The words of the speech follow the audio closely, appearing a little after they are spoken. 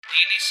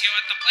Dionisio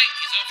at the plate.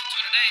 He's 0 for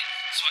 2 today.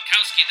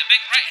 Swakowski, the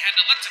big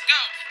right-hander, lets it go.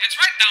 It's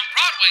right down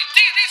Broadway.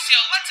 Dionisio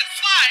lets it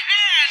fly,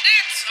 and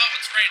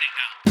it's raining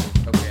now.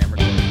 Okay, I'm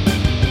recording.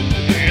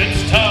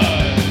 It's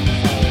time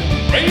for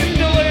Rain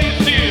Delay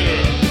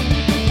Theater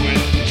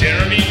with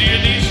Jeremy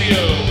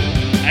Dionisio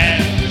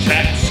and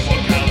Jack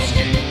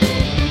Swakowski.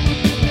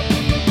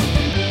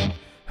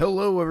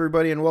 Hello,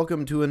 everybody, and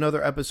welcome to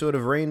another episode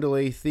of Rain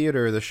Delay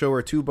Theater, the show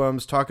where two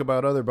bums talk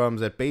about other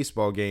bums at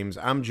baseball games.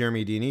 I'm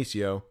Jeremy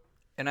Dionisio.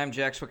 And I'm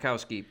Jack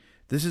Swakowski.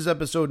 This is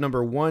episode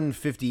number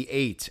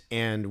 158,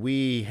 and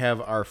we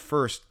have our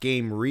first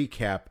game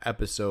recap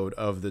episode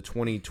of the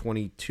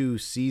 2022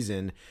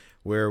 season,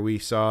 where we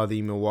saw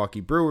the Milwaukee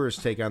Brewers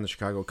take on the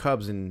Chicago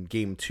Cubs in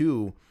Game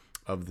 2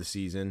 of the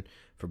season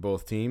for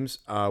both teams.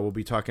 We'll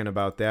be talking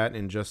about that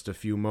in just a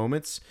few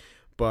moments.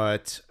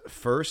 But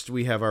first,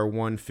 we have our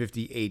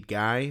 158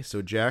 guy.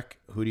 So, Jack,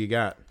 who do you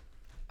got?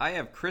 I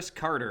have Chris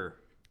Carter.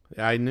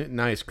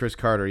 Nice, Chris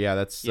Carter. Yeah,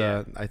 that's.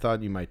 Yeah. I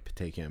thought you might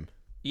take him.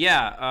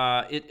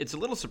 Yeah, it's a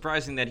little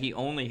surprising that he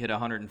only hit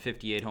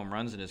 158 home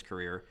runs in his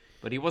career,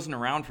 but he wasn't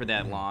around for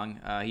that long.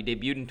 He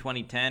debuted in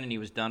 2010, and he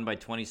was done by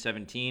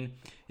 2017.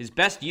 His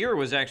best year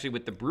was actually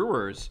with the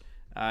Brewers.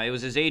 It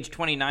was his age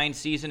 29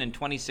 season in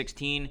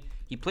 2016.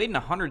 He played in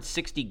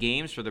 160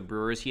 games for the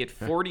Brewers. He had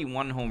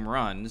 41 home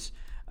runs,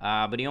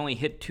 but he only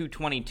hit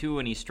 222,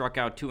 and he struck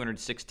out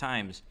 206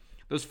 times.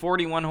 Those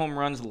 41 home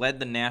runs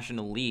led the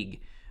National League,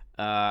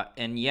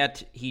 and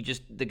yet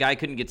the guy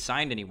couldn't get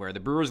signed anywhere. The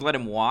Brewers let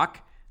him walk.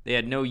 They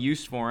had no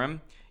use for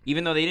him,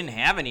 even though they didn't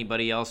have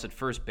anybody else at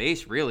first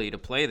base, really, to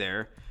play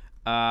there.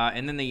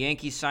 And then the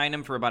Yankees signed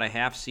him for about a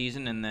half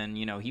season, and then,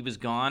 he was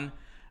gone.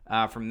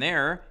 From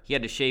there, he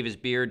had to shave his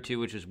beard, too,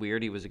 which was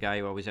weird. He was a guy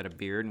who always had a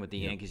beard, and with the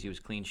Yankees, he was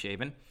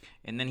clean-shaven.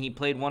 And then he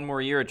played one more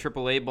year at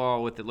AAA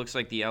ball with, it looks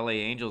like, the LA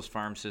Angels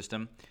farm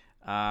system.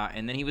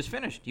 And then he was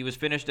finished. He was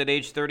finished at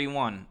age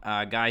 31,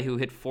 a guy who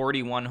hit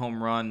 41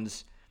 home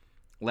runs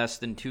less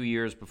than 2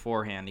 years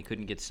beforehand. He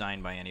couldn't get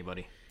signed by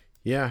anybody.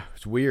 Yeah,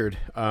 it's weird.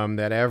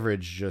 That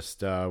average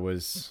just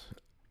was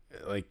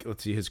like,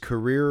 let's see, his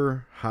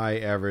career high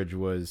average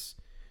was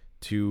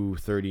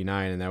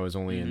 239, and that was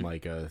only in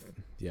like less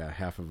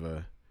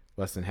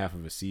than half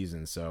of a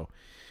season. So,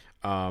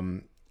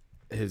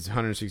 his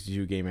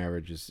 162 game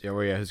average is,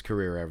 his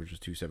career average was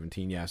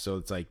 217. Yeah, so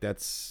it's like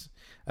that's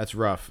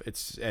rough.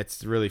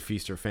 It's really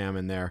feast or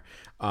famine there.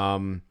 I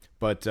mean,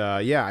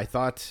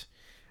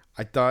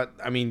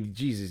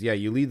 Jesus, yeah,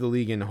 you lead the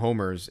league in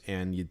homers,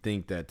 and you'd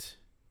think that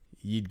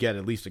you'd get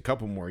at least a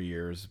couple more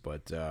years,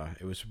 but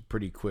it was a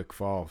pretty quick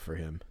fall for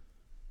him.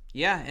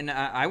 Yeah, and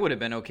I would have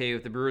been okay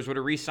if the Brewers would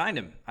have re-signed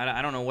him.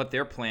 I don't know what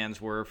their plans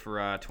were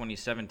for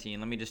 2017.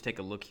 Let me just take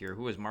a look here.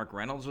 Who was Mark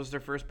Reynolds was their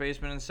first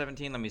baseman in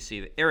 17? Let me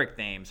see. Eric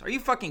Thames. Are you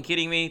fucking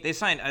kidding me? They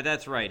signed.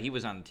 That's right. He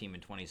was on the team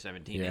in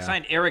 2017. Yeah. They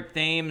signed Eric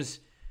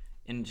Thames,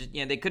 and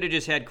they could have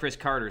just had Chris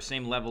Carter,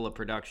 same level of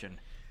production.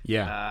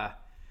 Yeah.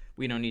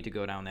 We don't need to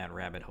go down that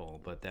rabbit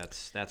hole, but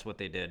that's what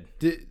they did.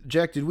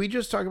 Jack, did we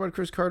just talk about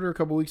Chris Carter a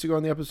couple weeks ago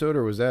on the episode,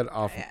 or was that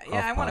off?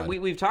 Yeah,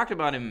 we've talked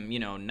about him.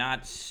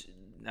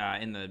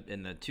 Not in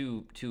the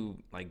too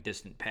like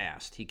distant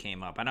past. He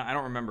came up. I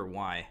don't remember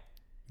why.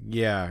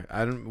 Yeah,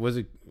 I don't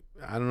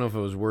know if it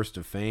was Worst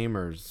of Fame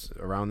or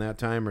around that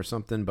time or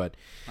something, but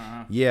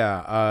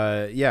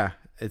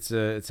it's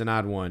an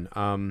odd one.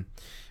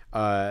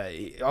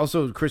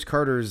 Also, Chris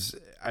Carter's.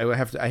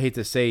 I hate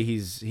to say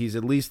he's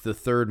at least the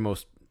third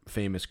most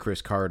famous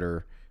Chris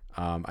Carter.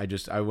 When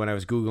I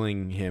was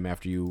Googling him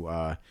after you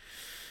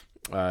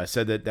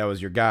said that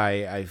was your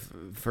guy, I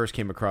first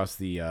came across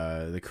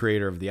the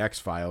creator of the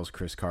X-Files,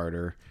 Chris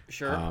Carter.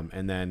 Sure.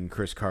 And then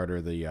Chris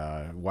Carter,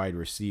 the wide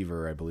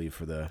receiver, I believe,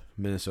 for the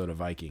Minnesota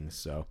Vikings.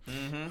 So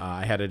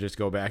I had to just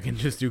go back and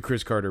just do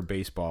Chris Carter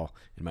baseball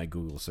in my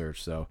Google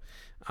search. So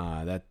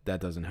that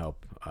doesn't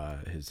help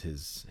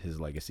his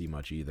legacy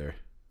much either.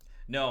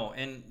 No,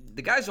 and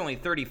the guy's only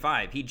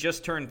 35. He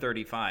just turned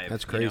 35.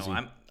 That's crazy.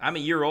 I'm a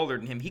year older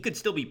than him. He could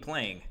still be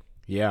playing.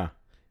 Yeah,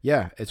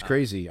 it's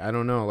crazy. I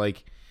don't know.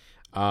 Like,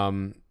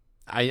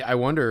 I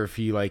wonder if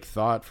he like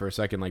thought for a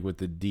second, like with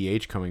the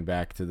DH coming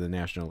to the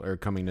National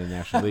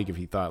League, if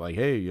he thought like,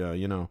 hey,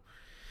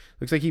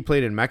 looks like he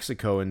played in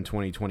Mexico in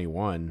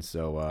 2021.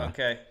 So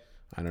okay,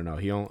 I don't know.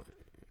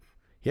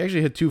 He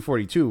actually hit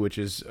 242, which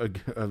is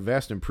a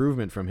vast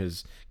improvement from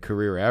his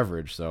career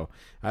average. So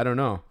I don't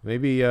know.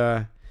 Maybe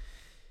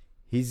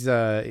he's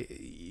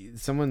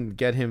someone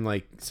get him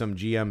like some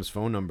GM's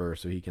phone number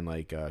so he can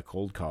like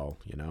cold call.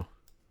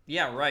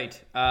 Yeah,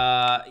 right.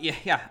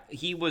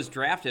 He was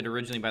drafted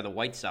originally by the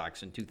White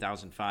Sox in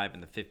 2005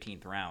 in the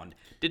 15th round.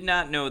 Did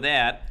not know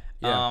that.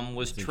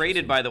 Was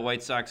traded by the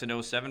White Sox in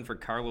 2007 for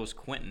Carlos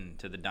Quentin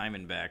to the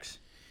Diamondbacks.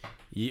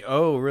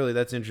 Oh, really?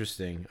 That's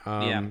interesting.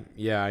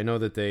 Yeah, I know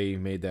that they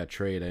made that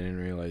trade. I didn't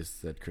realize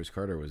that Chris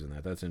Carter was in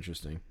that. That's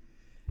interesting.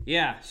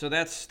 Yeah, so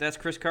that's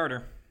Chris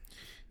Carter.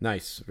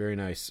 Nice, very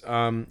nice.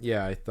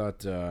 I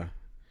thought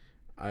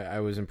I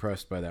was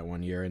impressed by that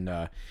one year,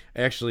 and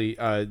actually,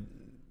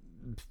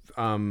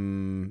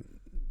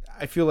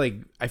 I feel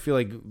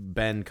like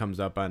Ben comes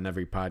up on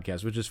every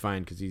podcast, which is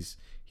fine because he's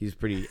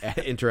pretty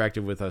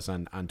interactive with us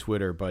on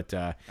Twitter. But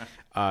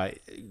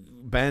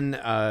Ben,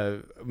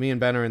 me and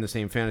Ben are in the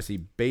same fantasy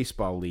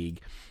baseball league,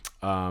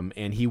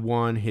 and he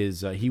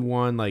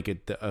won like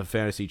a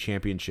fantasy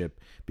championship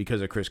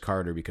because of Chris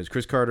Carter. Because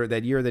Chris Carter,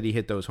 that year that he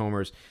hit those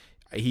homers,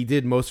 he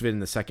did most of it in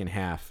the second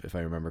half, if I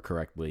remember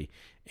correctly,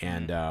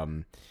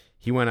 and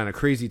he went on a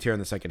crazy tear in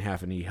the second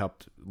half, and he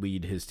helped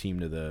lead his team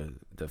to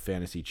the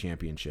fantasy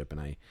championship.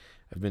 And I've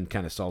been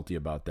kind of salty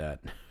about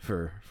that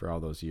for all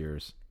those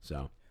years.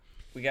 So.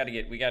 We got to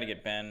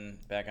get Ben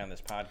back on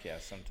this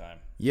podcast sometime.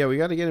 Yeah, we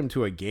got to get him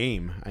to a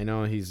game. I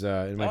know he's.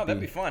 That'd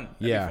be fun. That'd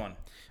be fun.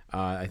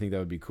 I think that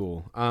would be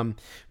cool.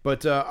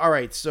 But all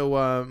right.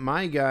 So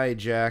my guy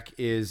Jack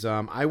is.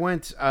 I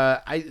went.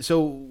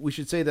 So we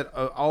should say that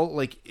all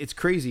like it's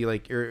crazy,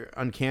 like or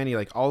uncanny,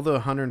 like all the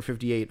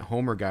 158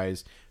 homer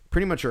guys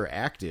pretty much are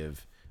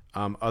active.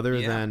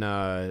 Other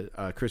than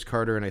Chris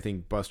Carter and I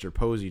think Buster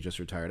Posey just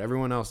retired.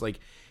 Everyone else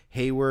like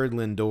Hayward,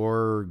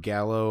 Lindor,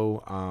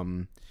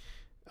 Gallo.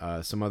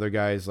 Some other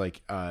guys,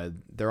 like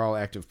they're all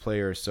active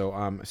players, so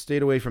I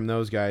stayed away from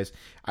those guys.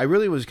 I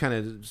really was kind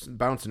of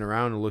bouncing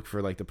around to look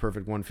for like the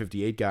perfect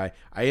 158 guy.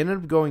 I ended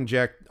up going,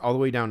 Jack, all the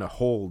way down to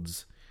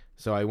holds.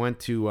 So I went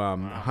to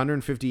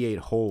 158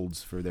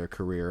 holds for their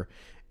career,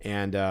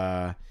 and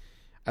I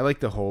like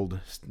the hold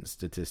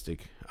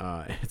statistic.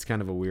 It's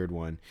kind of a weird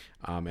one,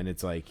 and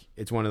it's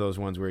one of those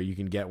ones where you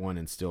can get one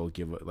and still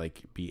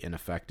be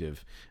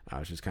ineffective,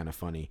 which is kind of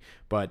funny.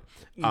 But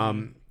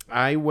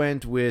I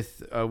went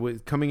with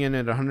coming in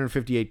at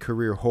 158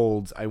 career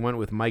holds. I went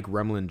with Mike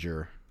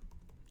Remlinger.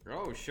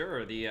 Oh,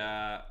 sure. The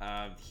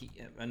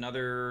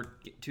another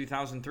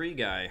 2003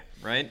 guy,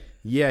 right?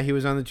 Yeah, he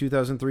was on the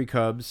 2003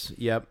 Cubs.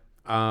 Yep.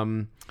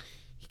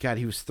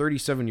 He was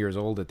 37 years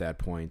old at that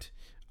point.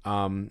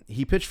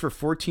 He pitched for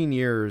 14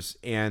 years,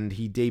 and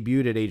he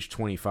debuted at age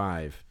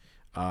 25.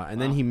 And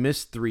then he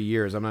missed 3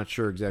 years. I'm not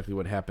sure exactly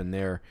what happened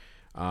there.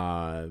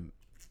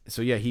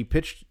 So, yeah, he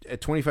pitched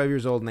at 25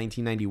 years old in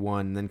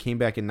 1991, and then came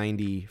back in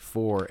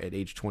 94 at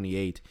age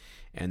 28,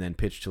 and then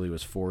pitched till he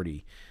was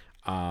 40.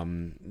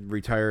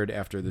 Retired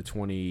after the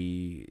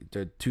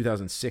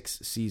 2006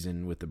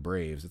 season with the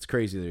Braves. It's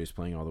crazy that he was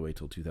playing all the way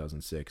till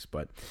 2006,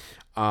 but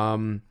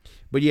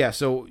yeah.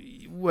 So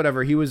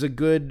whatever, he was a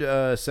good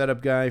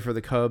setup guy for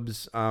the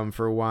Cubs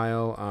for a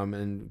while,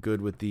 and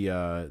good with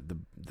the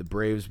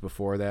Braves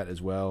before that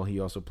as well. He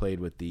also played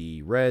with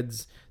the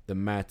Reds, the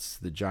Mets,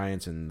 the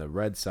Giants, and the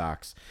Red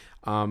Sox.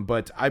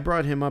 But I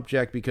brought him up,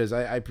 Jack, because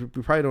I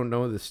probably don't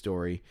know this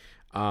story,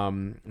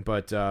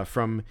 but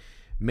from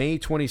May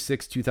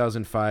 26,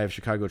 2005,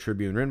 Chicago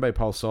Tribune, written by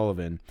Paul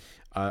Sullivan,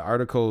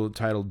 article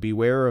titled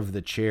 "Beware of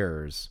the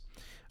Chairs."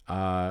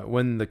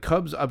 When the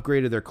Cubs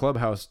upgraded their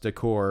clubhouse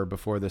decor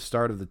before the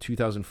start of the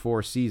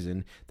 2004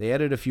 season, they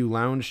added a few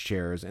lounge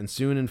chairs and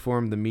soon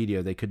informed the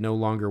media they could no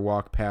longer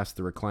walk past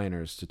the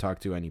recliners to talk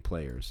to any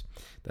players.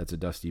 That's a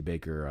Dusty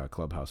Baker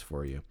clubhouse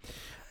for you.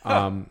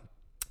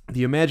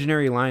 The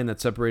imaginary line that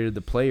separated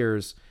the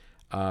players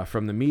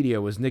from the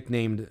media was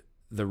nicknamed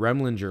the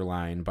Remlinger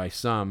line by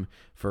some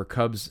for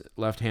Cubs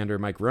left-hander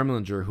Mike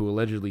Remlinger, who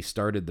allegedly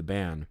started the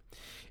ban.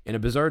 In a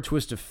bizarre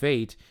twist of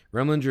fate,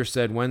 Remlinger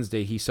said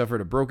Wednesday he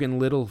suffered a broken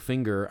little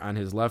finger on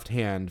his left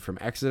hand from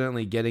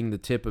accidentally getting the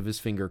tip of his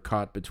finger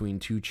caught between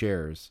two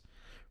chairs.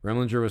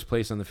 Remlinger was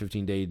placed on the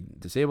 15-day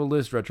disabled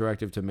list,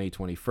 retroactive to May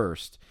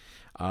 21st.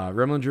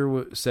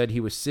 Remlinger said he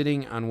was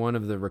sitting on one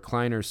of the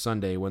recliners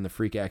Sunday when the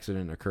freak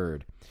accident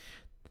occurred.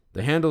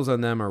 The handles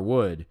on them are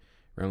wood,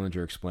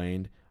 Remlinger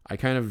explained. I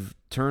kind of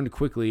turned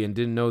quickly and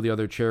didn't know the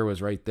other chair was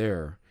right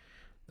there.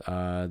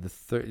 Then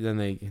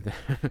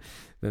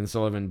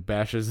Sullivan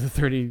bashes the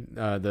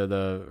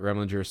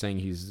Remlinger, saying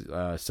he's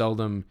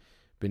seldom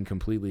been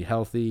completely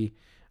healthy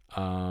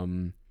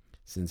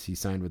since he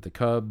signed with the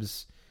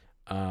Cubs.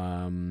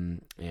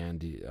 The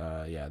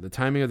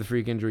timing of the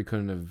freak injury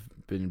couldn't have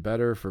been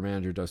better for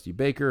manager Dusty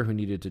Baker, who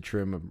needed to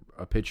trim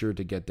a pitcher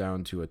to get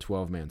down to a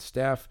 12-man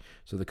staff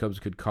so the Cubs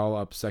could call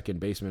up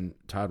second baseman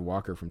Todd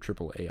Walker from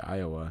AAA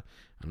Iowa.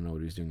 I don't know what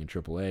he was doing in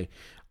AAA.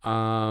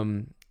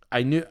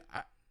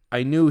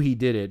 I knew he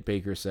did it,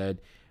 Baker said.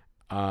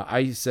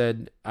 I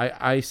said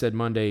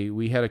Monday,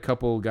 we had a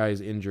couple guys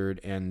injured,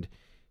 and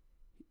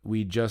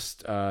we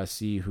just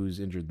see who's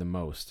injured the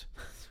most.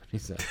 That's what he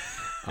said.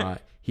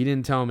 He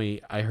didn't tell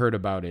me. I heard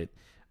about it.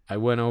 I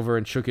went over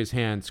and shook his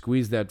hand,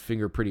 squeezed that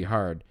finger pretty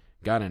hard.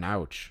 Got an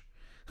ouch.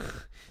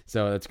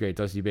 So that's great.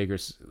 Dusty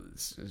Baker's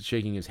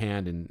shaking his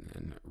hand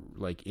and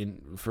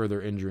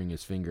further injuring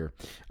his finger.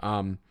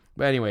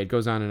 But anyway, it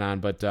goes on and on.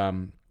 But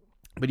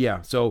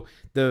yeah, so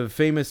the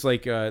famous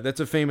that's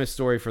a famous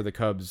story for the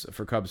Cubs,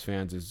 for Cubs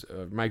fans, is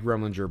Mike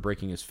Remlinger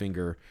breaking his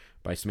finger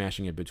by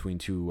smashing it between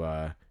two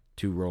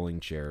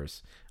rolling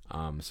chairs.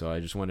 So I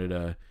just wanted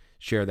to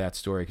share that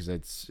story because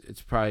it's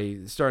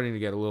probably starting to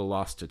get a little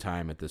lost to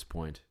time at this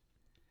point.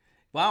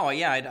 Wow,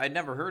 yeah, I'd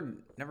never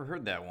heard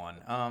that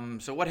one.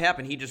 So what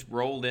happened? He just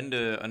rolled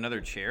into another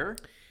chair?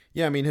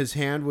 Yeah, I mean his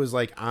hand was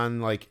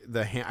on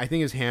the hand. I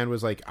think his hand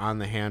was on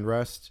the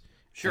handrest.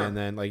 Sure. And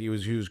then like he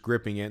was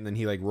gripping it, and then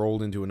he like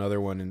rolled into another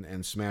one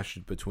and smashed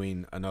it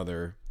between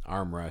another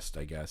armrest,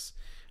 I guess,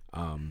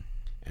 and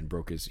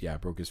broke his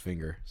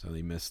finger. So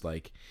he missed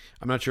like,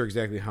 I'm not sure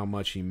exactly how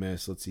much he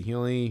missed. Let's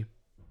see,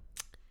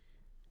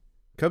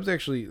 Cubs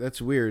actually,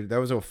 that's weird. That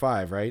was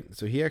 05, right?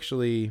 So he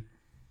actually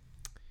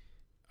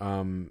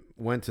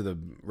went to the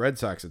Red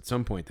Sox at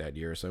some point that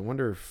year. So I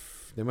wonder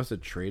if they must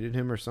have traded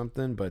him or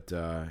something. But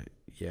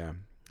yeah,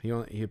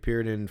 he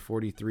appeared in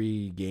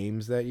 43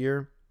 games that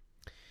year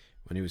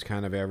when he was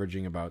kind of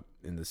averaging about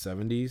in the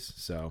 70s.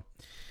 So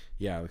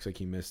yeah, it looks like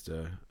he missed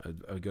a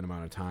good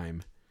amount of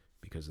time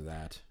because of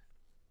that.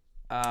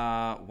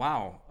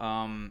 Wow.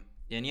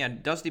 And yeah,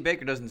 Dusty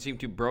Baker doesn't seem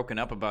too broken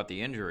up about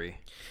the injury.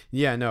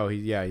 Yeah, no,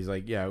 he's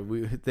like, yeah,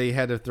 they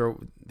had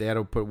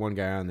to put one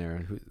guy on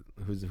there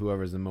who's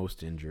whoever's the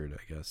most injured,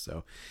 I guess.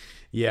 So,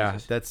 yeah,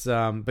 that's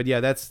but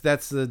yeah, that's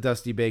the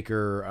Dusty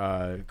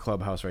Baker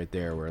clubhouse right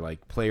there, where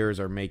like players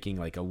are making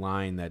like a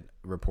line that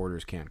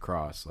reporters can't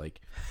cross. Like,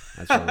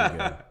 that's really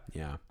good.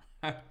 Yeah.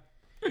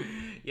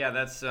 Yeah,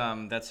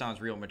 that sounds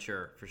real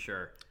mature for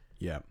sure.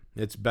 Yeah,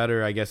 it's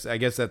better. I guess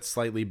that's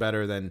slightly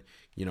better than,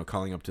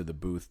 calling up to the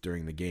booth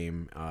during the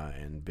game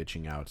and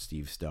bitching out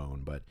Steve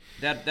Stone. But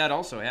that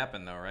also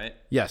happened though, right?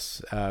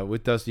 Yes,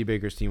 with Dusty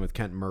Baker's team with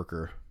Kent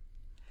Merker.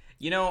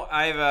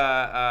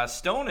 I've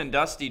Stone and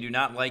Dusty do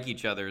not like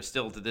each other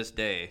still to this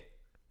day.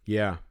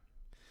 Yeah.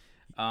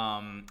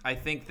 I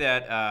think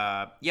that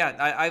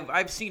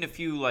I've seen a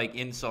few like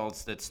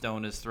insults that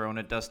Stone has thrown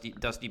at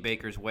Dusty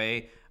Baker's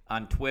way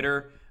on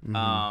Twitter.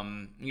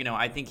 Mm-hmm.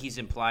 I think he's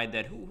implied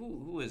that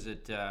who is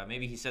it?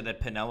 Maybe he said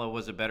that Piniella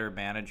was a better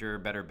manager,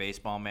 better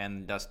baseball man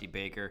than Dusty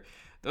Baker.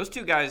 Those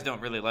two guys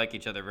don't really like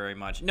each other very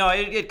much. No,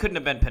 it couldn't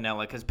have been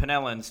Piniella, because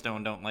Piniella and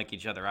Stone don't like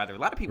each other either. A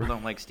lot of people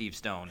don't like Steve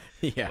Stone.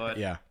 Yeah, but,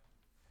 yeah.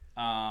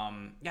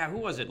 Who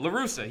was it? La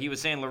Russa. He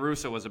was saying La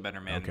Russa was a better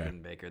man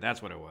than Baker.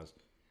 That's what it was.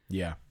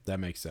 Yeah, that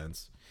makes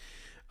sense.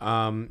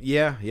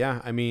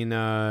 Yeah. I mean,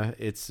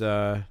 it's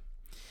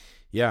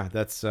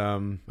that's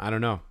I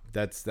don't know.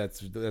 That's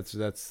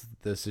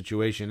the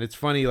situation. It's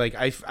funny. Like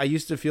I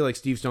used to feel like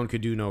Steve Stone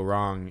could do no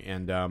wrong,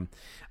 and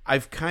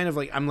I've kind of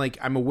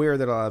I'm aware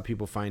that a lot of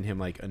people find him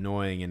like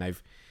annoying, and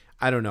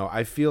I don't know.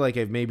 I feel like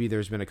maybe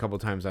there's been a couple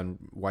times on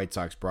White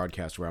Sox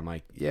broadcast where I'm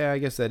like, yeah, I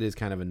guess that is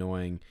kind of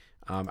annoying.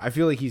 I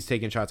feel like he's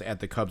taking shots at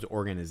the Cubs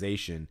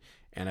organization,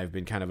 and I've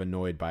been kind of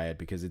annoyed by it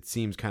because it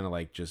seems kind of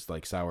like just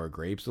like sour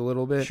grapes a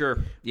little bit. Sure.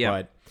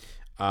 Yeah.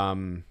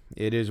 But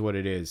it is what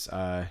it is.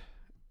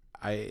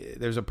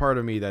 There's a part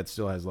of me that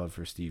still has love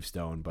for Steve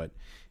Stone, but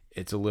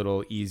it's a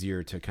little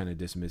easier to kind of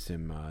dismiss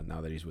him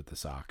now that he's with the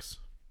Sox.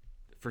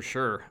 For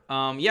sure.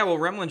 Well,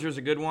 Remlinger's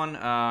a good one.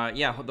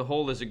 The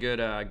hold is a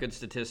good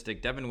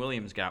statistic. Devin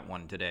Williams got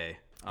one today.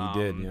 He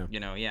did,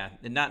 yeah.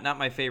 Not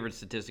my favorite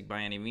statistic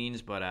by any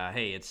means, but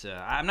hey, it's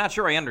I'm not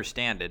sure I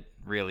understand it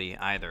really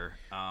either.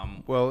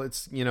 Well,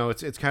 it's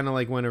kind of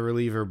like when a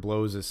reliever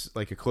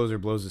a closer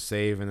blows a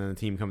save, and then the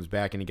team comes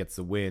back and he gets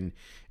the win.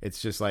 It's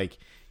just like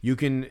you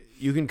can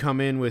come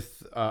in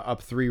with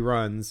up 3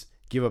 runs,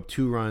 give up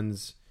 2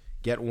 runs,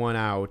 get 1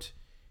 out,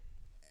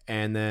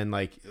 and then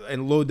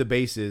and load the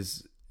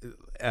bases.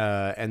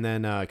 And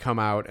then come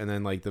out, and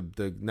then like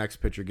the next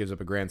pitcher gives up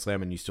a grand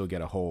slam, and you still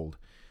get a hold.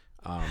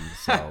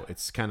 So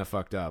it's kind of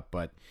fucked up.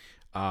 But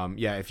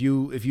if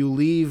you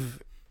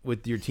leave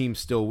with your team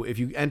still, if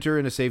you enter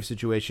in a save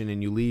situation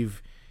and you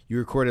leave, you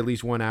record at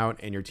least 1 out,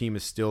 and your team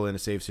is still in a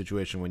save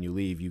situation when you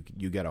leave,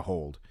 you get a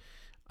hold.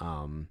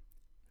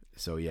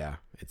 So yeah,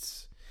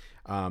 it's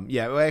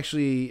well,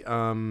 actually,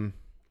 I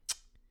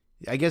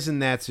guess in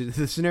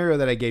the scenario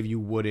that I gave, you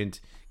wouldn't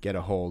get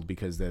a hold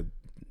because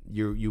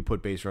you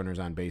put base runners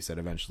on base that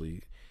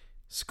eventually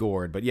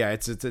scored. But yeah,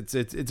 it's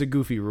a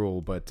goofy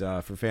rule, but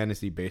for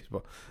fantasy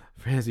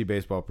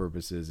baseball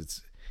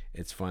purposes,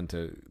 it's fun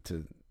to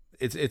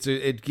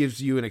it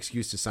gives you an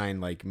excuse to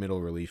sign like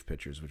middle relief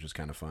pitchers, which is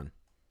kind of fun.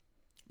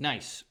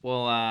 Nice.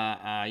 Well,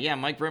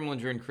 Mike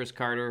Remlinger and Chris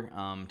Carter,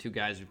 2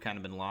 guys who've kind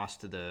of been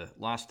lost to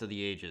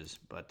the ages,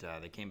 but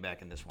they came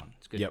back in this one.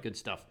 It's good, Good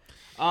stuff.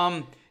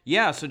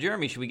 So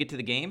Jeremy, should we get to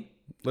the game?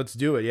 Let's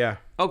do it. Yeah.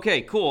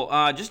 Okay. Cool.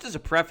 Just as a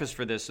preface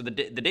for this, so the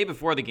day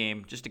before the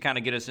game, just to kind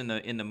of get us in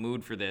the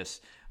mood for this,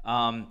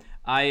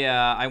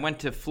 I went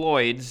to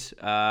Floyd's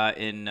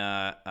in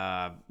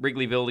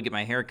Wrigleyville to get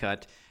my hair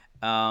cut.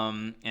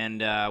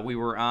 And we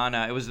were on,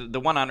 it was the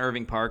one on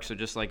Irving Park, so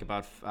just like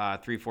about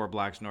 3-4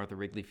 blocks north of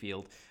Wrigley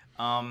Field.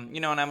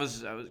 And I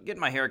was getting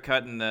my hair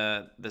cut, and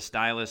the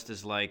stylist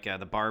is like,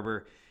 the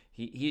barber,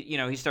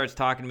 he starts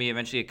talking to me.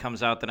 Eventually it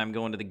comes out that I'm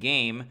going to the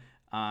game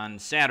on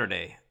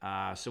Saturday.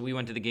 So we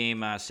went to the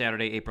game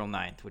Saturday, April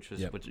 9th, which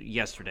was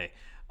yesterday.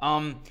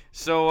 I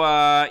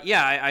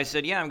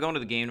said, I'm going to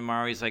the game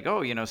tomorrow. He's like,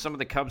 some of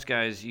the Cubs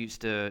guys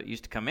used to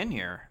come in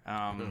here.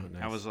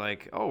 Nice. I was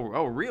like,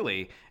 oh,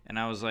 really? And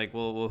I was like,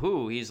 well,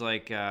 who? He's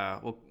like,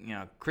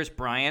 Chris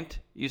Bryant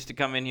used to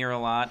come in here a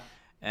lot,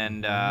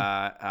 and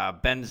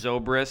Ben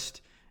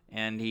Zobrist,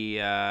 And he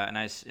and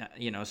I,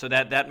 so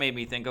that made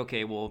me think,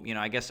 okay, well,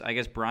 I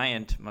guess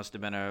Bryant must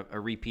have been a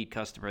repeat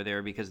customer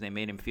there because they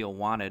made him feel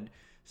wanted.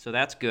 So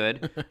that's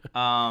good.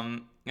 Zobrist,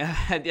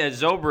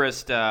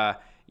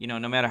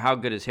 no matter how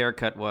good his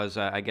haircut was,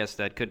 I guess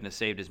that couldn't have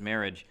saved his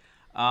marriage.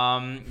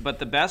 But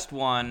the best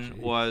one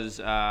was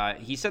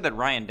he said that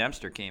Ryan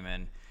Dempster came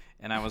in,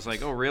 and I was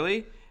like, oh,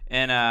 really?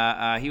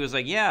 And he was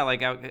like, yeah,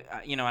 like and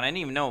I didn't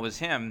even know it was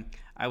him.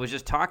 I was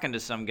just talking to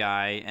some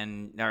guy,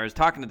 or I was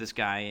talking to this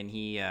guy, and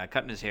he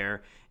cutting his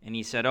hair, and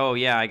he said, oh,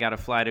 yeah, I got to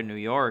fly to New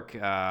York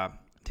to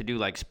do,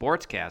 like,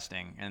 sports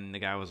casting. And the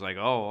guy was like,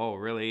 oh,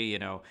 really,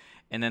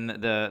 And then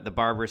the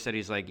barber said,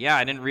 he's like, yeah,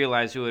 I didn't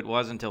realize who it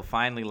was until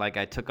finally, like,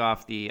 I took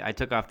off the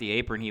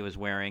apron he was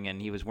wearing, and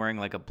he was wearing,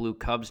 like, a blue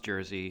Cubs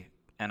jersey.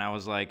 And I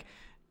was like,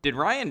 did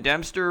Ryan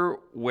Dempster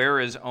wear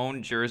his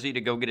own jersey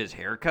to go get his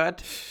hair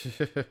cut?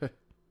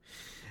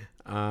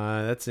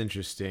 That's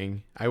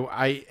interesting.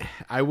 I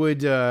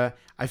would I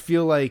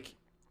feel like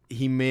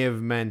he may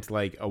have meant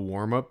like a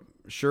warm-up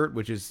shirt,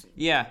 which is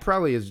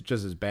probably is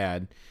just as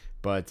bad,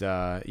 but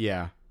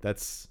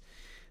that's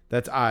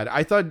odd.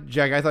 I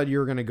thought you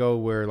were gonna go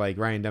where like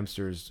Ryan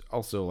Dempster's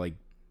also like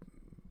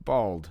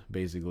bald,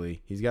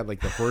 basically. He's got like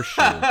the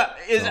horseshoe.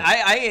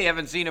 I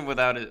haven't seen him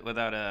without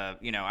a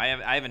I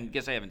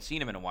haven't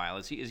seen him in a while.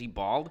 Is he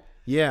bald?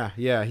 Yeah.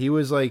 He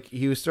was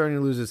starting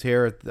to lose his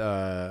hair at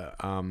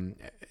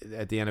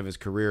the end of his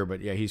career, but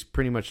yeah, he's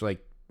pretty much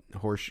like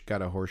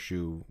got a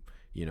horseshoe,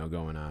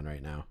 going on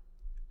right now.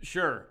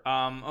 Sure.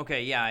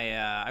 Okay.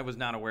 Yeah. I was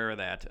not aware of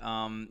that.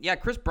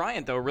 Chris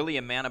Bryant, though, really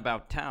a man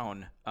about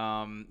town.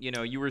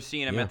 You were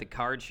seeing him at the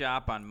card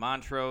shop on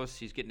Montrose.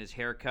 He's getting his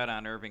hair cut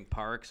on Irving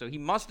Park. So he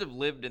must have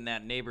lived in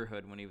that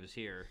neighborhood when he was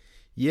here.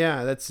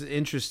 Yeah, that's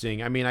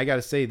interesting. I mean, I got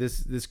to say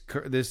this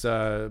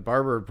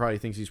barber probably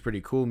thinks he's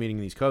pretty cool meeting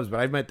these Cubs,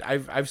 but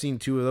I've seen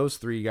two of those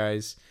three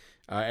guys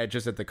at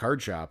the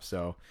card shop.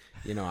 So,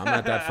 I'm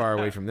not that far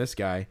away from this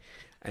guy.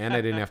 And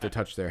I didn't have to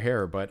touch their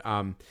hair, but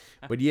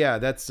yeah,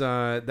 that's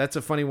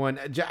a funny one.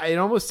 It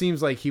almost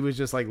seems like he was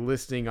just like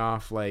listing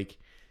off like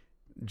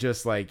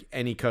just like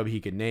any Cub he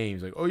could name.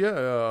 He's like, oh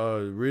yeah,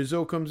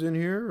 Rizzo comes in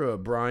here,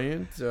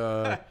 Bryant,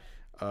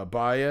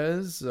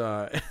 Baez.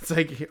 It's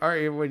like, all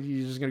right, what,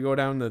 you just gonna go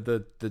down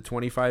the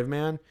 25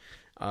 man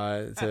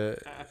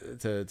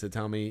to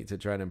tell me to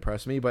try to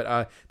impress me?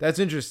 But that's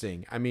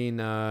interesting. I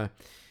mean, I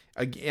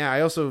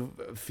also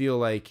feel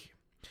like,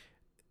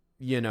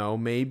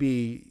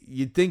 maybe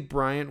you'd think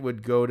Bryant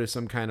would go to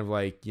some kind of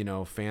like,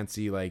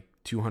 fancy like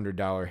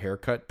 $200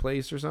 haircut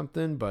place or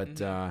something.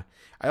 But I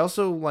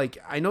also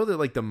I know that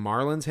like the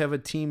Marlins have a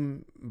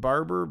team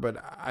barber,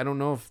 but I don't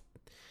know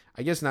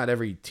I guess not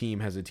every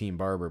team has a team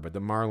barber, but the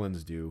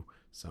Marlins do.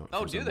 So,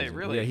 do they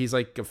really? Yeah, he's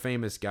like a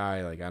famous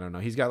guy. Like, I don't know.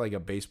 He's got like a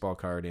baseball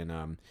card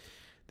in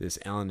this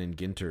Allen and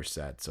Ginter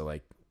set. So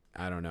like,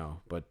 I don't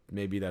know, but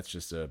maybe that's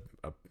just a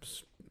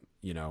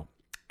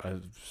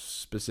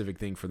specific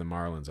thing for the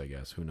Marlins, I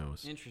guess. Who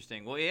knows?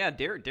 Interesting. Well, yeah,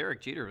 Derek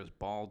Jeter was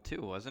bald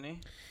too, wasn't he?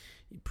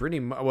 Pretty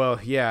much. Well,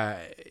 yeah,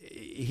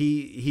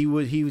 he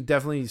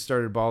definitely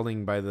started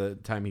balding by the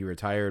time he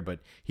retired,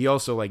 but he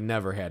also like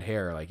never had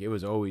hair. Like it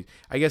was always,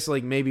 I guess,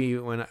 like maybe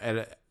when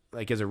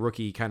as a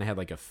rookie, he kind of had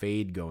like a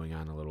fade going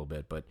on a little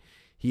bit, but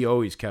he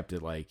always kept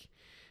it like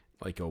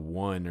a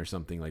one or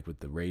something, like with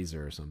the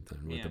razor or something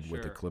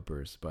with the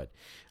clippers. But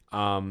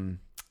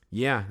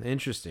yeah,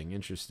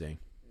 interesting.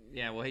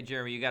 Yeah, well, hey,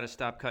 Jeremy, you got to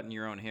stop cutting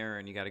your own hair,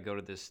 and you got to go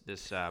to this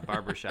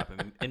barber shop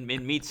and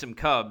meet some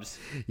Cubs.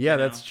 Yeah,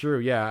 that's true.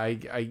 Yeah, I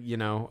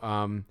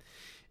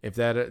if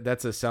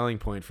that's a selling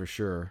point for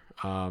sure.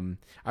 I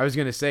was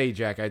gonna say,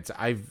 Jack,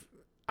 I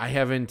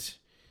haven't.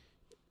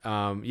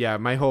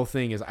 My whole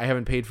thing is I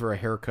haven't paid for a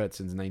haircut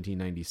since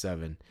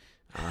 1997.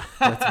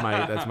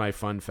 That's my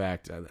fun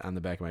fact on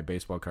the back of my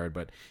baseball card.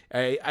 But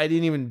I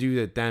didn't even do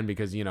that then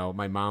because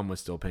my mom was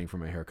still paying for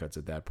my haircuts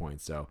at that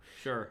point. So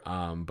sure.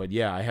 But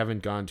yeah, I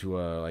haven't gone to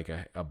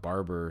a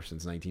barber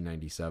since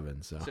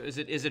 1997. So is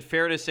it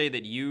fair to say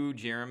that you,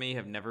 Jeremy,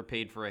 have never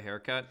paid for a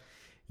haircut?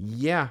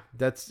 Yeah,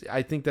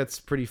 I think that's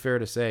pretty fair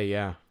to say.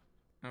 Yeah.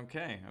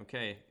 Okay.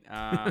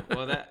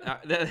 Well,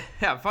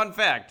 yeah, fun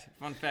fact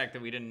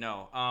that we didn't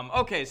know.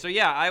 Okay, so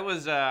yeah, I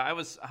was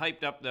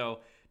hyped up though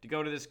to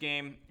go to this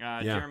game.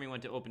 Jeremy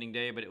went to opening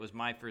day, but it was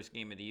my first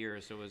game of the year,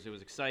 so it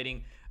was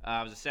exciting.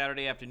 It was a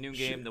Saturday afternoon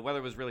game. The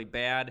weather was really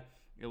bad.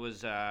 It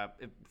was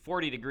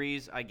 40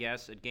 degrees, I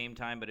guess, at game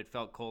time, but it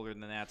felt colder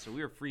than that, so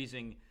we were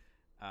freezing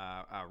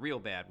real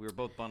bad. We were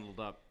both bundled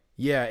up.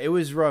 Yeah, it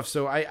was rough.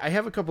 So I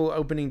have a couple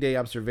opening day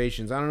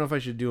observations. I don't know if I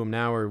should do them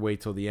now or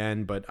wait till the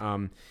end, but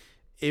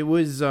it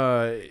was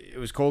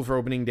cold for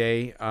opening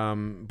day,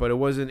 but it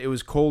wasn't. It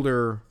was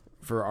colder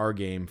for our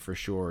game for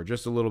sure,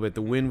 just a little bit.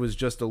 The wind was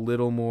just a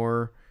little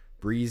more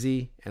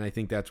breezy, and I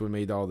think that's what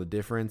made all the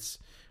difference.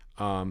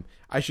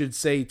 I should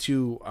say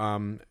too,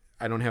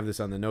 I don't have this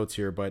on the notes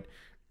here, but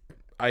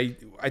I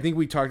think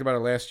we talked about it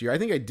last year. I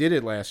think I did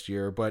it last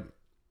year, but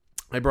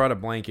I brought a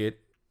blanket.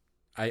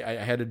 I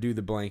had to do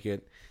the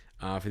blanket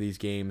for these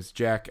games,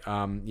 Jack.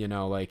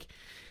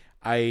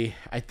 I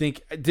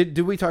think did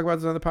we talk about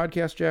this on the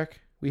podcast,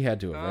 Jack? We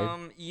had to have,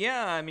 right?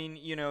 Yeah, I mean,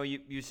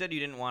 you said you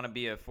didn't want to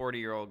be a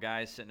 40-year-old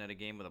guy sitting at a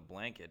game with a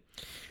blanket.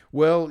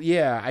 Well,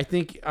 yeah, I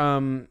think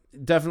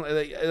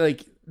definitely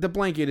like the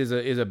blanket is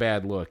a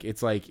bad look.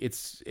 It's like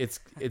it's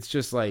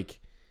just like,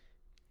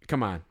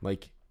 come on,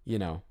 like,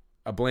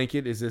 a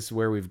blanket, is this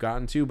where we've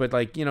gotten to? But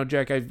like,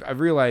 Jack, I've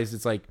realized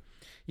it's like,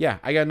 yeah,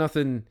 I got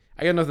nothing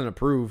to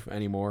prove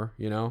anymore.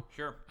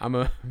 Sure. I'm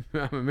a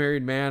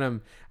married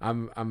man.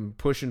 I'm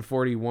pushing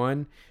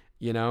 41.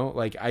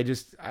 Like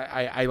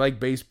I like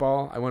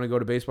baseball. I want to go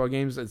to baseball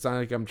games. It's not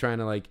like I'm trying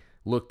to like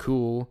look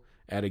cool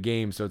at a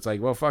game. So it's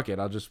like, well, fuck it.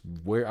 I'll just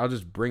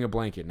bring a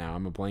blanket now.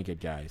 I'm a blanket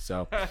guy.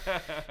 So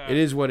it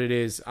is what it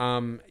is. I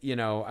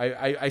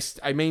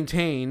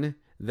maintain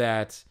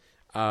that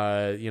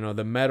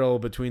the metal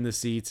between the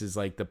seats is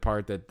like the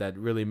part that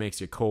really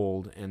makes you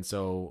cold. And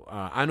so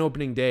on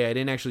opening day, I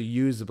didn't actually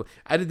use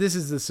this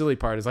is the silly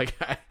part, is like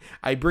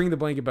I bring the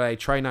blanket, but I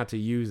try not to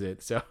use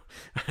it. So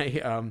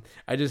I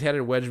just had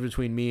it wedged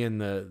between me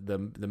and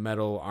the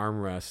metal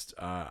armrest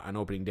on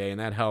opening day, and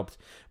that helped.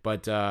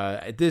 But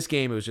at this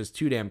game, it was just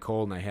too damn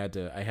cold, and I had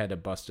to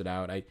bust it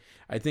out.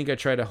 I think I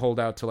tried to hold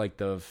out to like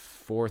the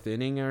fourth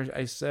inning, or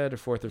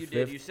fourth or fifth.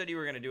 Did. You said you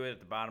were going to do it at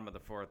the bottom of the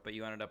fourth, but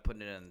you ended up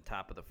putting it on the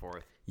top of the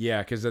fourth.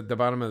 Yeah, because the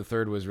bottom of the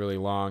third was really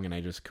long, and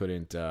I just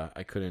couldn't.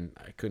 I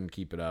couldn't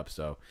keep it up.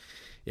 So,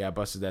 yeah, I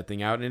busted that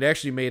thing out, and it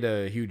actually made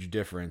a huge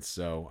difference.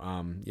 So,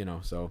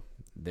 so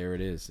there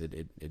it is.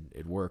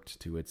 It worked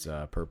to its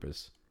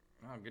purpose.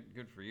 Oh,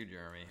 good for you,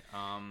 Jeremy.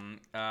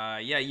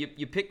 Yeah,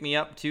 you picked me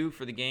up too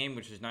for the game,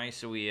 which is nice.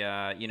 So we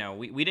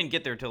didn't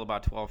get there till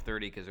about 12:30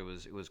 because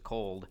it was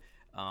cold.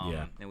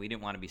 And we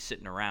didn't want to be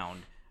sitting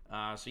around.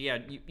 So yeah,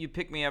 you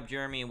picked me up,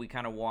 Jeremy, and we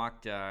kind of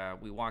walked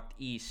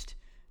east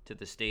to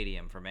the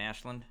stadium from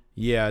Ashland.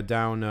 Yeah,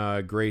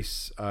 down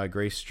Grace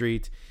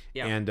Street.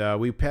 Yeah. And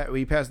we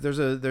passed. There's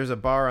a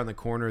bar on the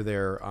corner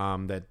there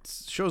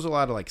that shows a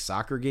lot of like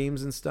soccer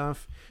games and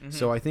stuff. Mm-hmm.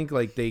 So I think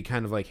like they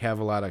kind of like have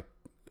a lot of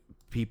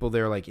people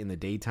there like in the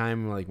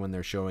daytime, like when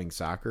they're showing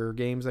soccer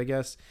games, I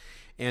guess.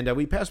 And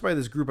we passed by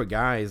this group of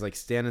guys like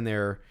standing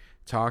there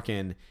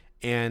talking,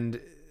 and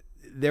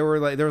there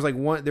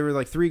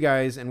were three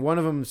guys, and one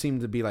of them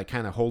seemed to be like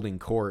kind of holding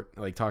court,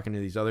 like talking to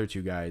these other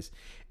two guys.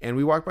 And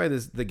we walked by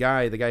the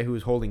guy who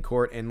was holding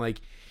court, and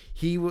like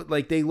he would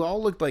like they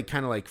all looked like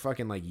kind of like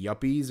fucking like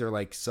yuppies or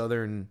like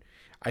southern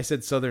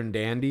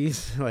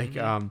dandies, like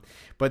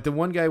but the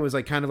one guy was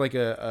like kind of like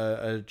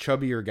a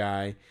chubbier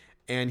guy,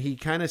 and he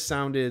kind of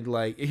sounded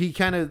like he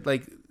kind of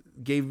like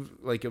gave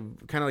like a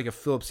kind of like a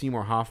Philip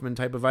Seymour Hoffman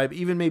type of vibe,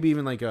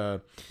 even like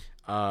a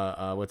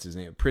what's his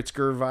name,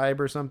 Pritzker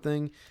vibe or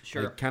something.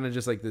 Sure. Like, kind of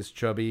just like this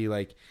chubby,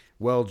 like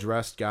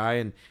well-dressed guy.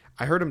 And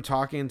I heard him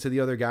talking to the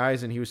other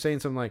guys, and he was saying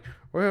something like,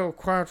 well,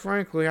 quite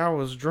frankly, I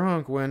was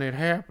drunk when it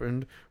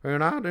happened,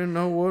 and I didn't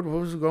know what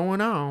was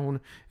going on.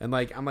 And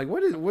like, I'm like,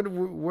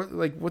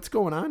 what's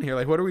going on here?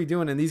 Like, what are we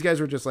doing? And these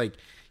guys were just like,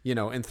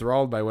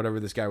 enthralled by whatever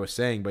this guy was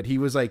saying. But he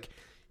was like,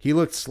 he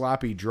looked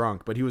sloppy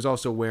drunk, but he was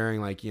also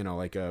wearing like,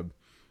 like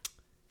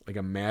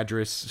a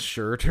Madras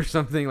shirt or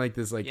something, like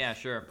this, like, yeah,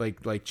 sure,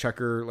 like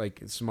checker,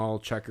 like small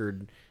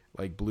checkered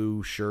like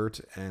blue shirt,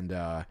 and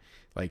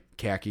like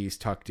khakis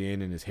tucked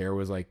in, and his hair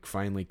was like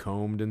finely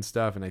combed and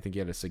stuff, and I think he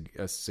had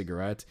a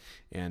cigarette,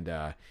 and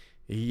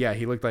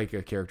he looked like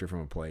a character from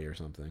a play or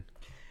something.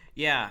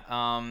 Yeah,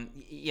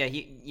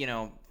 he,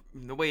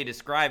 the way you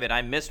describe it,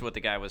 I missed what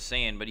the guy was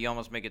saying, but you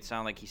almost make it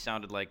sound like he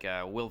sounded like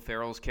Will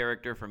Ferrell's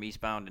character from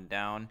Eastbound and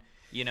Down.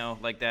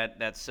 Like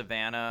that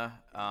Savannah.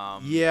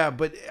 Yeah,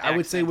 but accent. I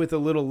would say with a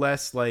little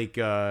less like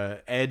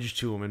edge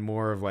to him, and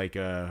more of like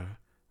a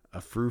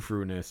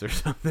frou-frou-ness or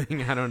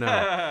something. I don't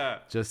know.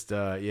 Just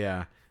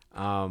yeah.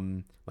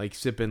 Like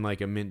sipping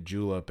like a mint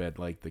julep at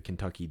like the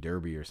Kentucky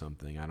Derby or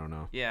something. I don't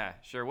know. Yeah,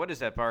 sure. What is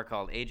that bar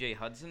called? AJ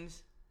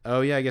Hudson's?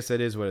 Oh yeah, I guess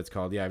that is what it's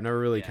called. Yeah, I've never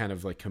really kind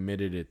of like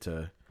committed it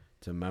to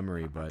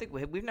memory, but I think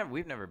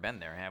we've never been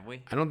there, have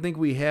we? I don't think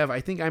we have.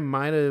 I think I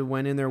might have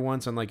went in there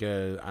once on like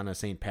on a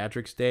St.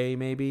 Patrick's Day,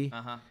 maybe.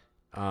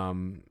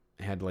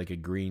 Had like a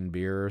green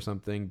beer or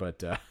something,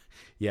 but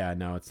yeah,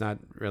 no, it's not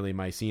really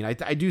my scene.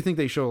 I do think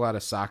they show a lot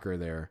of soccer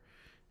there.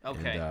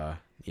 Okay. And,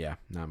 yeah,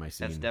 not my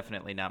scene. That's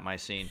definitely not my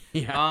scene.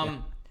 Yeah.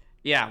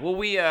 Yeah. Well,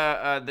 we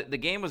the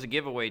game was a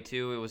giveaway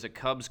too. It was a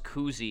Cubs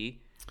koozie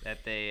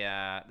that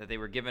they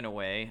were giving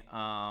away.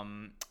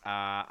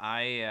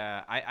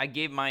 I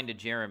gave mine to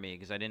Jeremy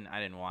because I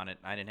didn't want it.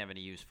 I didn't have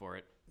any use for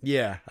it.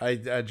 Yeah,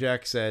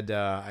 Jack said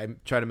I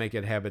try to make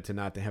it a habit to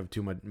not to have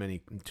too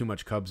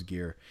much Cubs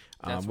gear.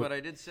 That's what I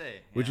did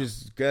say. Which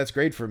is that's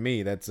great for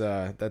me.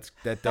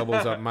 That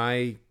doubles up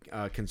my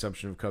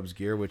consumption of Cubs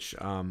gear, which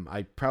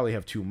I probably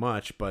have too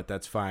much, but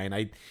that's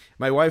fine.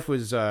 My wife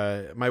was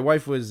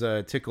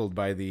tickled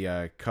by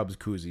the Cubs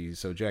koozies,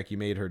 so Jack, you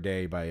made her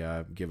day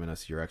by giving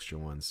us your extra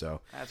one. So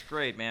that's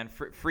great, man.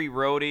 Free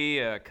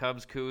roadie,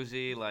 Cubs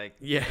koozie, like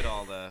yeah,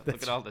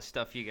 look at all the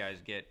stuff you guys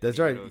get. That's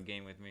right. Go to a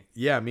game with me.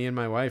 Yeah, me and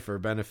my wife are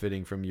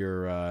benefiting from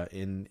your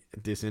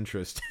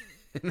disinterest.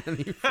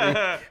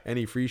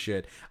 any free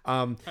shit.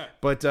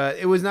 But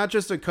it was not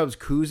just a Cubs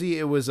koozie.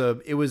 It was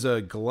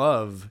a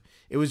glove.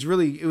 It was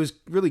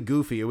really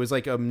goofy. It was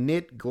like a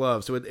knit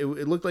glove, so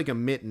it looked like a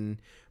mitten,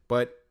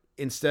 but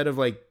instead of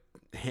like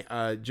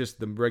just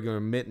the regular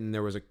mitten,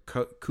 there was a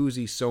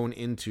koozie sewn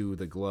into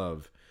the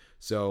glove.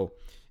 So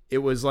it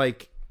was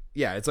like,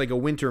 yeah, it's like a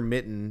winter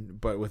mitten,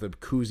 but with a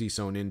koozie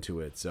sewn into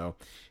it. So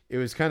it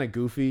was kind of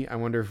goofy. I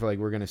wonder if like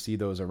we're gonna see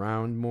those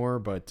around more,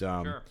 but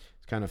Sure.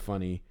 It's kind of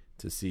funny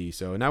to see.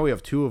 So now we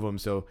have two of them.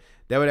 So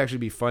that would actually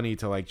be funny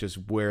to like just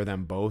wear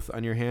them both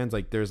on your hands.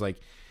 Like there's like,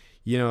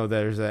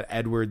 there's that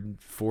Edward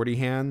 40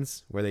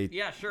 hands where they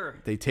sure.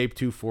 they tape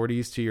two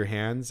 40s to your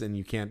hands and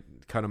you can't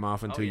cut them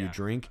off until you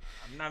drink.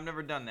 I've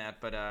never done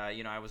that, but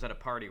I was at a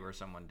party where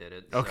someone did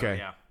it. So,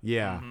 Okay.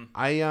 yeah.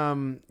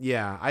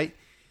 Mm-hmm.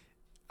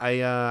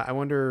 I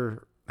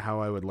wonder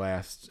how I would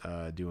last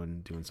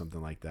doing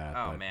something like that.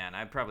 Oh but, man,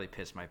 I'd probably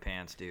piss my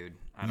pants, dude.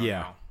 I don't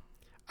know.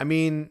 I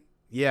mean,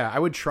 yeah, I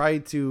would try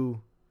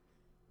to.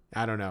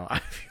 I don't know. I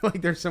feel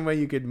like there's some way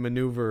you could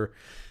maneuver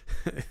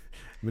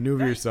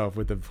yourself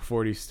with the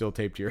 40 still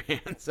taped to your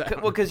hands.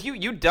 Well, because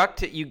you got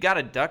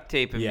to duct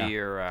tape them to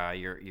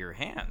your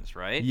hands,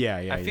 right? Yeah.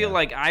 I feel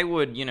like I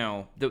would,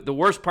 the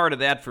worst part of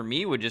that for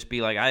me would just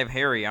be like I have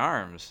hairy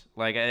arms.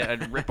 Like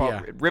I'd rip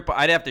off,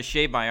 I'd have to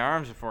shave my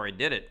arms before I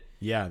did it.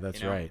 Yeah,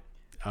 that's right.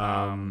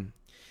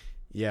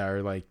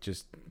 Or like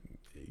just.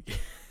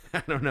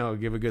 I don't know.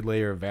 Give a good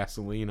layer of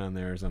Vaseline on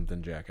there or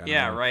something, Jack. I don't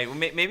know. Right. Well,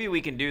 maybe we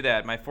can do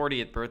that. My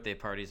 40th birthday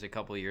party is a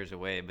couple of years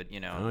away, but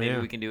maybe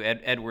we can do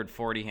Edward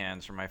 40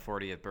 hands for my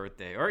 40th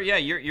birthday. Or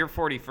your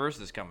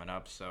 41st is coming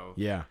up, so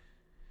yeah,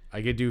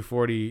 I could do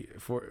 40.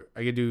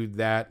 I could do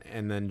that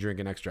and then drink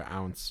an extra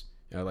ounce,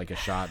 like a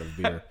shot of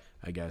beer,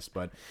 I guess.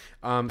 But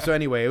so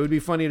anyway, it would be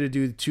funny to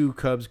do two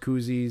Cubs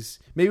koozies.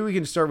 Maybe we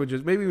can start with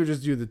we'll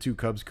just do the two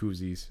Cubs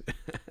koozies.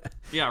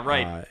 Yeah,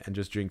 right. And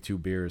just drink two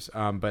beers.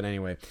 But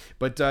anyway,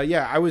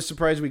 I was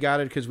surprised we got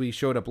it because we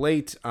showed up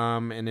late.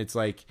 And it's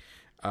like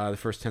the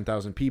first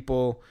 10,000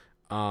 people.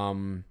 We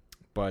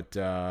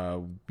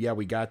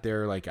got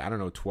there like, I don't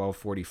know,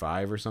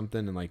 12:45 or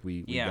something, and like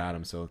we got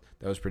them. So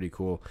that was pretty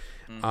cool.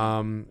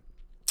 Mm-hmm.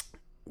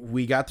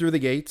 We got through the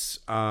gates.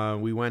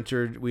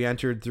 We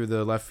entered through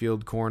the left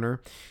field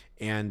corner,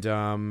 and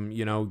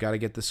got to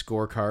get the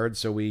scorecard.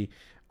 So we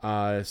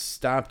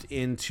stopped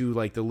into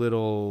like the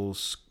little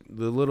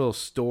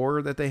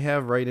store that they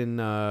have right in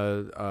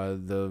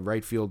the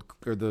right field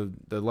or the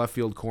left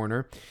field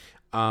corner,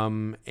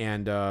 and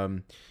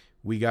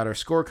we got our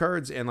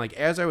scorecards. And like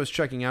as I was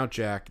checking out,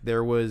 Jack,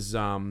 there was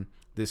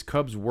this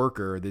Cubs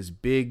worker, this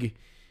big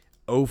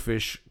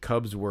oafish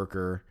Cubs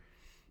worker,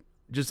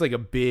 just like a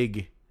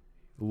big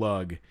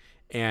lug,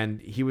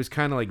 and he was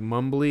kind of like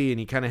mumbly, and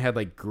he kind of had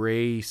like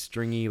gray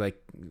stringy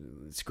like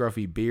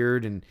scruffy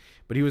beard,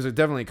 but he was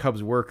definitely a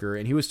Cubs worker,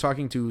 and he was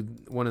talking to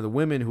one of the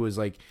women who was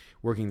like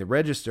working the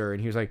register,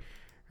 and he was like,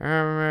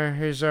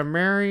 is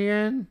Mary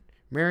in?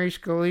 Mary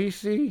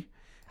Scalisi?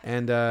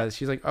 And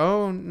she's like,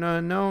 oh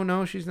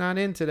no, she's not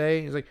in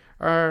today. He's like,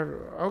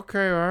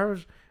 okay, well,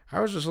 I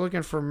was just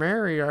looking for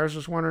Mary. I was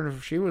just wondering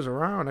if she was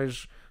around. I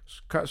just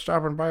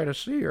stopping by to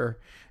see her.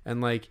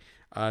 And like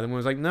the woman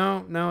was like,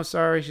 no,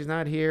 sorry, she's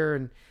not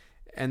here.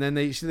 And then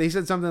they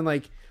said something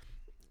like,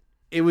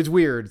 it was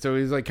weird. So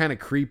it was like kind of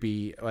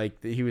creepy.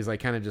 Like he was like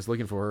kind of just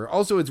looking for her.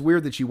 Also, it's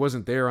weird that she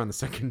wasn't there on the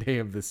second day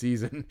of the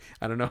season.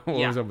 I don't know what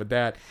was up with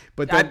that.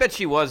 But then, I bet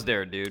she was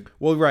there, dude.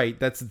 Well, right.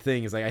 That's the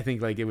thing. Is like I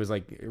think like it was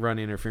like run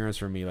interference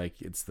for me. Like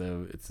it's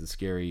the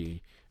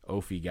scary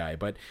Ophie guy.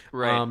 But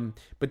right.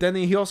 But then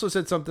he also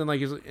said something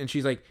like, and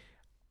she's like,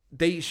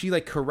 she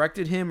like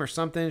corrected him or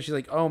something. She's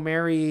like, oh,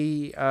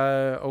 Mary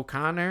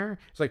O'Connor.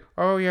 It's like,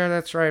 oh yeah,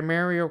 that's right,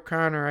 Mary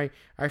O'Connor.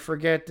 I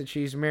forget that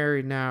she's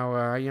married now.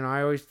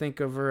 I always think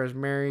of her as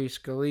Mary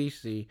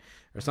Scalisi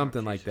or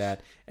something like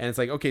that. And it's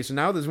like, okay, so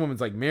now this woman's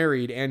like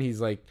married, and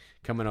he's like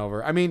coming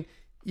over. I mean,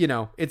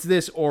 it's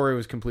this, or it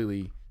was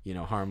completely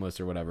harmless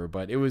or whatever.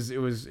 But it was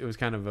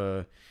kind of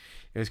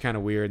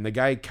weird, and the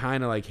guy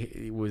kind of like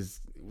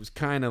was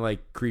kind of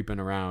like creeping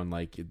around,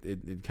 like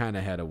it kind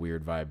of had a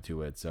weird vibe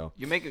to it. So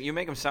you make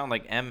him sound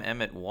like M.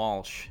 Emmett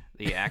Walsh,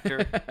 the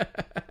actor.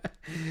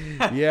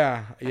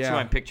 yeah, that's what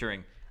I'm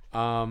picturing.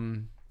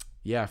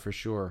 Yeah, for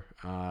sure.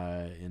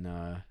 I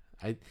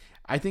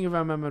think of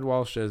M. Emmett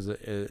Walsh as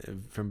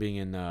from being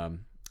in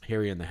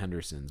Harry and the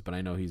Hendersons, but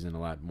I know he's in a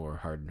lot more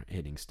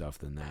hard-hitting stuff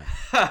than that.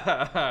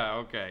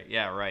 Okay,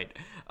 yeah, right.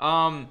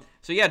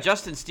 So yeah,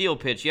 Justin Steele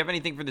pitch. You have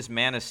anything for this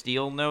Man of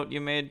Steel note you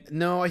made?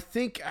 No, I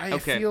think I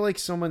feel like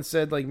someone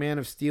said like Man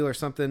of Steel or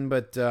something,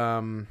 but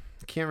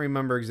can't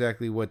remember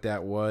exactly what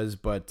that was.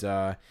 But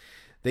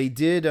they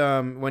did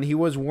when he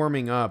was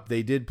warming up,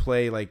 they did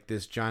play like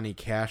this Johnny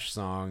Cash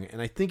song,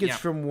 and I think it's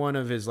from one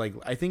of his like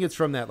I think it's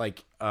from that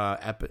like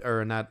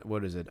or not,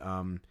 what is it?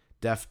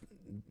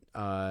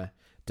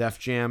 Def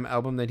Jam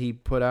album that he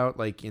put out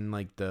like in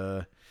like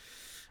the,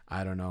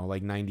 I don't know,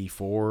 like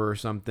 94 or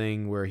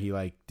something, where he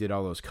like did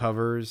all those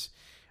covers.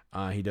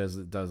 He does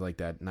like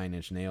that Nine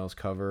Inch Nails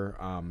cover.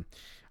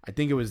 I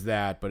think it was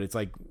that, but it's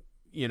like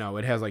you know,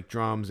 it has like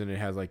drums and it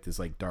has like this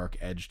like dark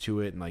edge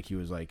to it, and like he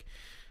was like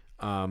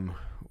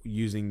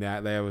using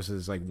that was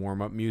his like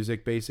warm up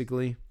music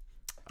basically.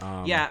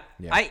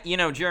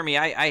 Jeremy,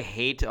 I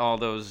hate all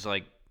those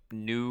like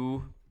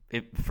new,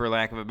 for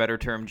lack of a better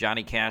term,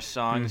 Johnny Cash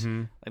songs,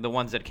 like the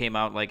ones that came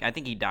out, like I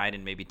think he died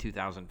in maybe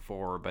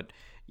 2004, but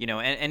you know,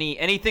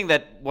 anything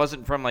that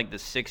wasn't from like the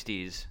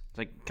 60s, it's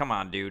like, come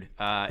on, dude,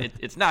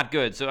 it's not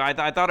good. So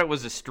I thought it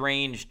was a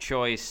strange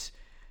choice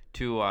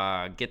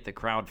to get the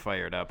crowd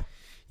fired up.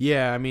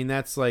 Yeah, I mean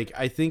that's like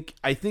I think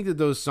that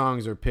those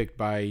songs are picked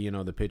by, you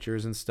know, the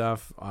pitchers and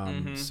stuff.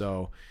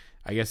 So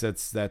I guess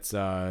that's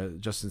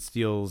Justin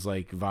Steele's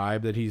like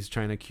vibe that he's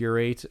trying to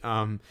curate.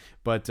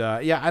 But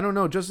I don't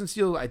know. Justin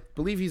Steele, I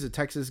believe he's a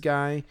Texas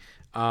guy.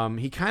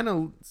 He kind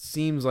of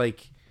seems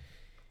like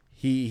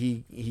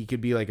he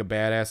could be like a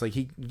badass. Like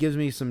he gives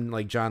me some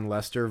like John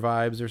Lester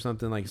vibes or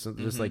something, like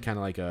just like kind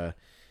of like a,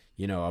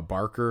 you know, a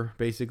barker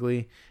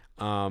basically.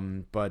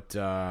 But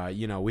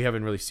you know, we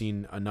haven't really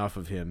seen enough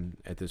of him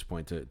at this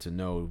point to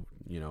know,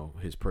 you know,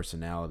 his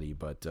personality.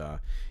 But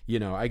you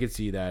know, I could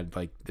see that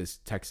like this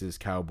Texas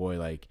cowboy,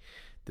 like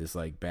this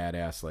like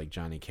badass like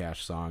Johnny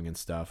Cash song and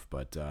stuff.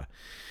 But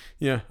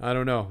yeah, I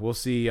don't know. We'll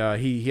see.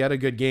 He had a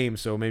good game,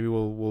 so maybe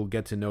we'll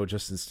get to know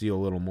Justin Steele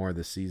a little more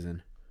this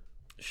season.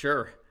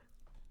 Sure.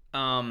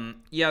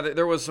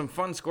 There was some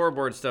fun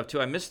scoreboard stuff too.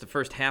 I missed the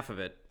first half of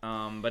it,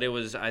 but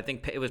I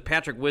think it was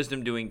Patrick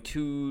Wisdom doing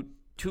two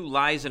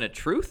lies and a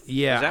truth.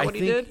 Yeah, is that what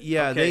he did?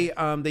 Yeah, okay.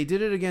 They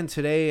did it again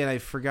today, and I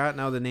forgot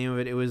now the name of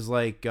it. It was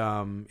like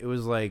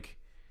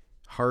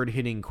hard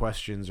hitting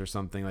questions or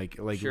something like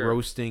sure.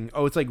 roasting.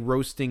 Oh, it's like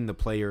roasting the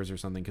players or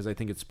something, because I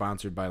think it's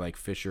sponsored by like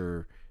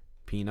Fisher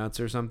Peanuts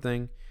or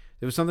something.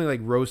 It was something like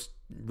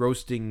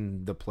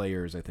roasting the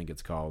players, I think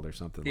it's called, or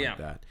something like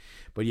that.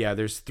 But yeah,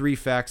 there's 3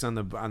 facts on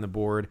the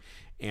board,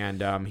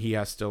 and he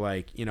has to,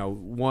 like, you know,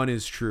 one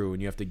is true,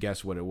 and you have to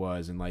guess what it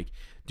was. And like,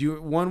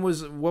 what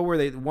were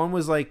they? One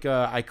was like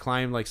I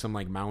climbed like some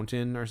like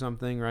mountain or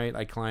something, right?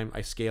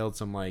 I scaled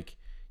some like,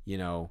 you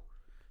know,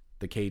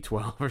 the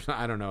K12 or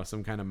something, I don't know,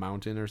 some kind of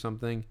mountain or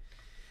something.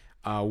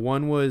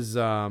 One was do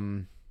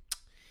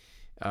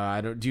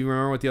you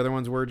remember what the other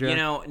ones were, Jeff? You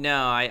know,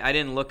 no, I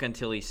didn't look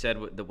until he said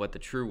what the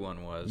true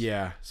one was.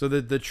 Yeah. So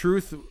the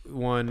truth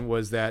one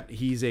was that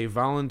he's a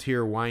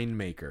volunteer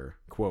winemaker,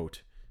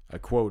 a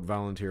quote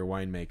volunteer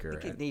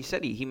winemaker. He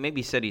said he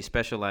maybe said he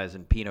specialized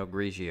in Pinot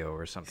Grigio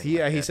or something.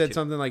 Yeah, like he that said too.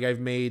 something like I've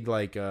made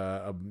like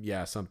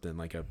something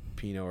like a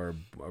Pinot or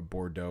a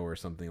Bordeaux or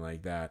something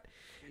like that.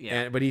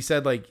 Yeah. But he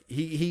said like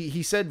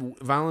he said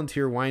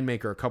volunteer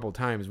winemaker a couple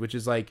times, which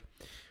is like,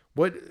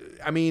 what?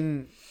 I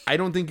mean, I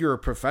don't think you're a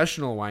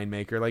professional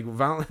winemaker. Like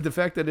the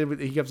fact that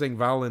he kept saying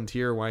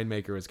volunteer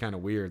winemaker is kind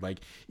of weird. Like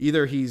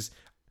either he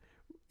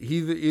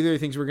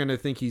thinks we're going to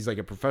think he's like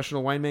a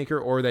professional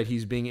winemaker, or that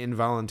he's being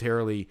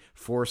involuntarily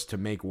forced to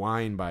make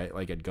wine by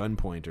like at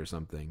gunpoint or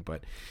something.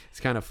 But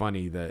it's kind of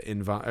funny,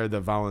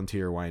 the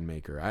volunteer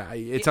winemaker.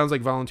 It sounds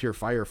like volunteer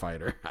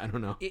firefighter. I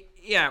don't know.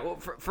 Well,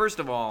 first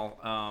of all,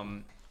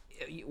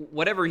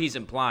 whatever he's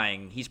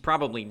implying, he's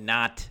probably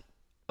not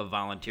a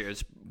volunteer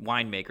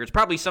winemaker. It's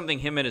probably something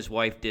him and his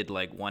wife did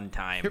like one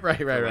time,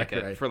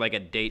 right. For like a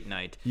date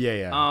night.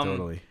 Yeah,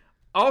 totally.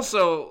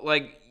 Also,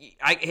 like,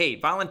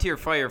 volunteer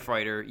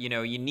firefighter, you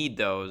know, you need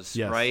those,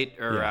 yes. right?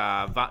 Or,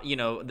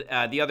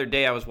 the other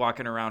day I was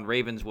walking around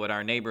Ravenswood,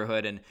 our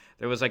neighborhood, and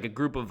there was, like, a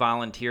group of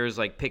volunteers,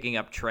 like, picking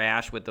up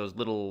trash with those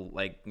little,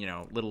 like, you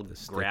know, little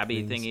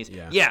grabby things.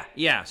 thingies.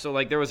 Yeah. So,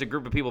 like, there was a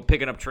group of people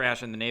picking up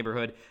trash in the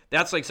neighborhood.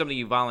 That's, like, something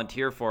you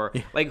volunteer for.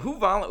 Yeah. Like, who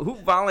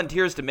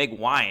volunteers to make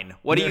wine?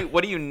 What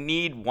do you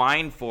need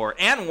wine for?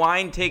 And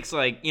wine takes,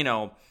 like, you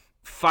know,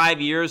 5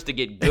 years to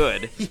get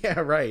good. Yeah,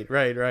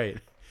 right.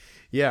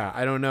 Yeah,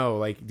 I don't know.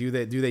 Like, do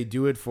they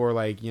do it for,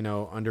 like, you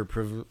know,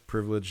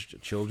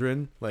 underprivileged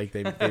children? Like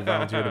they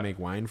volunteer to make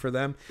wine for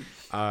them.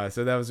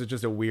 So that was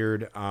just a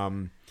weird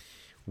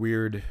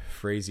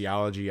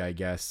phraseology, I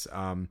guess.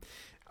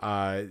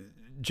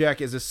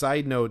 Jack, as a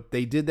side note,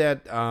 they did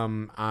that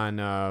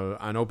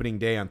on opening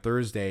day on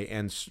Thursday,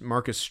 and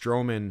Marcus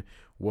Stroman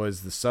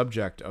was the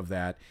subject of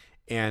that,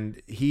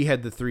 and he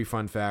had the 3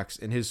 fun facts.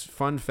 And his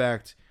fun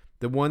fact,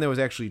 the one that was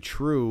actually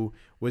true,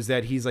 was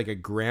that he's like a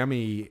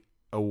Grammy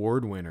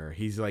award winner.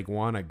 He's like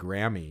won a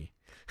Grammy.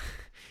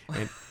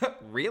 And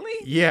really?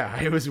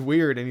 Yeah, it was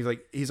weird. And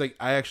he's like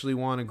I actually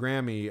won a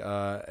Grammy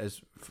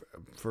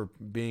for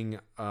being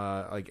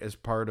like as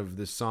part of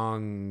the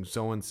song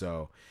so and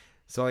so.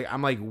 So like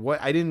I'm like,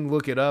 what? I didn't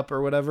look it up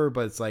or whatever,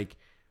 but it's like,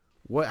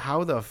 what?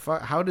 How the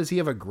fuck? How does he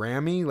have a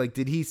Grammy? Like,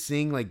 did he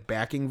sing like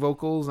backing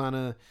vocals on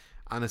a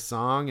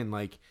song? And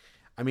like,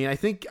 I mean, I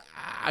think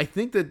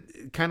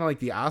that kind of like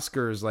the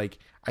Oscars, like,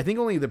 I think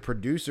only the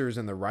producers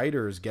and the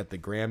writers get the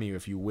Grammy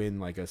if you win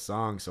like a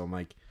song. So I'm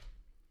like,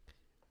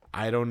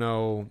 I don't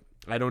know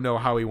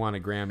how he won a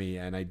Grammy,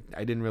 and I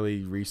didn't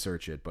really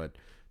research it, but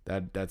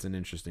that's an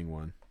interesting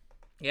one.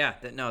 Yeah,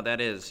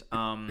 that is.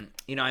 I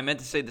meant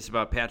to say this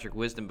about Patrick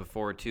Wisdom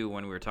before, too,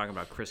 when we were talking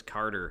about Chris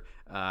Carter.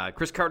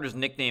 Chris Carter's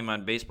nickname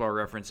on Baseball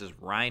Reference is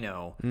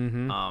Rhino.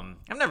 Mm-hmm.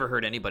 I've never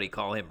heard anybody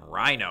call him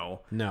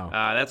Rhino. No.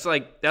 That's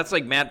like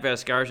Matt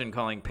Vasgersian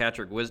calling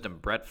Patrick Wisdom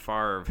Brett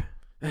Favre.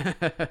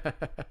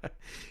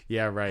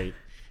 Yeah, right.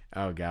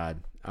 Oh,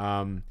 God.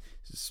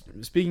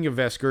 Speaking of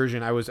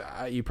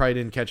Vasgersian, you probably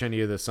didn't catch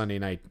any of the Sunday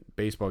night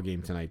baseball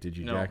game tonight, did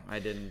you, Jack? No, I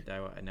didn't.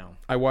 No.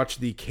 I watched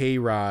the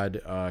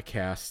K-Rod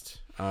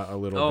cast a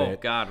little bit. Oh,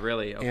 God,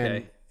 really?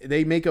 Okay. And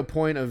they make a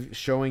point of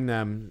showing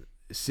them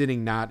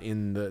sitting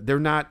they're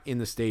not in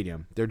the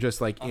stadium. They're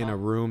just like in a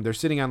room. They're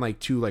sitting on like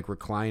two like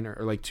recliner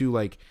or like two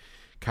like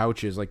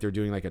couches, like they're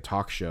doing like a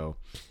talk show.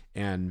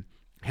 And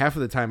half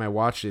of the time I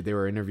watched it, they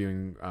were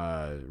interviewing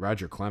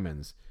Roger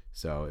Clemens.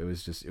 So it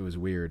was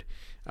weird.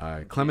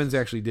 Clemens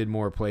actually did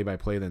more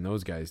play-by-play than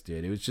those guys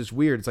did. It was just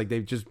weird. It's like they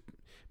just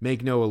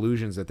make no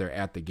illusions that they're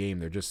at the game.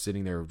 They're just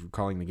sitting there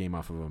calling the game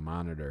off of a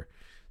monitor.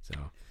 So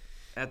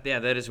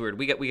that is weird.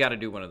 We got to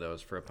do one of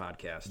those for a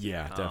podcast.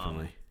 Yeah,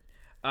 definitely.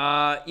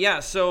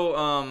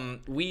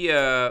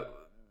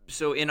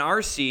 So in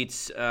our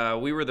seats,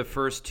 we were the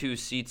first two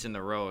seats in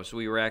the row. So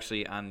we were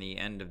actually on the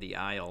end of the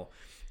aisle.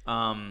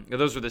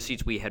 Those were the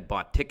seats we had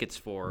bought tickets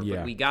for. Yeah.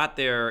 But we got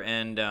there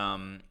and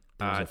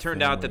it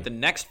turned out that the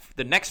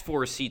next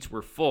four seats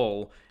were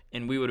full,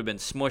 and we would have been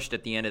smushed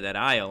at the end of that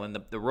aisle. And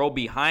the row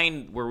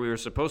behind where we were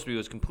supposed to be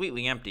was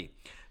completely empty.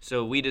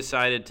 So we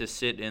decided to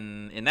sit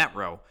in that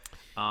row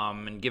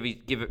and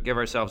give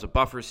ourselves a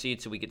buffer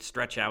seat so we could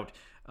stretch out.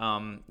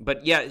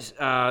 But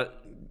yeah,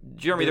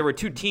 Jeremy, there were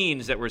two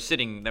teens that were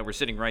sitting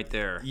right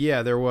there.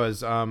 Yeah, there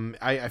was.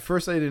 At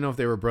first I didn't know if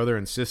they were brother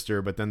and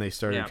sister, but then they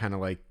started kind of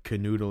like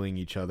canoodling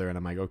each other, and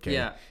I'm like, okay,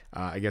 yeah.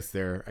 I guess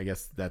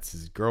that's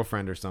his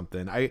girlfriend or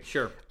something.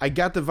 Sure. I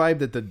got the vibe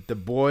that the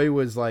boy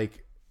was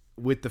like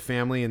with the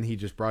family, and he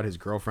just brought his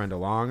girlfriend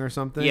along or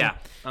something. Yeah.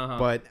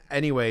 But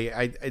anyway,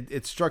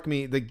 it struck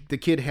me the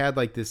kid had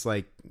like this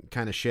like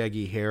kind of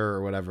shaggy hair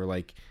or whatever,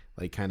 like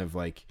kind of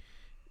like,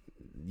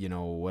 you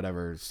know,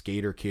 whatever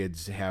skater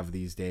kids have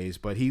these days.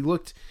 But he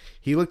looked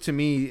to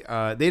me,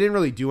 they didn't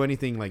really do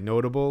anything like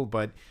notable,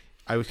 but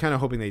I was kind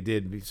of hoping they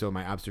did, so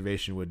my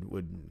observation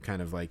would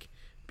kind of like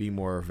be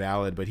more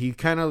valid. But he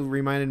kind of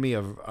reminded me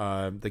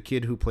of the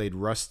kid who played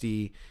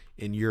Rusty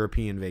in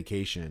European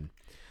Vacation.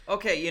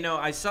 Okay,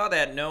 I saw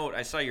that note.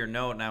 I saw your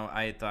note. Now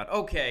I thought,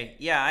 okay,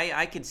 yeah,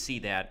 I could see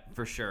that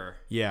for sure.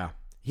 Yeah.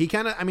 He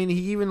kind of,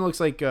 he even looks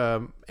like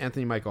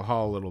Anthony Michael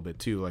Hall a little bit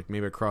too, like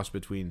maybe a cross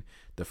between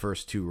the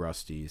first two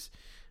Rusties.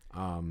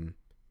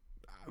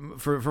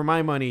 For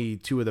my money,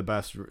 two of the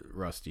best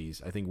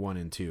Rusties. I think 1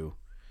 and 2.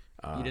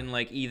 You didn't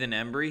like Ethan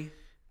Embry?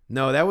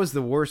 No, that was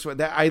the worst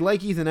one. I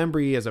like Ethan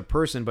Embry as a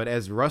person, but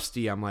as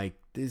Rusty, I'm like,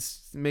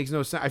 this makes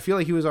no sense. I feel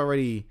like he was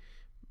already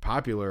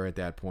popular at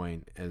that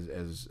point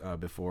as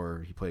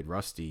before he played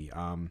Rusty.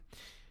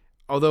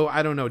 Although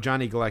I don't know,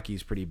 Johnny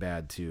Galecki's pretty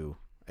bad too.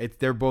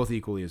 They're both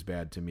equally as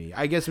bad to me.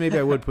 I guess maybe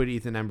I would put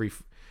Ethan Embry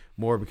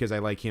more because I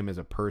like him as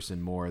a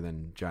person more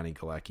than Johnny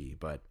Galecki.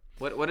 But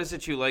what is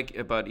it you like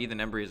about Ethan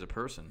Embry as a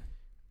person?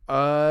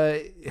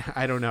 I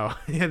don't know.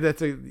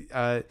 That's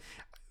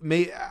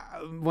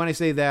when I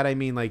say that, I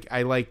mean like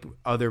I like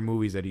other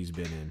movies that he's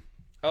been in.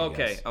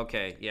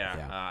 Okay,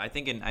 yeah. I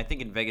think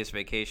in Vegas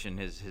Vacation,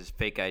 his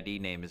fake ID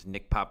name is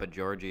Nick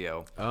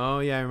Papagiorgio. Oh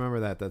yeah, I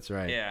remember that. That's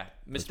right. Yeah,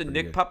 Mr.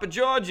 Nick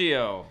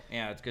Papagiorgio.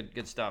 Yeah, it's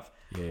good stuff.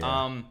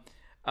 Yeah.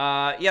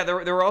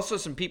 There were also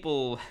some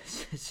people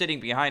sitting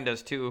behind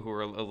us too who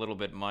were a little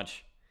bit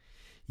much.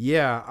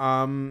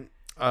 Yeah.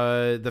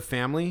 The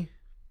family.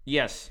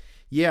 Yes.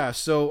 Yeah.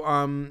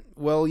 So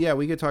well, yeah,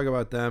 we could talk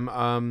about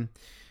them.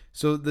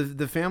 So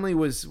the family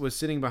was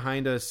sitting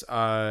behind us.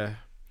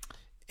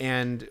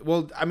 And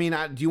well,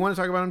 do you want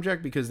to talk about them,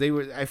 Jack? Because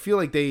I feel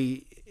like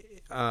they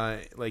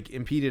like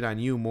impeded on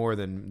you more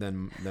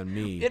than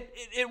me.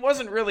 It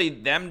wasn't really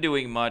them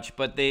doing much,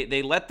 but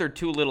they let their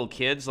two little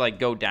kids like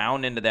go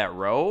down into that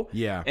row.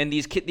 Yeah. And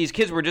these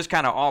kids were just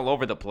kind of all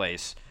over the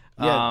place.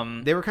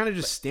 Yeah, they were kind of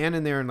just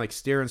standing there and like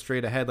staring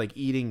straight ahead, like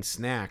eating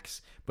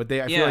snacks. But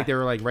I feel like they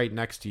were like right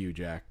next to you,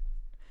 Jack.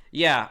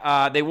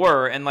 Yeah, they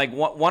were, and like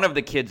one of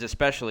the kids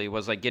especially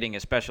was like getting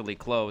especially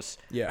close.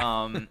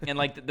 Yeah. And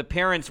like the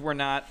parents were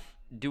not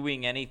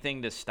doing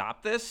anything to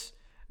stop this.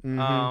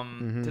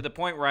 To the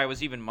point where I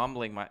was even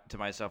mumbling to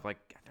myself, like,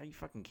 "Are you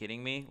fucking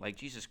kidding me? Like,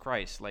 Jesus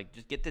Christ! Like,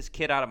 just get this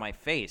kid out of my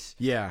face."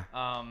 Yeah.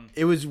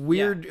 It was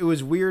weird. Yeah. It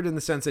was weird in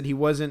the sense that he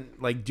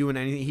wasn't like doing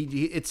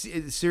anything. It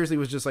seriously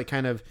was just like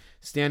kind of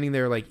standing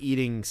there, like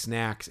eating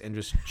snacks and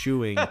just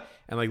chewing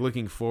and like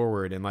looking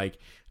forward. And like,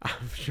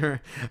 I'm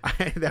sure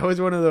that was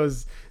one of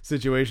those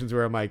situations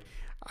where I'm like,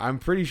 I'm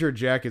pretty sure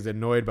Jack is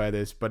annoyed by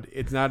this, but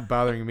it's not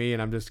bothering me,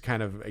 and I'm just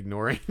kind of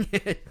ignoring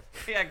it.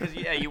 Yeah, because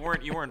you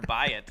weren't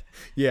by it.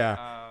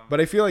 Yeah,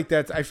 but I feel like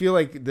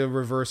the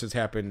reverse has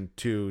happened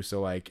too. So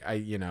like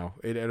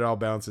it all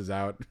balances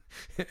out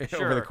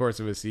over the course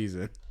of a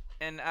season.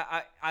 And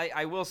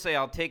I will say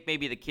I'll take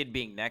maybe the kid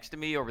being next to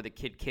me over the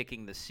kid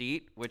kicking the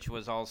seat, which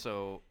was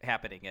also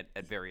happening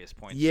at various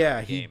points. Yeah,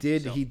 in the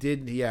game. he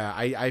did. Yeah,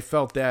 I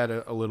felt that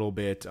a little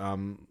bit.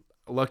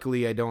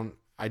 Luckily, I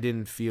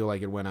didn't feel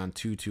like it went on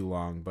too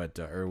long, but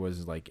or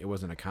it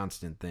wasn't a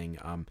constant thing.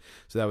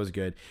 So that was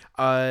good.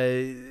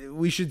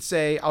 We should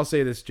say, I'll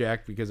say this,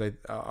 Jack, because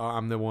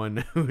I'm the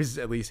one who's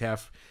at least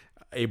half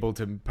able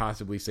to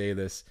possibly say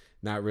this.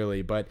 Not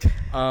really, but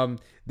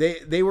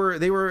they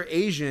were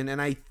Asian,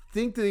 and I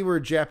think they were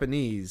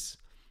Japanese.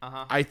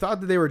 I thought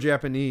that they were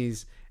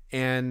Japanese,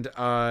 and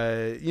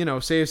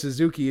Seiya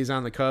Suzuki is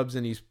on the Cubs,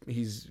 and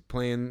he's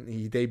playing.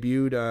 He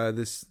debuted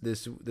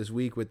this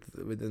week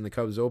within the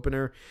Cubs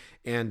opener,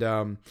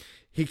 and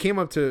he came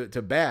up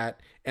to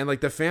bat, and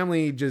like the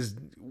family just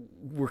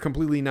were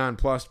completely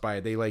nonplussed by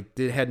it.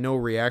 They had no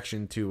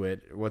reaction to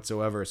it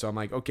whatsoever. So I'm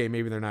like, okay,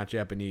 maybe they're not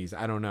Japanese.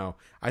 I don't know.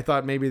 I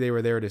thought maybe they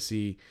were there to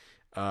see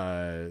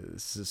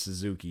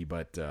Suzuki,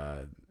 but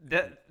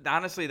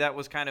honestly, that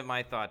was kind of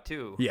my thought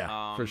too.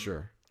 Yeah, for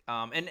sure.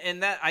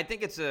 And that I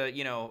think it's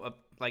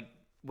like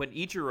when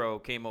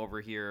Ichiro came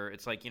over here,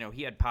 it's like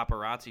he had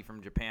paparazzi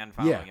from Japan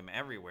following him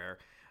everywhere.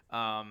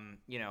 So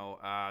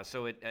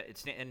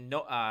it's and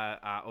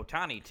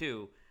Otani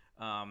too.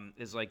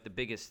 Is like the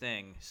biggest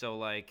thing. So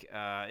like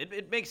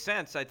it makes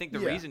sense. I think the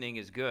reasoning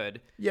is good.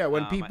 Yeah,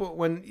 when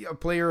a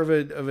player of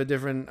a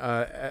different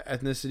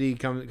ethnicity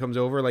comes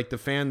over, like the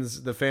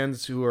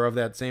fans who are of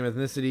that same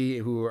ethnicity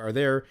who are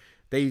there,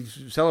 they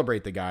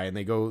celebrate the guy and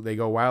they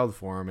go wild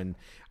for him. And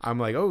I'm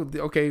like, oh,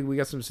 okay, we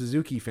got some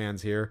Suzuki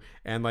fans here,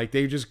 and like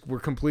they just were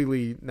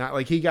completely not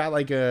like he got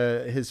like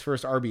his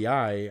first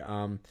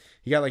RBI.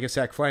 He got like a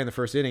sac fly in the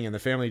first inning, and the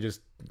family just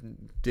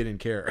didn't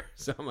care.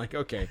 So I'm like,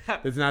 okay,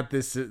 that's not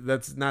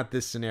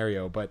this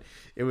scenario. But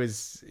it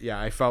was,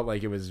 I felt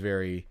like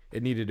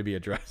it needed to be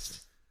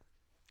addressed.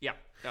 Yeah.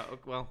 Oh,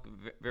 well,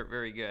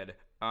 very good.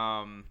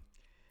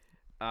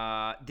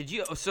 Did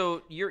you?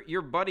 So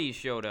your buddy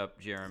showed up,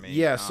 Jeremy.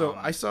 Yeah. So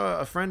I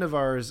saw a friend of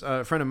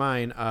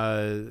mine,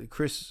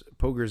 Chris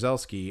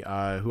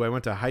Pogorzelski, who I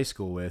went to high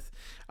school with,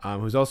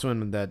 who's also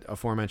in that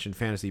aforementioned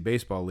fantasy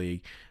baseball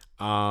league.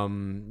 That's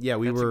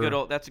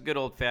a good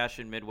old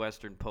fashioned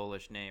Midwestern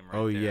Polish name, right?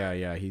 Oh there.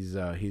 yeah. He's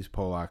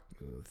Polak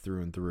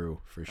through and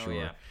through for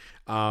sure.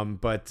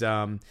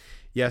 Oh,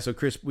 yeah. So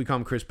we call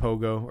him Chris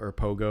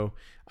Pogo,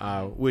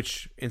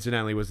 which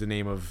incidentally was the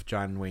name of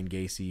John Wayne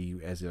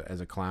Gacy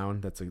as a clown.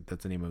 That's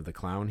the name of the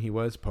clown he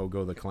was,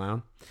 Pogo the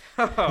clown.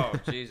 Oh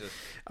Jesus.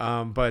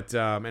 And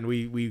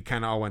we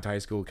kind of all went to high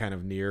school kind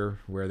of near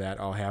where that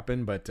all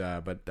happened, but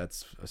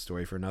that's a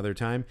story for another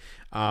time.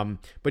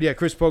 But yeah,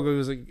 Chris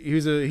Pogo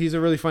he's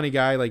a really funny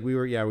guy. Like we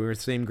were the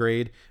same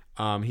grade.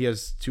 He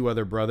has two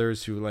other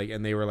brothers who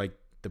and they were like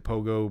the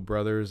Pogo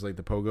brothers, like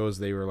the Pogos.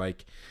 They were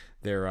like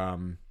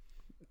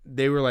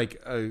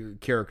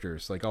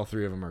characters. Like all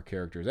three of them are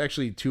characters.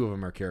 Actually, two of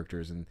them are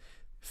characters, and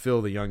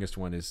Phil, the youngest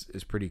one, is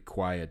pretty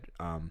quiet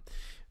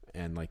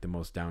and like the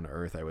most down to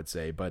earth, I would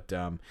say. But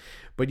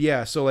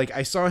yeah. So like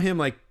I saw him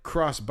like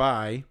cross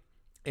by,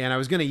 and I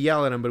was gonna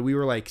yell at him, but we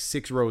were like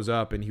 6 rows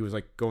up, and he was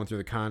like going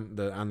through on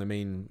the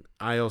main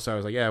aisle. So I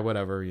was like, yeah,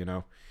 whatever,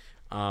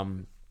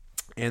 And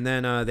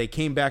then they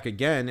came back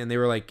again, and they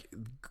were like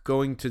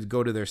going to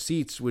go to their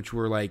seats, which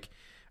were like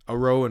a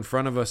row in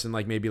front of us and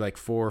like maybe like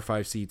 4 or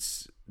 5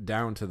 seats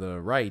down to the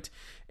right.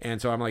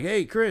 And so I'm like,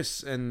 hey,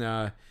 Chris. And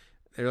they're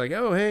like,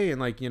 oh, hey. And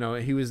like,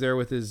 he was there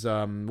with his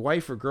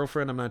wife or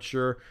girlfriend, I'm not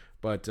sure,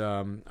 but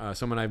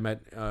someone I've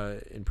met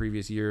in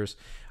previous years.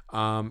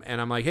 And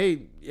I'm like,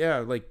 hey, yeah,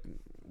 like,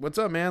 what's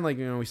up, man? Like,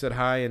 we said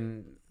hi,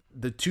 and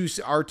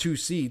our two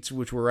seats,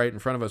 which were right in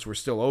front of us, were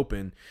still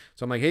open.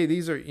 So I'm like, hey,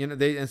 these are,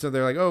 and so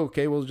they're like, oh,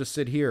 okay, we'll just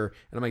sit here.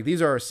 And I'm like,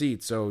 these are our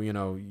seats. So, you're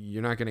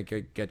not going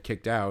to get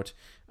kicked out.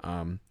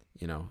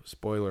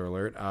 Spoiler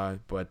alert.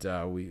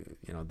 But we,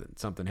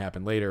 something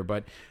happened later,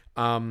 but,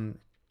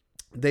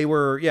 they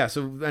were,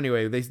 so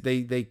anyway,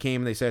 they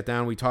came, they sat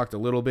down, we talked a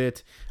little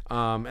bit.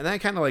 And I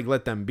kind of like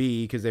let them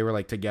be, cause they were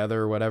like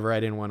together or whatever. I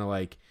didn't want to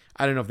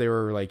I don't know if they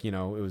were like, it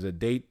was a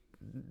date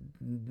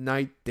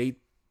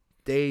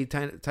day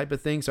type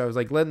of thing. So I was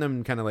like letting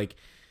them kind of like,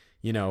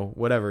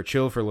 whatever,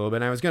 chill for a little bit.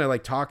 And I was going to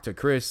like talk to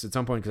Chris at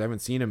some point, cause I haven't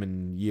seen him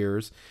in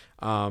years.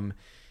 But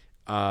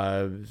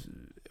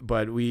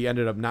we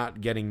ended up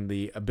not getting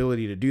the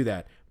ability to do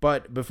that.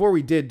 But before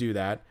we did do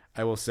that,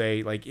 I will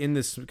say, like, in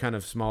this kind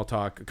of small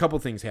talk, a couple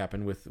things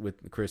happened with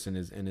Chris and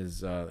his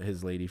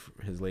lady.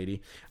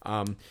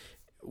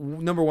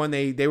 Number one,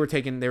 they were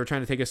trying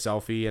to take a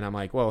selfie, and I'm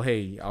like, well,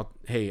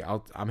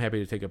 I'm happy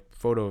to take a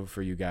photo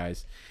for you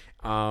guys.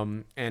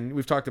 And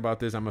we've talked about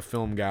this. I'm a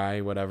film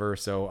guy, whatever.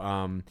 So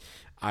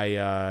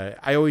I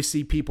always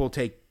see people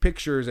take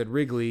pictures at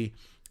Wrigley,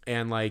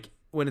 and like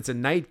when it's a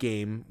night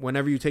game,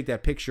 whenever you take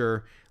that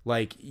picture,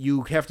 like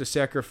you have to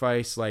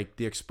sacrifice like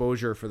the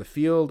exposure for the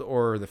field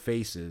or the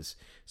faces.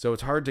 So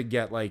it's hard to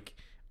get like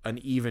an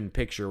even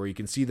picture where you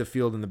can see the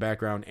field in the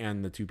background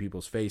and the two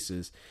people's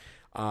faces.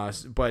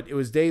 But it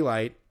was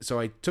daylight, so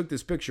I took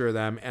this picture of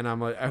them, and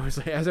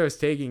as I was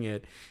taking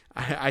it,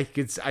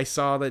 I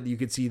saw that you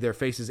could see their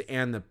faces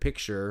and the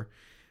picture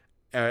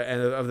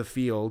and of the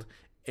field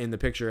in the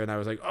picture, and I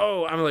was like,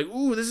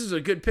 ooh, this is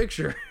a good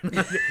picture.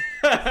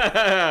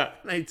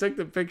 I took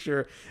the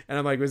picture, and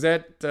I'm like, was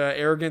that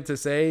arrogant to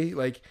say,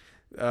 like,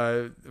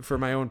 for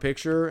my own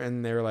picture?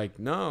 And they were like,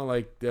 no,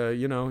 like,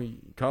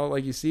 call it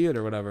like you see it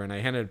or whatever. And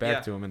I handed it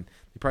back to them, and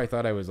they probably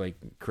thought I was like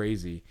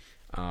crazy.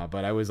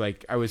 But I was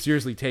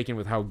seriously taken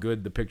with how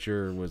good the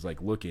picture was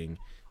like looking.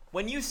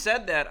 When you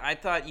said that, I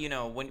thought,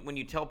 when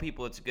you tell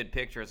people it's a good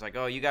picture, it's like,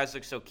 oh, you guys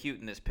look so cute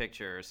in this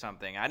picture or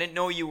something. I didn't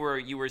know you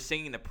were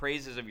singing the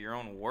praises of your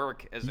own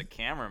work as a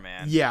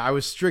cameraman. Yeah, I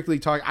was strictly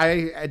talking.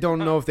 I don't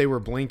know if they were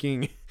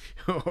blinking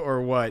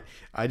or what.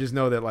 I just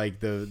know that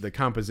like the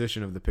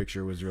composition of the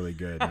picture was really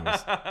good. I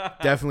was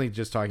definitely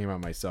just talking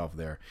about myself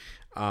there.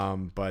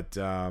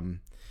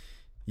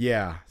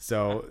 Yeah,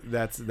 so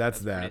that's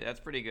that.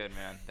 That's pretty good,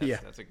 man.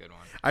 That's a good one.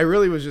 I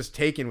really was just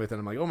taken with it.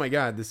 I'm like, oh my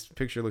god, this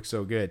picture looks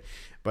so good.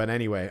 But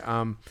anyway,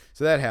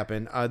 so that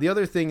happened. The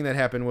other thing that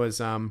happened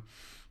was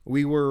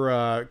we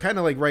were kind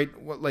of like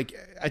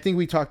I think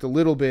we talked a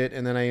little bit,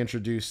 and then I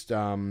introduced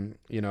Jack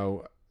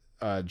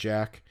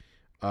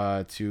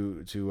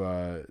to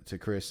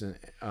Chris,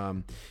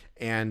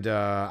 and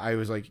I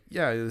was like,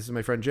 yeah, this is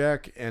my friend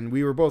Jack, and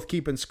we were both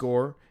keeping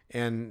score.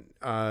 And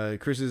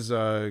Chris's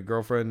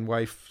girlfriend,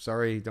 wife,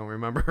 sorry, don't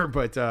remember,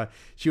 but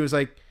she's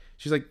like,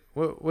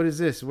 what is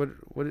this? What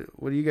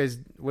do you guys?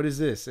 What is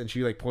this? And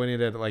she like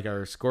pointed at like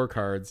our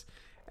scorecards,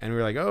 and we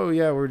were like, oh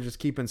yeah, we're just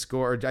keeping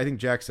score. Or I think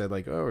Jack said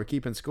like, oh, we're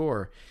keeping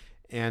score,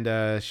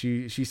 and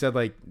she said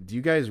like, do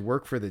you guys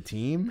work for the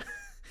team?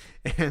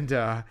 and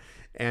I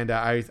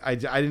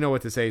didn't know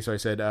what to say, so I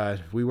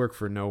said, we work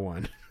for no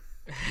one.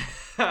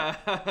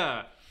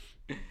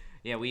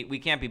 Yeah, we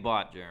can't be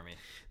bought, Jeremy.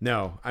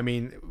 No, I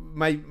mean,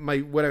 my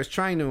what I was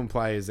trying to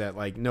imply is that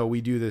like, no, we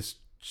do this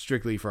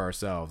strictly for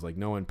ourselves. Like,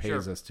 no one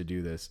pays us to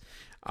do this.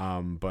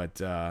 But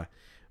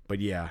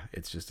yeah,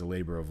 it's just a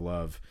labor of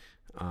love.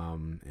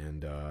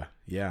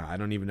 Yeah, I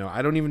don't even know if,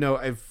 I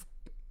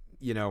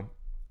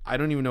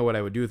don't even know what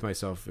I would do with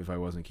myself if I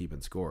wasn't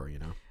keeping score.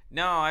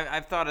 No,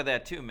 I've thought of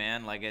that too,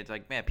 man. Like, it's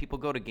like, man, people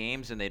go to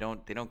games and they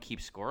don't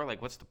keep score.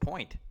 Like, what's the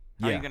point?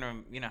 How are you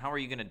gonna, how are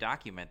you gonna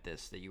document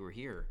this that you were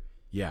here?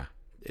 Yeah,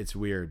 it's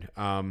weird.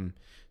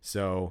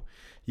 So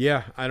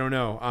yeah, I don't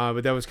know.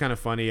 But that was kind of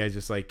funny. I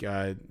just like,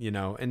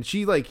 and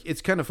she like,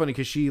 it's kind of funny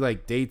because she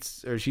like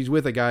dates, or she's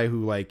with a guy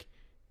who like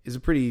is a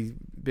pretty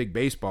big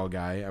baseball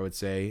guy, I would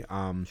say.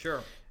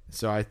 Sure.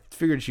 So I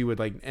figured she would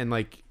like, and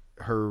like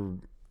her,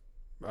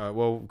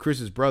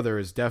 Chris's brother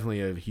is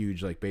definitely a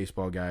huge like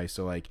baseball guy.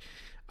 So like,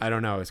 I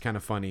don't know. It's kind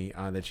of funny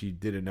that she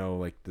didn't know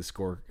like the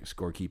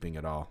scorekeeping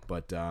at all.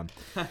 But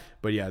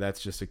but yeah,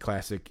 that's just a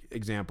classic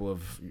example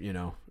of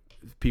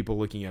people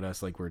looking at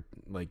us like we're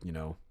like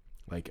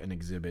like an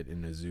exhibit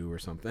in a zoo or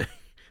something.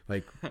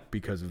 Like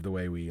because of the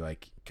way we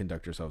like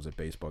conduct ourselves at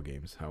baseball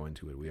games, how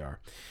into it we are.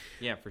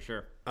 Yeah, for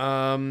sure.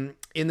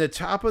 In the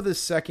top of the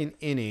second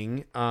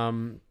inning,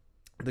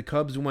 the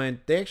Cubs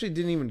went. They actually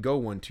didn't even go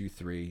 1, 2,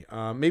 3.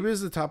 Maybe it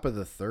was the top of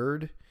the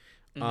third.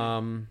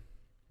 Mm-hmm.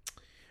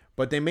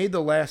 But they made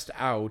the last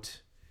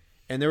out,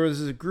 and there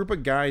was a group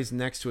of guys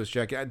next to us,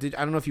 Jack. I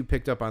don't know if you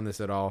picked up on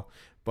this at all,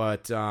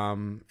 but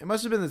it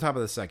must have been the top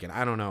of the second.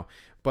 I don't know.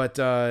 But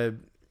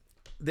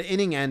the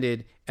inning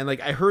ended, and like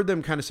I heard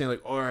them kind of saying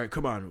like, all right,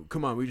 come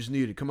on, we just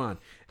need it, come on.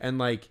 And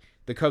like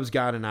the Cubs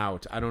got an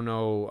out. I don't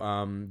know.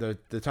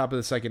 The top of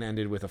the second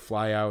ended with a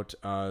fly out.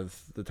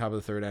 The top of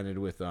the third ended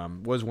with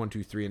was 1,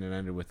 2, 3, and it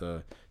ended with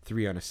a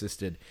 3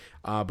 unassisted.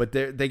 But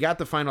they got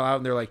the final out,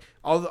 and they're like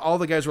all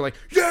the guys were like,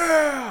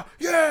 yeah,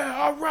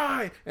 all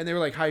right, and they were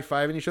like high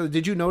fiving each other.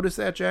 Did you notice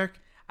that,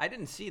 Jack? I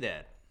didn't see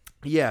that.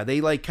 Yeah, they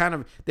like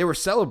they were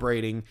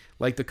celebrating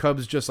like the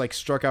Cubs just like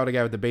struck out a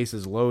guy with the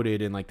bases loaded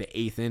in like the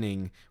 8th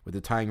inning with the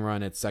tying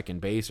run at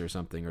second base or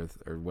something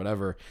or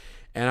whatever.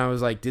 And I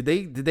was like, did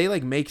they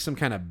like make some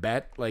kind of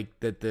bet like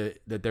that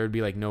there would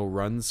be like no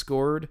runs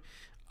scored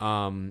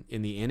in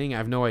the inning? I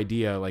have no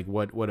idea like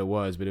what it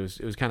was, but it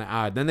was kind of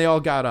odd. Then they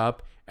all got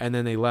up and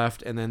then they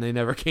left and then they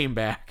never came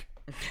back.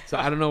 So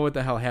I don't know what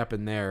the hell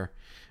happened there.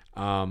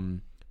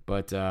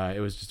 But it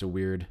was just a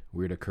weird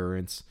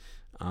occurrence.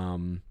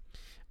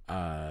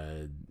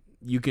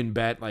 You can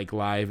bet like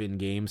live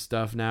in-game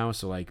stuff now,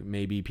 so like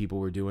maybe people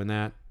were doing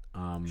that.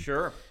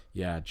 Sure.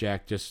 Yeah,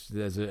 Jack, just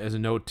as a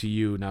note to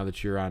you, now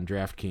that you're on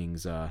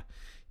DraftKings,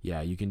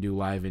 yeah, you can do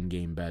live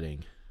in-game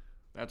betting.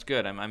 That's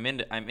good. I'm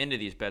into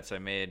these bets I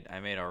made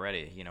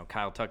already.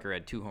 Kyle Tucker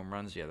had 2 home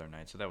runs the other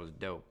night, so that was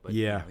dope. But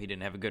yeah, he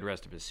didn't have a good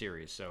rest of his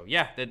series. So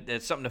yeah,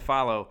 that's something to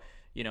follow.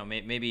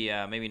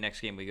 Maybe next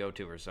game we go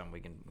to or something,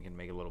 we can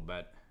make a little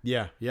bet.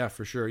 Yeah,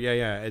 for sure.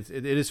 Yeah.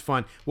 It is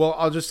fun. Well,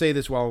 I'll just say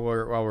this while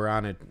we're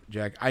on it,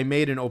 Jack. I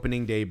made an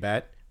opening day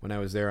bet when I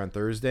was there on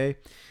Thursday.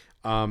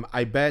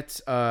 I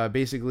bet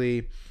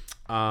basically,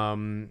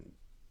 I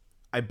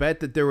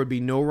bet that there would be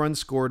no runs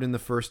scored in the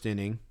first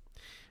inning.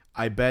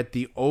 I bet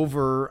the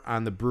over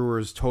on the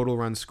Brewers total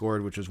runs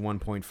scored, which was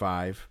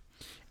 1.5.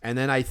 And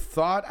then I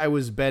thought I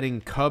was betting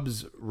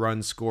Cubs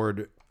runs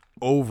scored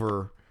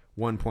over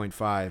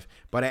 1.5,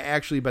 but I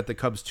actually bet the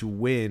Cubs to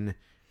win,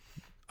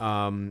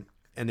 and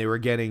they were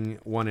getting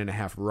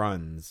 1.5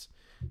 runs.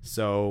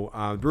 So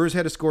the Brewers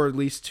had to score at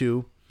least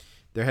 2.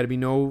 There had to be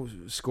no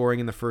scoring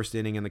in the first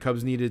inning, and the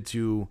Cubs needed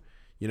to,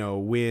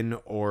 win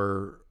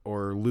or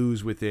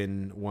lose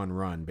within 1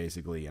 run,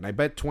 basically. And I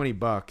bet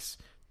 $20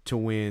 to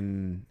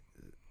win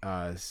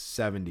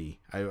 70.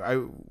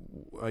 I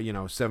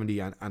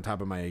 70 on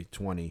top of my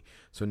 20,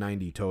 so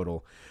 90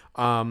 total.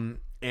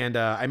 And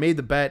I made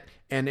the bet,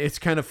 and it's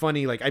kind of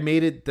funny. Like, I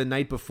made it the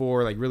night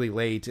before, like really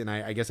late, and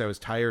I guess I was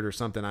tired or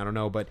something. I don't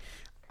know, but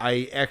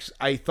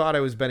I thought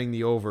I was betting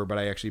the over, but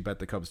I actually bet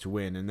the Cubs to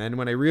win. And then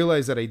when I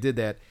realized that I did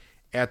that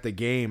at the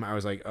game, I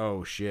was like,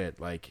 oh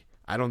shit! Like,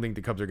 I don't think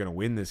the Cubs are gonna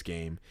win this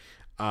game.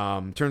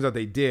 Turns out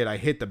they did. I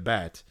hit the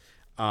bet.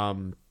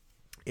 So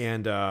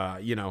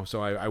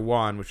I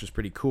won, which was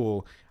pretty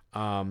cool.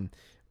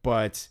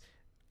 But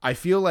I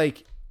feel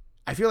like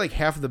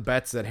half of the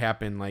bets that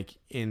happen, like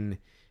in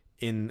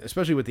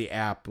especially with the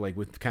app, like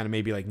with kind of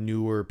maybe like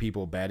newer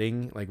people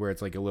betting, like where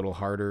it's like a little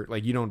harder,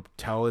 like you don't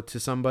tell it to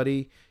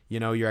somebody,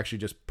 you're actually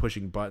just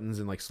pushing buttons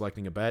and like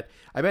selecting a bet.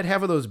 I bet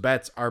half of those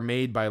bets are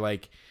made by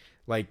like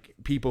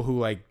people who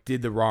like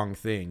did the wrong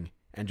thing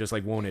and just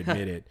like won't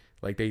admit it.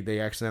 Like they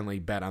accidentally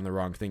bet on the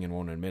wrong thing and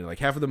won't admit it. Like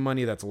half of the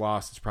money that's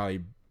lost is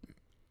probably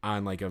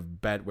on like a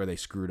bet where they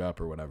screwed up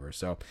or whatever.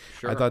 So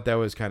sure. I thought that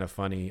was kind of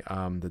funny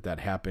that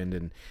happened.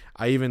 And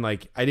I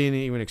didn't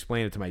even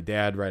explain it to my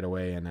dad right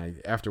away.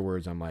 And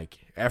afterwards, I'm like,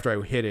 after I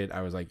hit it,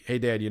 I was like, hey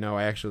Dad,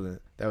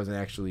 that was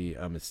actually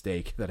a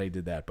mistake that I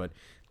did that, but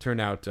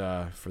turned out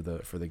for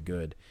the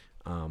good.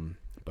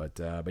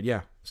 But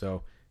yeah,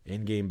 so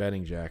in-game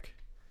betting, Jack.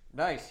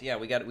 Nice. Yeah,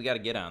 we got to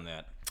get on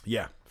that.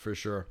 Yeah, for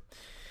sure.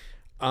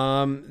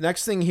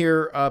 Next thing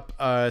here up,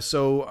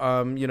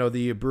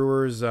 the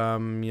Brewers,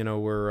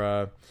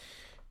 were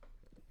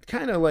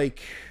kind of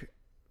like,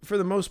 for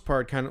the most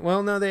part,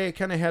 they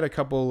kind of had a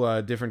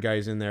couple different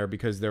guys in there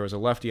because there was a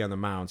lefty on the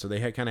mound, so they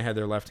had kind of had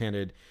their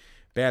left-handed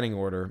batting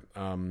order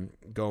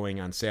going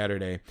on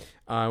Saturday.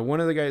 One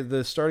of the guys,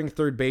 the starting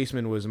third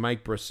baseman, was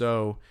Mike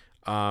Brosseau,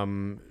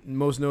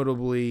 most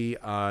notably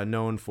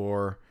known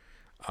for.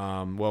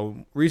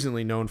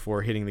 Recently known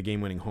for hitting the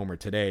game-winning homer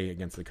today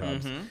against the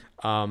Cubs.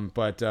 Mm-hmm.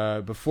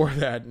 But before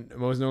that,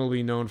 most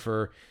notably known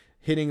for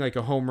hitting like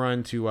a home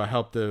run to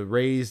help the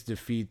Rays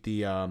defeat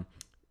the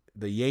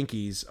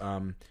Yankees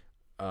in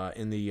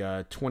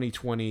the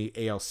 2020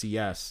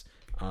 ALCS.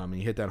 And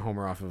he hit that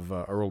homer off of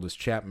Aroldis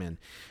Chapman.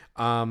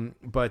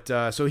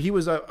 So he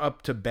was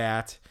up to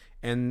bat,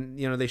 and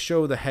they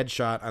show the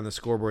headshot on the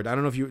scoreboard. I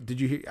don't know if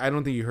you hear, I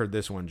don't think you heard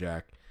this one,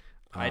 Jack.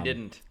 I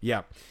didn't.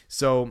 Yeah.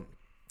 So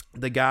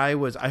the guy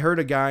was, I heard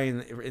a guy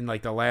in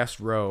like the last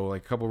row,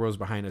 like a couple rows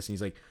behind us, and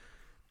he's like,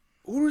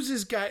 who does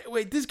this guy,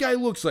 wait, this guy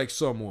looks like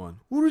someone.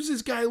 Who does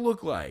this guy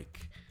look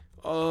like?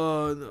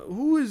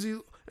 Who is he?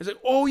 I was like,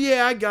 oh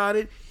yeah, I got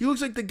it. He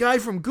looks like the guy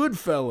from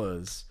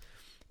Goodfellas.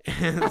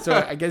 And so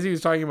I guess he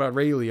was talking about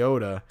Ray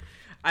Liotta.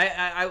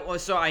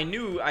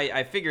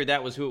 I figured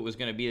that was who it was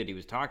going to be that he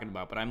was talking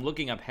about, but I'm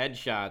looking up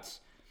headshots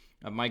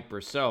of Mike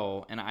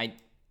Brosseau, and I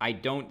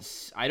don't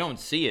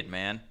see it,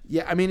 man.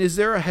 Yeah, I mean, is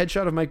there a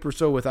headshot of Mike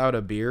Brosseau without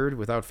a beard,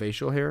 without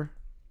facial hair?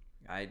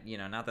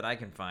 Not that I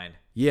can find.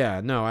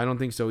 Yeah, no, I don't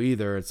think so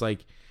either. It's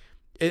like,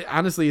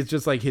 honestly, it's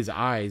just like his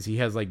eyes. He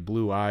has like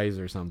blue eyes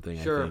or something.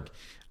 Sure.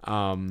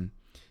 I think.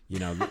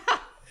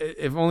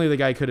 If only the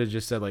guy could have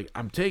just said like,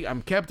 I'm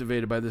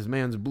captivated by this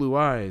man's blue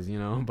eyes,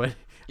 But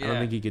yeah. I don't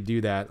think he could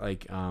do that.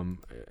 Like,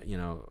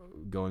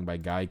 going by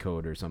guy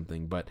code or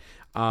something. But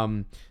I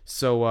don't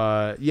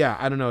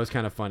know. It's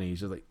kind of funny. He's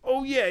just like,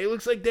 oh yeah, he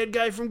looks like that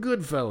guy from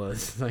Goodfellas.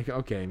 It's like,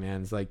 okay,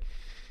 man. It's like,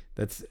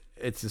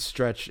 it's a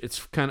stretch.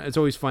 It's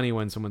always funny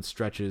when someone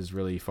stretches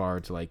really far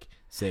to like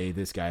say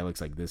this guy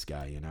looks like this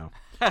guy,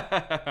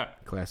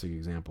 Classic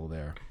example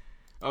there.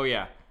 Oh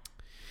yeah.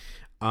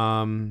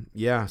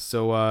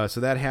 So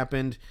that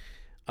happened.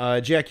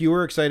 Jack, you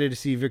were excited to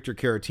see Victor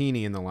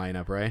Caratini in the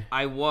lineup, right?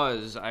 I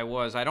was.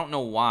 I don't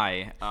know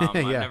why. Yeah. I've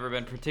never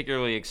been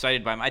particularly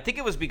excited by him. I think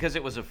it was because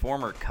it was a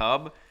former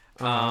Cub.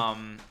 Uh-huh.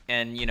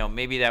 And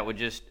maybe that would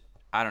just,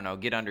 I don't know,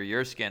 get under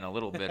your skin a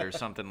little bit or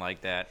something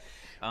like that.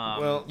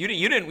 Well, you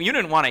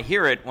didn't want to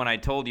hear it when I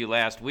told you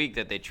last week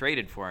that they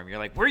traded for him. You're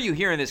like, where are you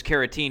hearing this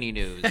Caratini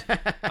news?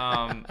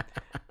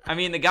 I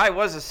mean, the guy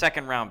was a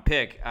second-round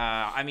pick.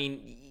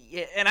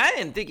 And I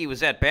didn't think he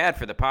was that bad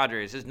for the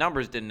Padres. His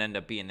numbers didn't end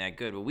up being that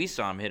good, but we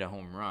saw him hit a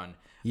home run.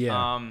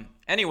 Yeah.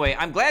 Anyway,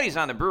 I'm glad he's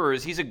on the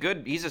Brewers. He's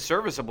a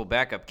serviceable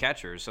backup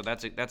catcher, so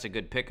that's a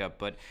good pickup.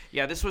 But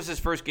yeah, this was his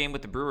first game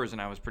with the Brewers,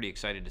 and I was pretty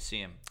excited to see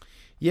him.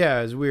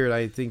 Yeah, it's weird.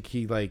 I think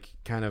he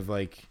kind of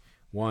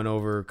won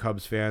over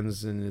Cubs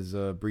fans in his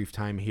brief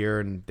time here,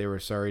 and they were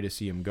sorry to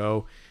see him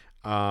go.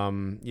 I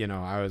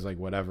was like,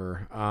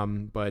 whatever.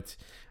 But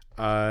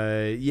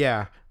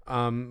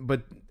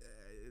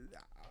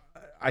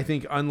I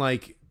think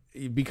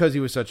because he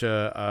was such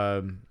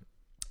a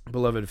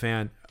beloved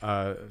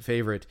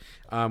favorite.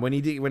 When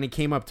he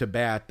came up to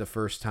bat the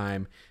first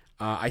time,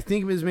 I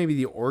think it was maybe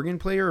the organ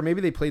player, or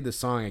maybe they played the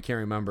song. I can't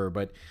remember,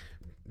 but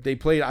they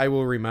played "I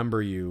Will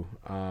Remember You"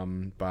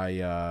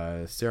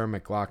 by Sarah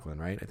McLachlan,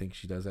 right? I think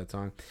she does that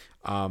song.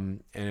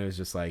 And it was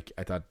just like,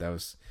 I thought that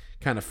was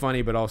kind of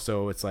funny, but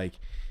also it's like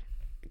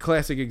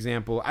classic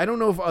example. I don't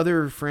know if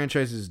other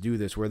franchises do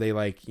this where they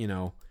like,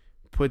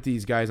 put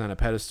these guys on a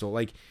pedestal.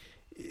 Like,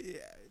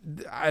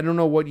 I don't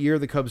know what year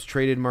the Cubs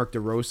traded Mark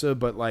DeRosa,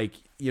 but like,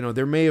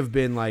 there may have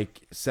been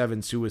like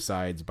 7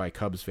 suicides by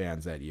Cubs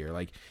fans that year.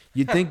 Like,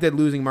 you'd think that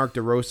losing Mark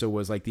DeRosa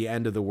was like the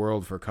end of the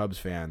world for Cubs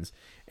fans.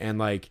 And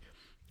like,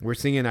 we're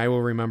singing "I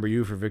Will Remember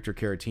You" for Victor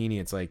Caratini.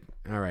 It's like,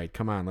 all right,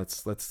 come on,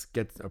 let's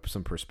get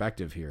some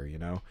perspective here,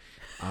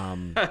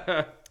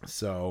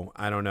 So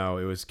I don't know.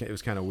 It was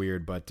kind of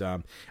weird, but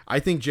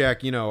I think,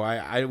 Jack,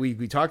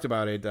 we talked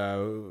about it.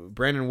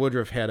 Brandon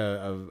Woodruff had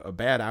a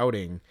bad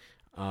outing,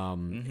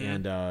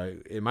 and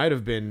it might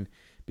have been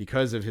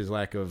because of his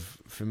lack of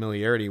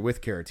familiarity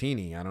with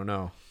Caratini. I don't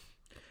know.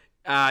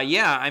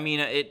 Yeah, I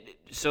mean,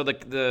 so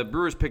the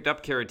Brewers picked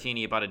up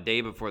Caratini about a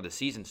day before the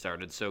season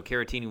started, so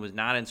Caratini was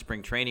not in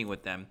spring training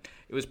with them.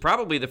 It was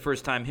probably the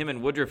first time him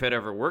and Woodruff had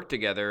ever worked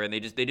together, and they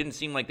didn't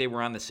seem like they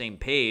were on the same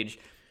page.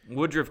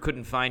 Woodruff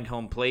couldn't find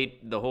home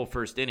plate the whole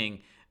first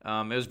inning.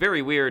 It was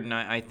very weird, and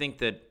I think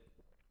that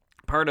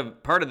part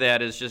of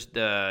that is just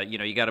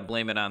you got to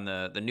blame it on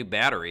the new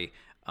battery.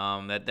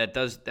 That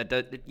does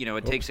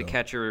it takes a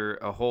catcher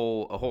a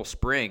whole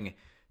spring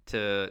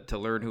to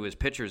learn who his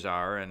pitchers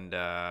are, and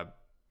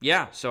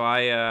so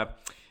I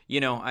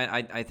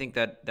think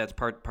that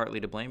partly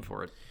to blame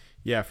for it.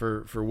 Yeah,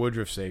 for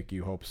Woodruff's sake,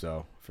 you hope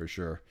so, for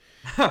sure.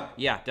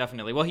 Yeah,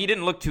 definitely. Well, he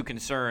didn't look too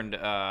concerned,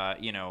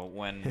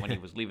 when he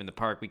was leaving the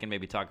park. We can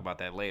maybe talk about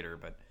that later,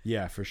 but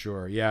yeah, for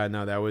sure. Yeah,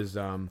 no, that was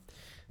that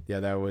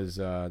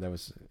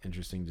was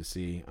interesting to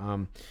see.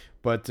 So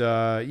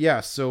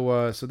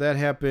that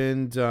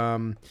happened.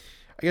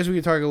 I guess we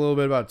could talk a little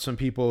bit about some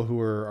people who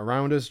were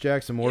around us,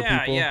 Jack. Some more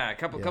people. Yeah, a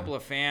couple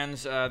of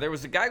fans. There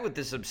was a guy with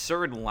this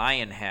absurd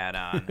lion hat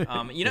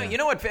on. You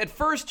know what? At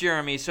first,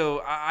 Jeremy.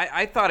 So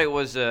I thought it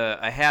was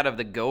a hat of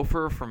the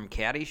Gopher from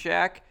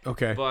Caddyshack.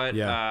 Okay. But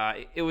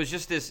it was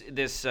just this.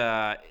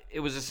 It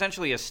was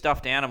essentially a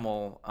stuffed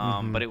animal,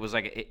 but it was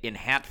like in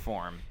hat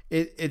form.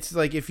 It's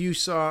like if you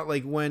saw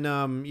like when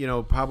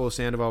Pablo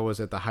Sandoval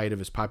was at the height of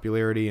his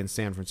popularity in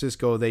San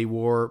Francisco,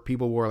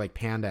 people wore like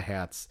panda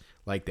hats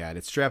like that.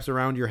 It straps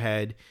around your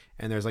head,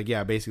 and there's like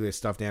basically a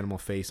stuffed animal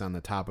face on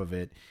the top of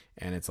it,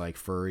 and it's like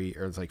furry,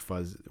 or it's like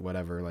fuzz,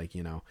 whatever, like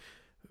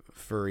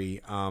furry.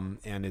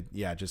 And it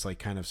just like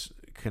kind of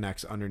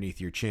connects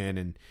underneath your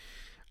chin.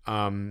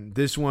 And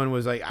this one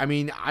was like, I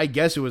mean, I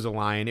guess it was a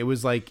lion. It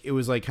was like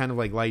kind of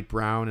like light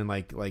brown, and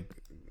like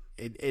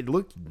it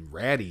looked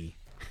ratty.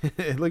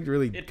 It looked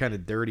really kind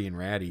of dirty and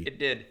ratty. It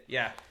did,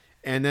 yeah.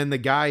 And then the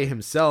guy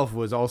himself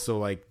was also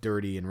like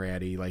dirty and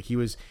ratty. Like he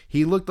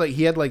looked like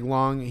he had like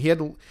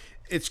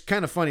it's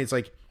kind of funny. It's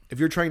like if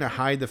you're trying to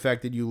hide the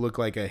fact that you look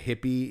like a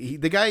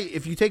hippie, the guy,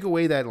 if you take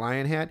away that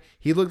lion hat,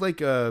 he looked like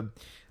a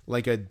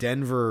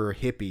Denver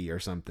hippie or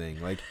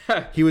something. Like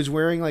he was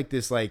wearing like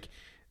this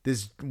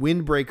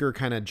windbreaker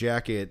kind of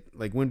jacket,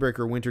 like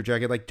windbreaker winter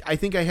jacket. Like I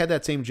think I had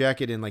that same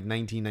jacket in like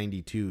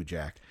 1992,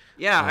 Jack.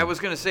 Yeah, I was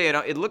going to say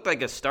it looked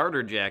like a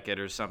starter jacket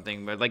or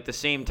something, but like the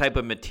same type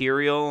of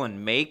material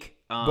and make.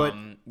 But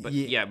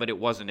it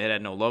wasn't. It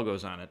had no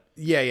logos on it.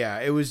 Yeah.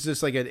 It was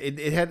just like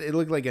it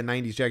looked like a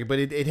 90s jacket, but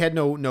it had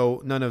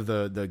none of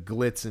the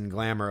glitz and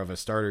glamour of a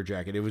starter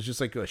jacket. It was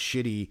just like a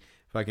shitty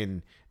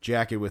fucking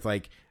jacket with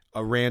like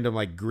a random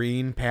like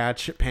green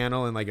patch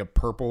panel and like a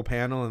purple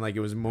panel, and like it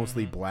was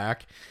mostly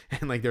black,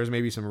 and like there was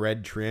maybe some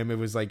red trim. It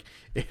was like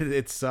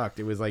it sucked.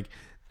 It was like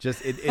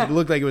just it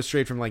looked like it was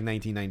straight from like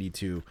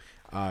 1992.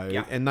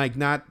 And like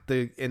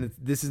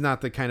this is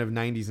not the kind of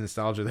 90s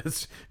nostalgia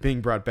that's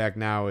being brought back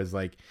now. Is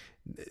like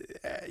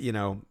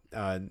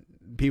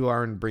people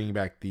aren't bringing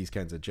back these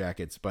kinds of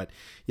jackets. But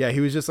yeah,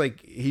 he just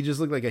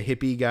looked like a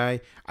hippie guy.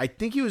 I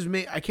think he was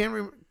I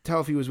can't tell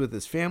if he was with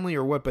his family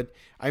or what, but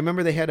I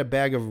remember they had a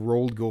bag of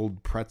rolled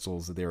gold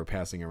pretzels that they were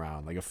passing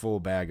around, like a full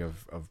bag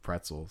of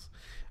pretzels.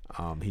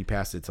 He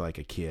passed it to like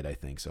a kid, I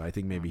think. So I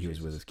think maybe he was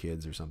with his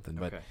kids or something.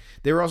 But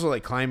they were also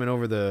like climbing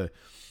over the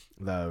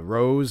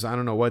rows. I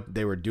don't know what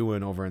they were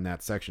doing over in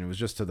that section. It was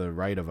just to the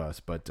right of us.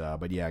 But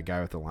yeah, a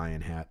guy with the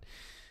lion hat.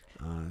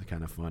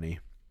 Kind of funny.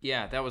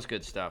 Yeah, that was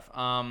good stuff.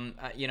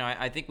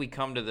 I think we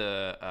come to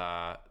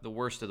the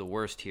worst of the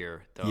worst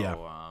here, though.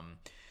 Yeah.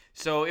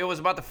 So it was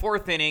about the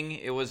fourth inning.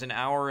 It was an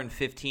hour and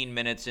 15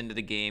 minutes into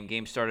the game.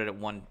 Game started at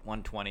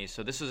 1:20.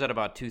 So this was at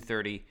about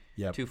 2:30,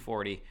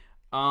 2:40.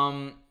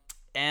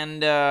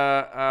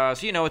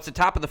 So it's the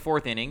top of the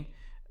fourth inning.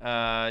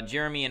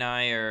 Jeremy and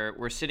I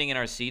we're sitting in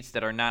our seats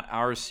that are not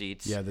our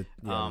seats. Yeah, the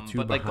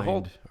two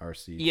behind our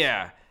seats.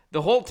 Yeah.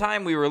 The whole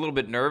time we were a little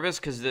bit nervous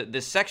because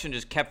this section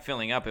just kept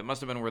filling up. It must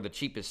have been where the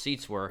cheapest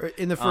seats were.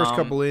 In the first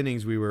couple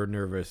innings, we were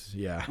nervous.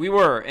 Yeah, we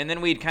were, and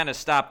then we'd kind of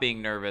stopped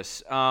being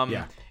nervous.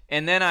 Yeah.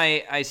 And then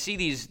I see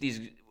these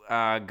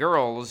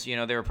girls, they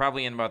were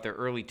probably in about their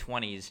early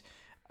 20s.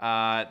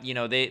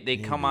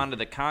 They come onto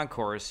the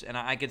concourse, and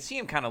I could see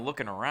them kind of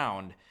looking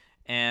around,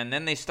 and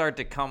then they start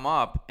to come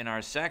up in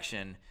our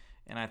section,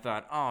 and I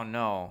thought, oh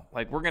no,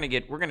 like we're gonna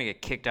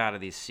get kicked out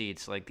of these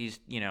seats. Like these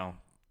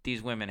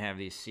women have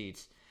these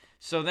seats.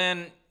 So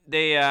then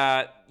they,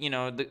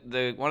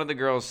 the one of the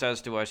girls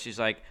says to us, she's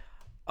like,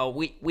 oh,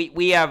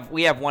 we have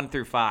 1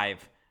 through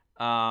 5,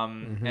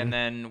 and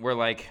then we're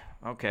like,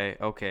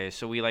 okay.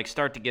 So we like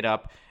start to get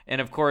up,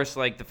 and of course,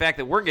 like the fact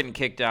that we're getting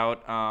kicked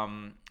out.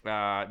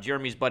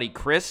 Jeremy's buddy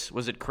Chris,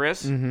 was it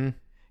Chris? Mm-hmm.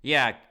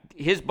 Yeah,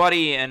 his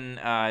buddy and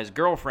his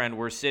girlfriend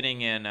were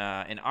sitting in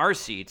our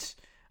seats,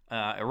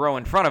 a row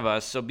in front of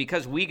us. So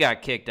because we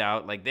got kicked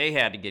out, like they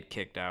had to get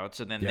kicked out.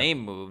 So then they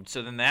moved.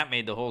 So then that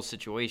made the whole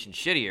situation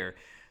shittier.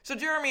 So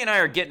Jeremy and I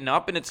are getting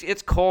up, and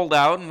it's cold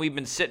out, and we've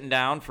been sitting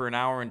down for an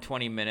hour and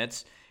 20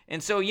 minutes.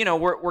 And so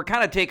we're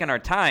kind of taking our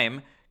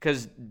time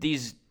because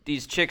these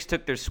chicks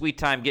took their sweet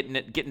time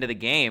getting to the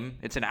game.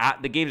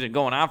 The game's been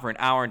going on for an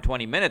hour and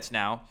 20 minutes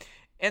now.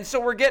 And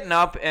so we're getting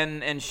up,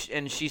 and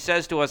she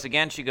says to us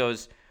again, she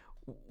goes,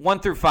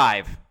 1 through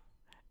 5.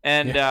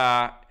 And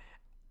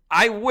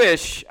I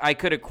wish I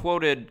could have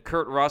quoted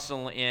Kurt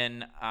Russell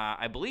in,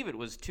 I believe it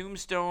was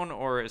Tombstone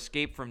or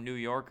Escape from New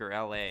York or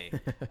L.A.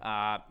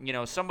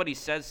 Somebody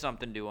says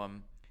something to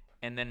him,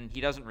 and then he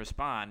doesn't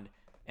respond,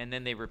 and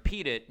then they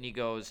repeat it, and he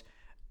goes,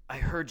 I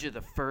heard you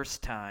the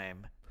first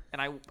time.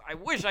 And I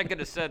wish I could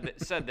have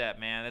said that,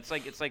 man. It's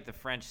like the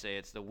French say,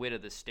 it's the wit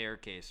of the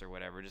staircase or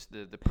whatever, just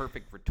the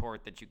perfect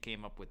retort that you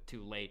came up with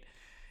too late.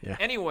 Yeah.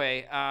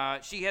 Anyway,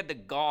 she had the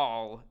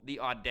gall,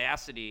 the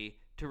audacity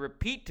to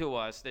repeat to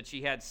us that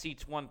she had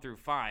seats 1 through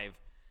 5.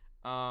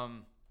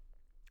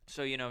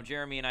 So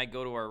Jeremy and I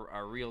go to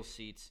our real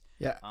seats.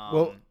 Yeah.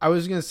 Well, I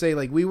was gonna say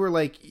we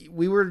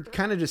were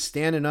kind of just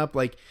standing up.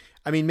 Like,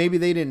 I mean, maybe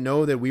they didn't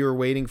know that we were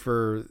waiting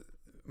for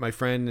my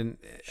friend and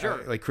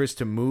Chris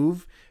to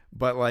move.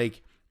 But we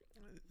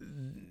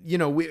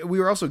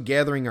were also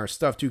gathering our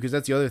stuff too, because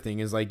that's the other thing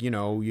is I kind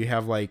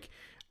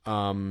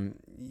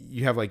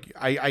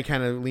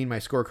of leaned my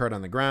scorecard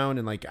on the ground,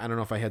 and I don't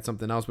know if I had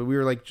something else, but we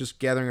were just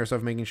gathering our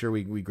stuff, making sure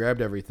we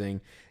grabbed everything,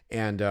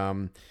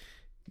 and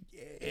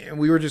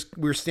we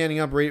were standing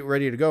up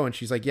ready to go, and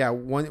she's like,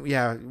 we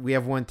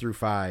have 1 through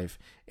 5,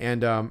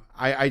 and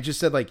I just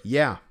said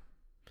yeah,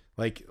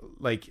 like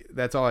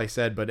that's all I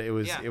said, but it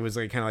was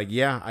kind of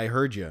I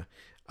heard you.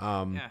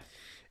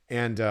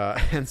 And so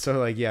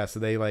so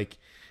they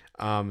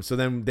so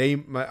then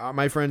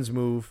my friends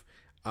move,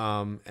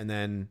 and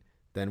then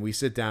we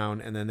sit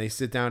down, and then they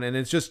sit down, and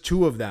it's just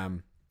 2 of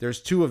them. There's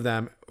 2 of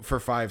them for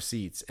 5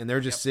 seats, and they're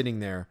just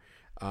sitting there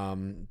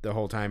the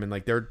whole time, and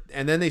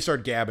and then they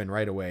start gabbing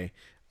right away,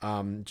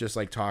 just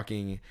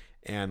talking,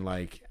 and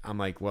I'm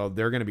like, well,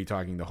 they're gonna be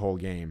talking the whole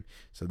game,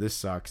 so this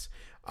sucks.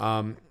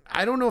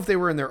 I don't know if they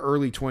were in their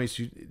early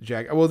 20s,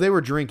 Jack. Well, they were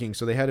drinking,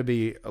 so they had to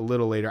be a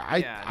little later.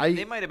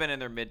 They might have been in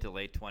their mid to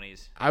late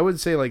 20s. I would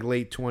say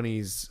late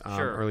 20s,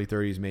 early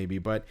 30s maybe.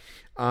 But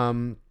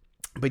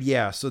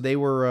yeah. So they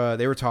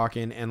were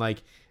talking,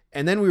 and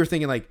then we were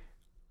thinking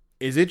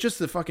is it just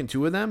the fucking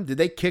 2 of them? Did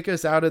they kick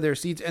us out of their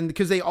seats? And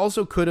because they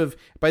also could have,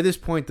 by this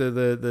point,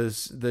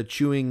 the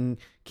chewing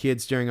kid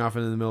staring off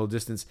into the middle of the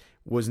distance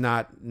was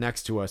not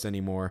next to us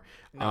anymore.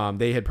 No.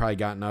 They had probably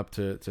gotten up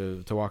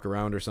to walk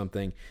around or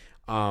something.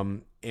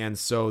 And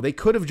so they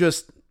could have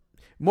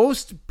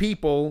most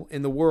people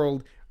in the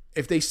world,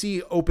 if they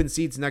see open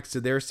seats next to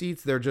their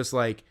seats, they're just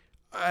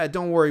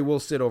don't worry, we'll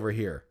sit over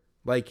here.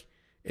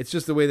 It's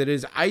just the way that it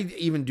is. I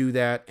even do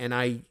that. And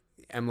I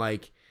am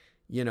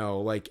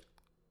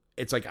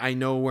it's I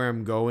know where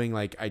I'm going.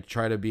 I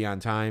try to be on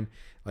time.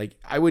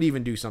 I would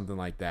even do something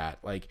like that.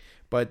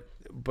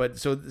 But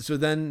so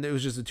then it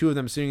was just the 2 of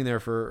them sitting there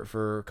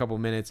for a couple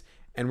of minutes,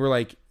 and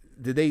we're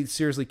did they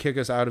seriously kick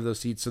us out of those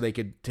seats so they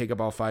could take up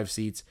all 5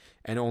 seats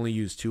and only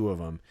use 2 of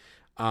them?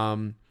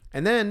 And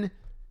then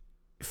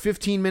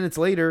 15 minutes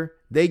later,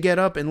 they get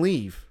up and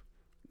leave.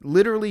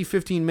 Literally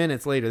 15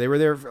 minutes later, they were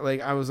there.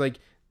 I was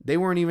they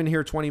weren't even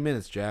here 20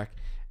 minutes, Jack.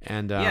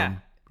 And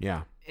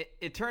yeah.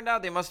 It turned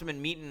out they must have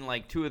been meeting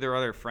 2 of their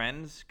other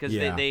friends, because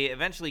they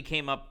eventually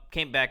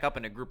came back up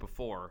in a group of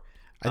 4.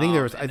 I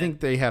think I think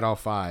they had all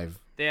 5.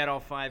 They had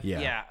all 5.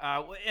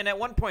 Yeah. And at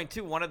one point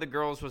too, one of the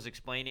girls was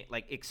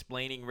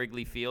explaining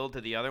Wrigley Field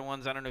to the other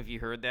ones. I don't know if you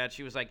heard that.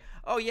 She was like,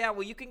 "Oh yeah,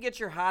 well you can get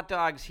your hot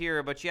dogs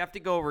here, but you have to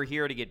go over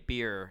here to get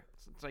beer."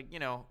 It's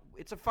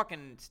it's a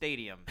fucking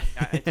stadium.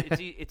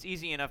 It's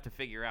easy enough to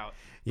figure out.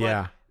 But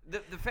yeah.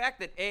 The fact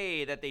that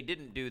they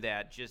didn't do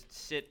that, just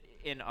sit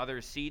in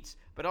other seats,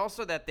 but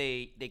also that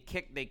they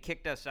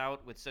kicked us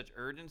out with such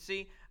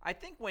urgency. I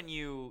think when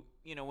you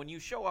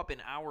show up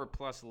an hour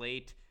plus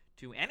late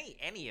to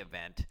any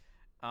event,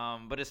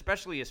 but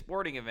especially a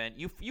sporting event,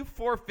 you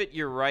forfeit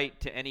your right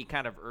to any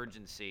kind of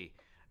urgency.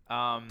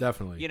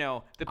 Definitely.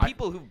 The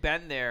people who've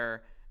been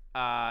there,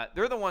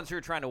 they're the ones who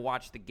are trying to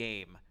watch the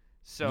game.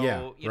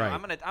 So right.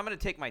 I'm gonna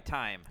take my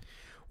time.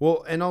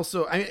 Well, and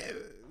also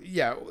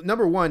yeah,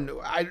 number one,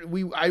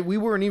 we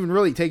weren't even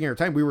really taking our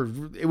time.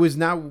 It was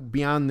now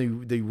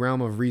beyond the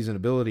realm of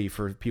reasonability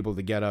for people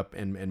to get up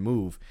and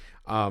move.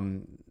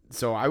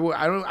 So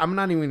I'm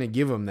not even going to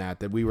give them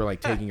that we were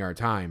like taking our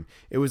time.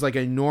 It was like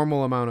a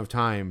normal amount of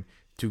time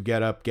to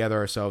get up, gather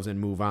ourselves, and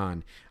move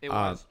on. It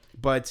was.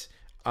 But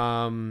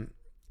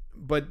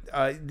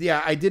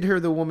yeah, I did hear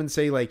the woman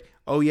say like,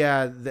 "Oh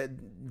yeah,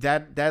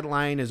 that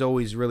line is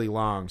always really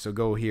long, so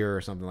go here,"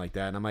 or something like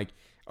that. And I'm like,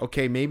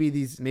 okay,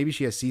 maybe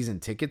she has season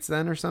tickets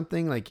then or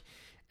something, like,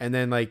 and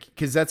then like,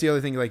 because that's the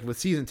other thing, like with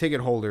season ticket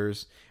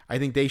holders, I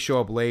think they show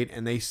up late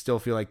and they still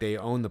feel like they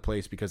own the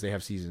place because they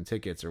have season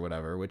tickets or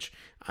whatever, which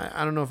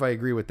I don't know if I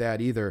agree with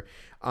that either.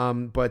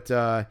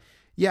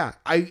 Yeah,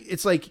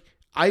 it's like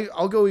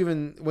I'll go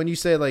even when you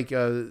say like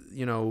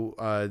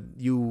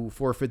you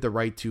forfeit the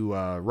right to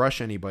rush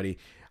anybody.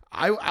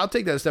 I'll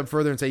take that a step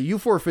further and say you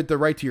forfeit the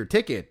right to your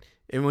ticket.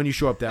 And when you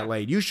show up that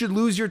late, you should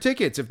lose your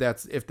tickets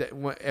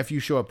if you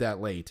show up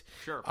that late.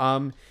 Sure.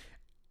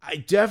 I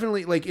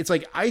definitely like. It's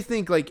like I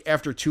think like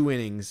after 2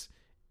 innings,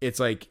 it's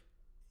like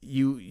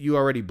you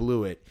already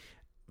blew it.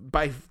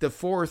 By the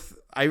fourth,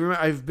 I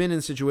remember I've been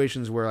in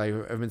situations where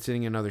I've been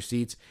sitting in other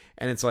seats,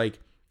 and it's like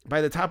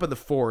by the top of the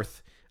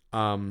fourth,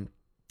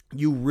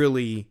 you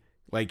really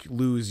like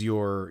lose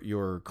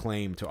your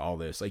claim to all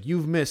this. Like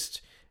you've missed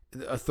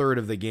a third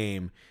of the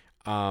game.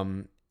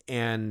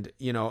 And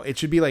it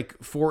should be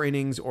like 4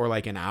 innings or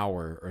like an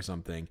hour or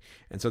something.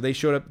 And so they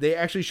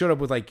actually showed up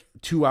with like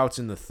 2 outs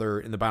in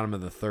the bottom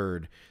of the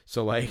third.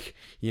 So like,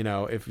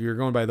 if you're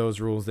going by those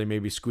rules, they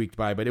maybe squeaked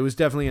by, but it was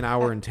definitely an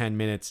hour and 10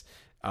 minutes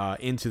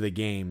into the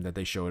game that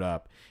they showed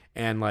up.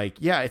 And like,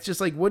 yeah, it's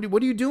just like, what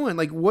are you doing?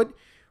 Like, what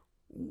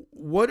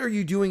are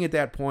you doing at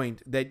that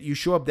point that you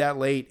show up that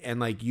late and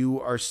like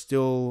you are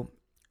still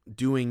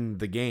doing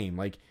the game?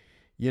 Like,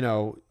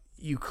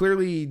 you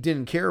clearly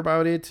didn't care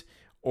about it.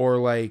 Or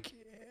like,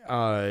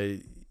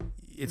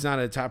 it's not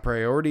a top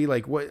priority.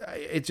 Like what?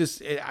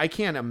 I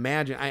can't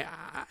imagine.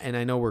 And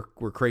I know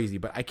we're crazy,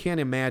 but I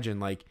can't imagine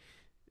like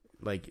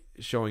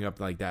showing up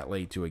like that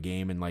late to a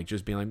game and like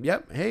just being like,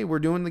 "Yep, hey, we're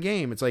doing the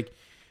game." It's like,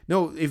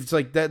 no, if it's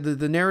like that,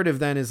 the narrative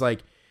then is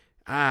like,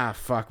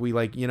 fuck, we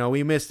like,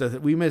 we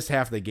missed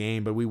half the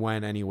game, but we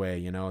went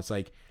anyway. It's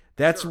like.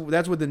 That's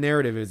what the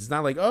narrative is. It's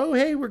not like, oh,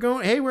 hey,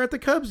 we're at the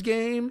Cubs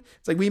game.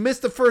 It's like we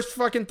missed the first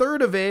fucking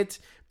third of it,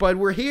 but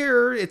we're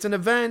here. It's an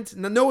event.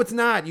 No, it's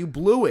not. You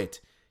blew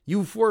it.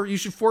 You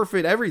should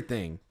forfeit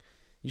everything.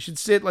 You should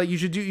sit like you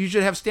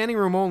should have standing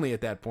room only at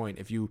that point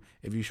if you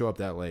show up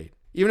that late,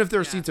 even if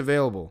there are seats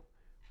available.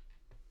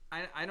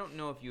 I don't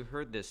know if you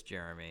heard this,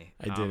 Jeremy.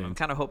 I didn't. I'm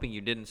kind of hoping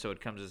you didn't, so it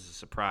comes as a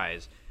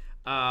surprise.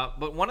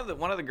 But one of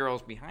the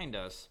girls behind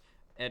us.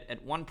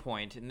 At one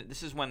point, and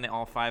this is when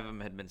all 5 of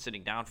them had been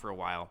sitting down for a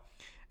while,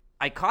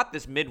 I caught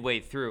this midway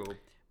through,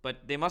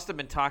 but they must have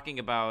been talking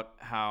about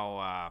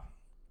how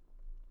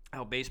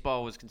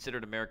baseball was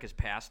considered America's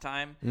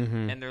pastime,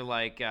 and they're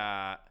like,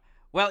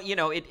 well,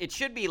 it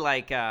should be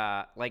like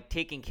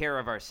taking care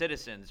of our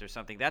citizens or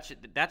something. That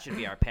should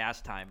be our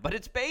pastime, but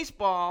it's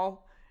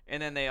baseball.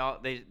 And then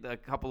a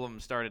couple of them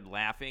started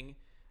laughing,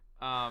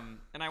 and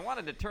I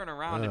wanted to turn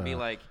around and be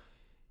like,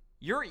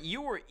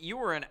 you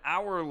were an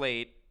hour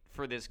late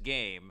for this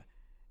game,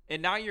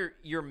 and now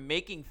you're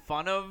making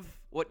fun of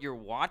what you're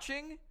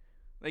watching.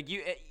 Like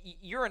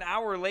you're an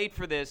hour late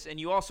for this, and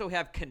you also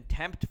have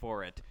contempt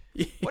for it.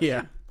 What are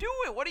you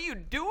doing? What are you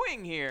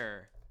doing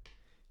here?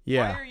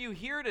 Yeah. Why are you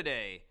here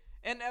today?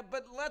 And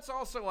but let's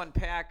also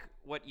unpack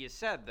what you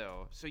said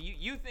though. So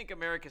you think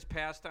America's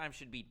pastime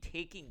should be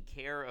taking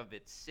care of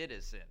its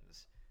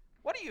citizens?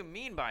 What do you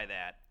mean by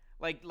that?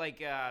 Like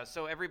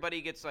so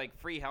everybody gets like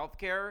free health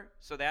care?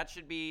 So that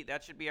should be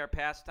our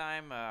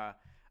pastime.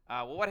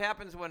 Well, what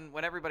happens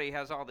when everybody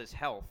has all this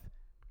health?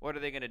 What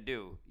are they going to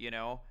do? They're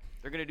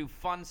going to do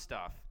fun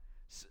stuff.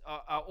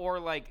 Or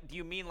like, do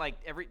you mean like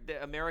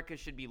America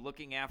should be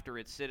looking after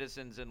its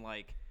citizens in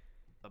like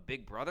a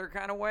Big Brother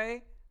kind of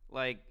way?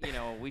 Like,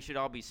 we should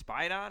all be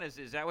spied on?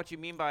 Is that what you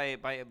mean by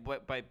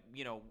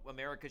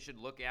America should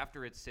look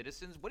after its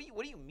citizens? What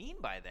do you mean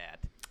by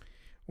that?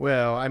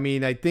 Well, I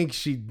mean, I think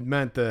she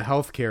meant the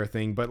healthcare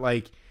thing, but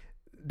like,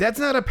 that's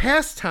not a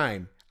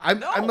pastime.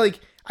 I'm like.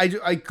 I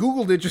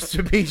Googled it just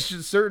to be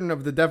certain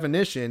of the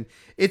definition.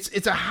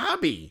 It's a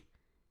hobby.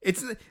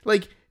 It's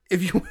like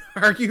if you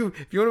want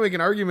to make an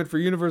argument for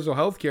universal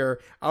health care,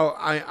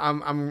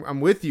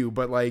 I'm with you,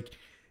 but like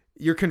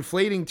you're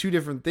conflating 2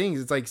 different things.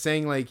 It's like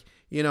saying like,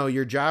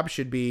 your job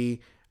should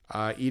be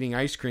eating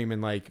ice cream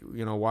and like,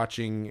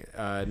 watching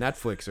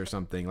Netflix or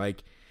something.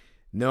 Like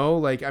no,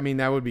 like I mean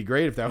that would be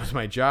great if that was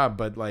my job,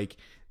 but like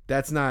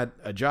that's not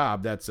a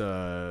job. That's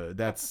a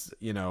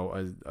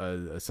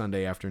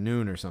Sunday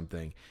afternoon or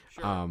something.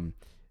 Sure.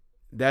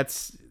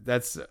 That's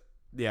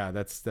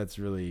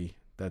really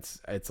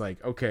it's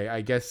like, okay,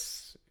 I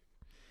guess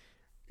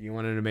you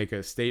wanted to make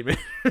a statement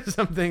or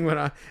something,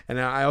 but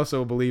I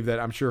also believe that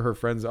I'm sure her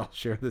friends all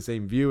share the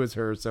same view as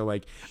her. So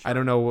like, sure. I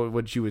don't know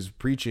what she was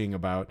preaching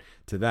about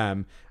to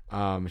them.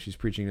 She's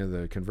preaching to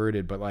the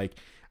converted, but like,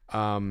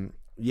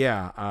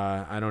 yeah,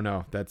 I don't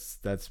know.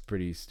 That's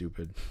pretty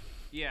stupid.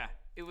 Yeah,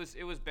 it was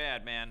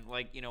bad, man.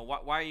 Like,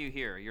 why are you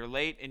here? You're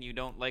late and you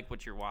don't like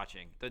what you're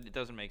watching. It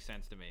doesn't make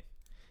sense to me.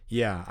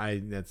 Yeah,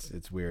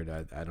 it's weird.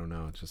 I don't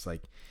know. It's just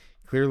like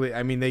clearly.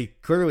 I mean, they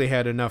clearly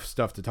had enough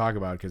stuff to talk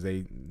about because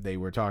they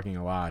were talking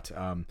a lot.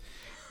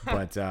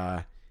 But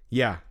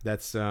yeah,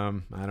 that's I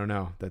don't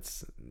know.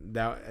 It's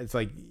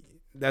like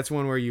that's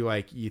one where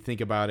you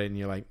think about it and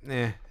you're like,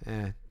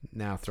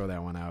 now throw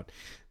that one out.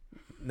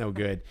 No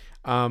good.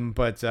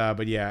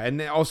 But yeah,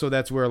 and also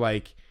that's where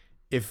like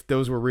if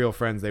those were real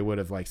friends, they would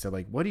have like said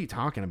like, what are you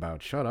talking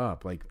about? Shut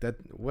up. Like that.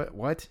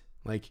 What?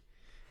 Like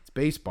it's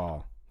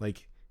baseball.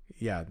 Like.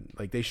 Yeah,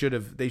 like they should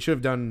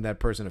have done that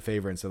person a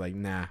favor and said like,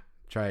 nah,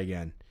 try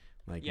again.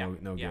 Like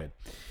no good.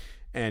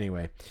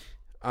 Anyway,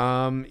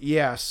 so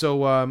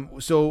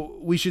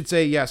we should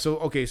say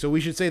so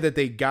we should say that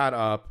they got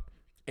up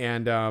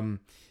and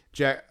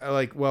Jack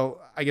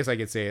I guess I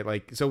could say it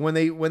like so when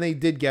they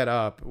did get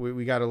up,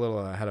 we got a little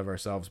ahead of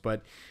ourselves,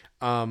 but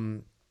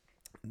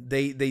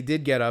they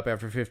did get up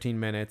after 15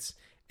 minutes.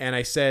 And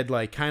I said,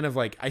 like, kind of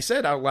like, I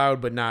said out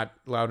loud, but not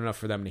loud enough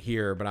for them to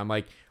hear. But I'm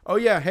like, oh,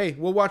 yeah, hey,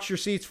 we'll watch your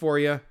seats for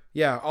you.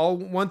 Yeah, all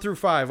 1 through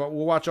 5. We'll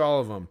watch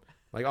all of them.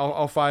 Like,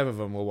 all 5 of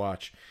them we'll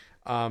watch.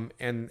 And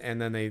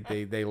then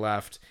they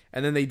left.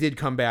 And then they did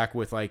come back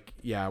with,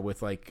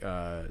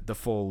 the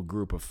full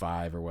group of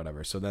 5 or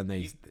whatever. So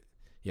then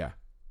yeah.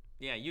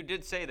 Yeah, you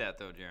did say that,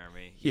 though,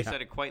 Jeremy. You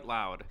said it quite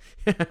loud.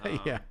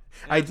 Yeah.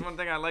 That's one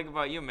thing I like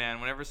about you,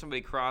 man. Whenever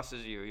somebody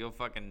crosses you,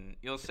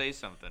 you'll say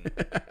something.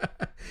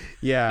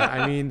 Yeah,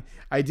 I mean,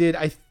 I did.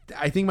 I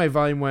think my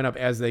volume went up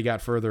as they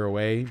got further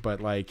away,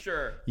 but like,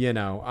 sure. And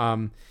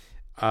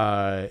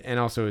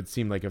also it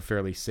seemed like a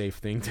fairly safe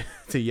thing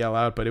to yell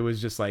out, but it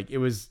was just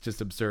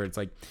absurd. It's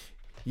like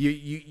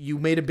you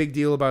made a big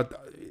deal about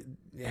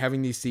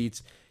having these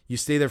seats. You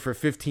stay there for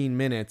 15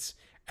 minutes.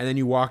 And then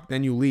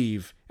you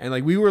leave, and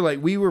like we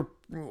were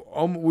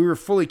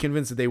fully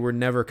convinced that they were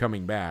never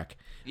coming back.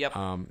 Yep.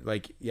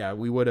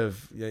 We would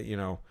have,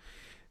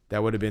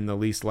 that would have been the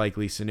least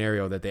likely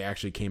scenario that they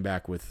actually came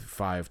back with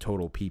 5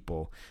 total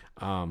people.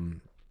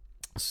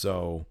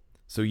 So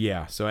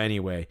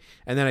anyway,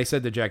 and then I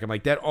said to Jack, I'm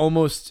like, that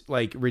almost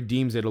like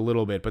redeems it a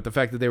little bit, but the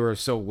fact that they were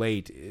so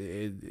late,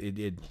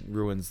 it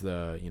ruins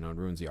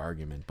the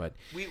argument. But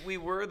we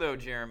were though,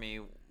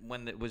 Jeremy.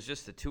 When it was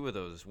just the 2 of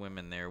those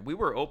women there, we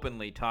were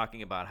openly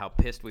talking about how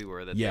pissed we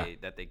were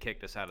that they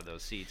kicked us out of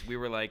those seats. We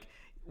were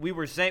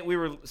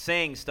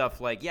saying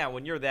stuff like, yeah,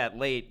 when you're that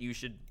late, you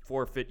should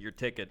forfeit your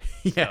ticket.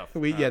 Yeah,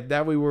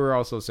 stuff. We were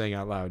also saying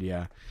out loud.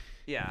 Yeah.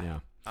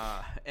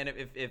 And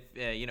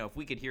if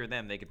we could hear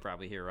them, they could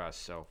probably hear us.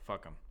 So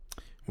fuck them.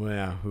 Well,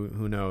 yeah,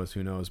 who knows?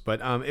 But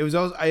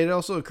it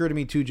also occurred to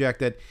me too, Jack,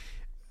 that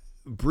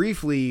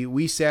briefly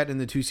we sat in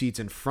the 2 seats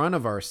in front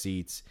of our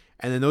seats.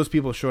 And then those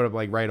people showed up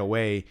like right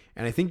away.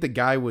 And I think the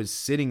guy was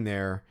sitting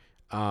there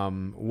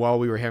while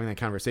we were having that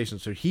conversation.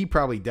 So he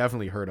probably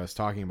definitely heard us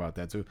talking about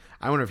that. So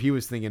I wonder if he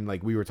was thinking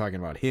like we were talking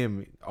about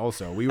him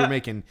also. We were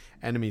making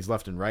enemies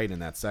left and right in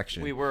that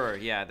section. We were,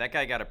 yeah. That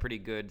guy got a pretty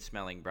good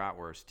smelling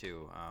bratwurst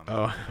too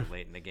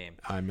late in the game.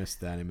 I missed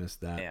that.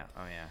 Yeah.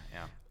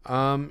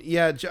 Oh,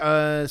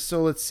 yeah.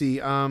 So let's see.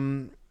 I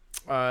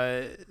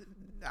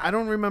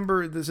don't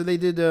remember. So they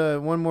did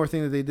one more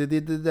thing that they did.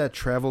 They did that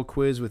travel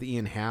quiz with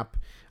Ian Happ.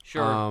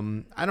 Sure.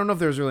 I don't know if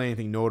there was really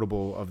anything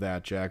notable of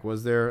that, Jack.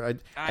 Was there?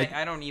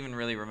 I don't even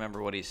really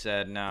remember what he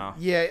said. No.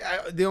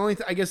 Yeah.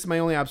 I guess my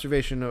only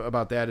observation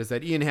about that is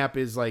that Ian Happ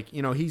is like,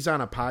 he's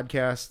on a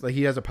podcast. Like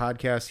he has a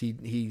podcast.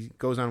 He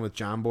goes on with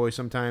John Boy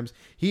sometimes.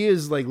 He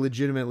is like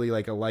legitimately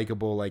like a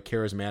likable, like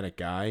charismatic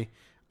guy.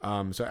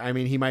 So I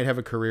mean, he might have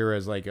a career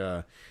as like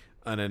an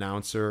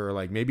announcer or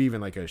like maybe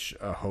even like a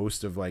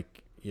host of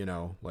like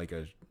like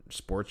a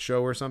sports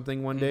show or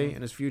something one day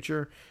in his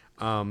future.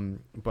 So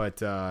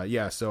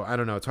I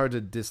don't know. It's hard to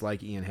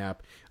dislike Ian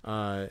Happ.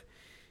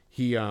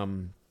 He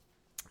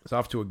is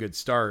off to a good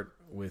start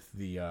with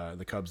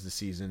the Cubs this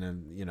season,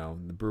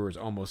 and the Brewers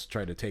almost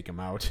tried to take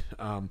him out.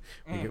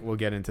 We'll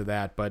get into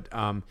that, but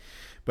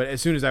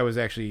as soon as I was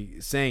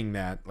actually saying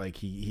that, like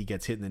he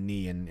gets hit in the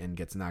knee and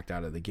gets knocked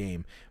out of the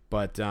game.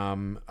 But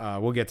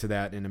we'll get to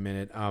that in a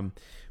minute.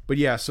 But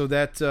yeah, so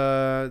that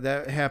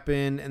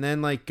happened, and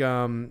then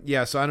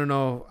so I don't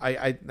know.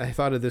 I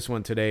thought of this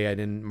one today. I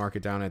didn't mark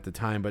it down at the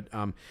time, but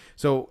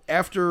so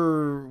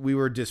after we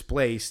were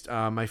displaced,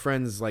 my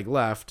friends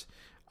left,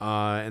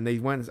 and they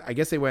went. I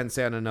guess they went and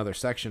sat in another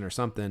section or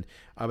something.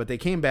 But they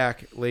came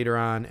back later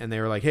on, and they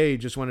were like, "Hey,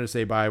 just wanted to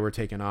say bye. We're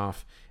taking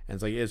off." And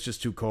it's like it's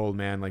just too cold,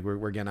 man. Like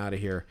we're getting out of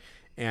here,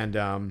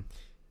 and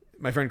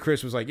my friend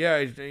Chris was like, "Yeah,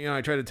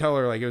 I tried to tell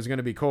her like it was going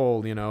to be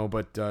cold,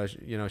 but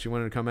she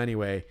wanted to come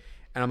anyway."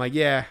 And I'm like,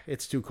 yeah,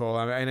 it's too cold.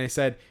 And I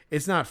said,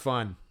 it's not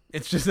fun.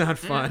 It's just not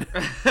fun.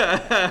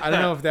 I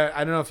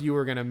don't know if you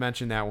were going to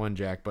mention that one,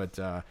 Jack, but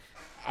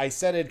I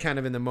said it kind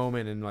of in the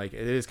moment, and like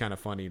it is kind of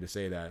funny to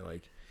say that,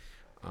 like,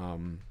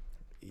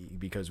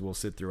 because we'll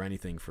sit through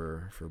anything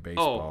for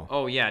baseball.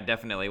 Oh yeah,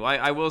 definitely. Well,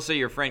 I will say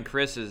your friend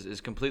Chris is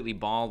completely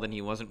bald, and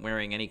he wasn't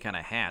wearing any kind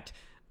of hat.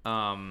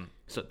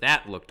 So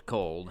that looked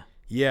cold.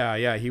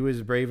 Yeah, he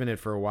was braving it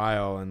for a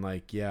while, and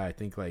I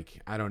think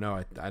I don't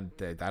know,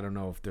 I don't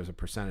know if there's a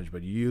percentage,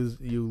 but you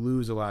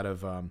lose a lot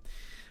of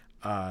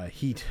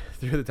heat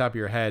through the top of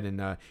your head,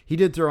 and he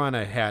did throw on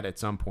a hat at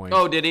some point.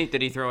 Oh, did he?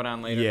 Did he throw it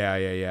on later?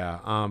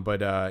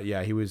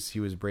 Yeah. He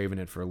was braving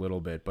it for a little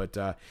bit, but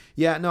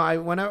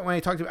when I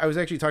talked to, I was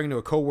actually talking to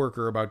a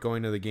coworker about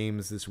going to the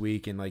games this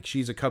week, and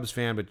she's a Cubs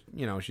fan, but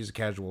she's a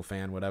casual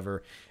fan,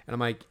 whatever. And I'm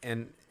like,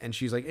 and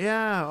she's like,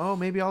 yeah, oh,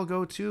 maybe I'll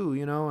go too,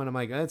 and I'm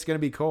like, it's gonna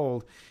be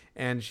cold,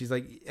 and she's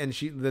like,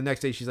 the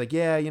next day she's like,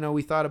 yeah,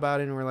 we thought about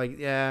it, and we're like,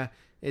 yeah.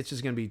 It's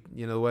just going to be,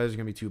 the weather's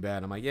going to be too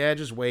bad. I'm like, yeah,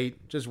 just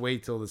wait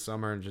till the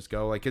summer and just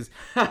go. Because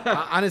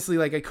honestly,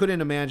 I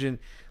couldn't imagine,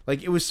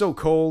 it was so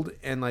cold,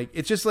 and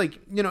it's just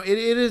it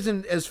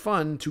isn't as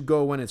fun to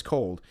go when it's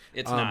cold.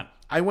 It's not.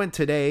 I went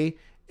today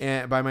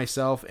by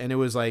myself, and it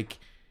was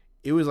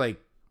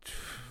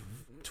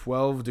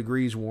 12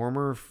 degrees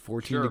warmer,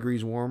 14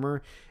 degrees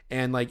warmer.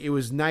 And it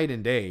was night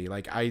and day.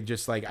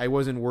 I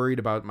wasn't worried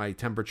about my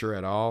temperature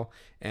at all.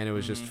 And it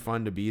was just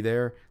fun to be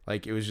there. I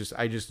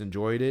just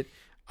enjoyed it.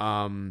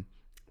 But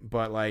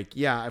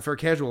for a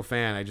casual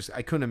fan,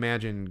 I couldn't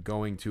imagine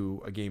going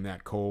to a game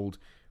that cold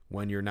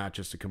when you're not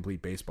just a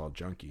complete baseball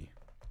junkie.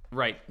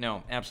 Right.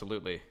 No,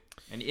 absolutely.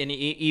 And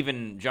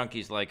even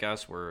junkies like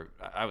us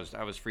I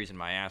was freezing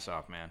my ass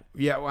off, man.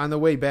 Yeah. On the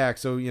way back.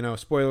 So,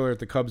 spoiler alert,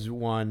 the Cubs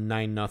won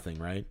 9-0,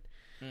 right?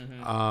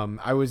 Mm-hmm.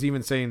 I was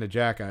even saying to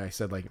Jack, I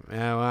said I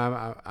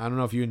don't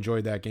know if you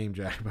enjoyed that game,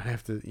 Jack, but I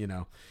have to,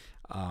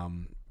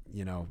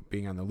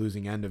 being on the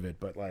losing end of it,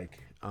 but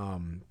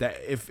that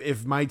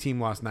if my team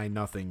lost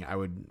 9-0, I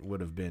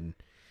would have been.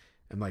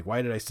 I'm like,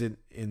 why did I sit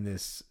in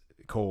this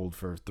cold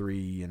for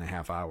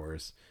 3.5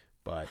 hours?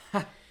 But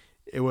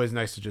it was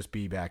nice to just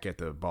be back at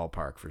the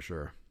ballpark for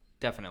sure.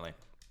 Definitely.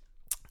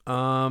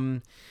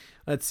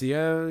 Let's see.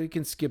 We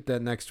can skip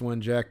that next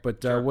one, Jack.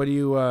 But what do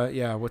you?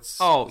 What's?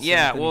 Oh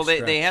yeah. Well,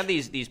 they had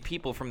these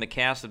people from the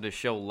cast of the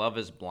show Love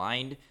Is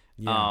Blind.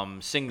 Yeah.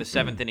 Sing the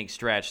 7th inning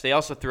stretch. They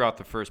also threw out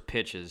the first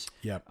pitches.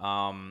 Yep.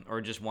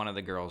 Or just one of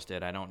the girls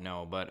did. I don't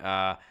know.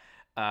 But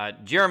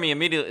Jeremy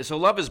immediately. So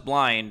Love Is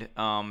Blind.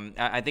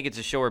 I think it's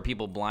a show where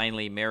people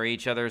blindly marry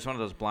each other. It's one of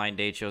those blind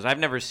date shows. I've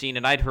never seen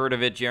it. I'd heard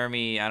of it.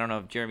 Jeremy, I don't know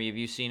if Jeremy, have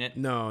you seen it?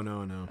 No.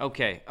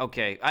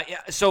 Okay.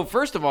 So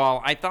first of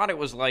all, I thought it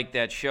was like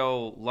that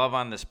show Love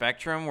on the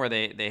Spectrum, where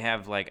they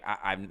have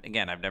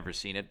I've never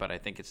seen it, but I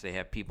think they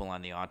have people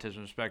on the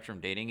autism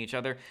spectrum dating each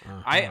other.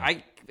 Uh-huh.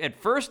 I at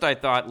first I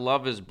thought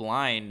Love Is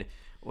Blind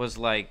was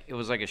it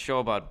was like a show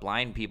about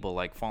blind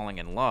people falling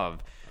in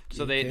love.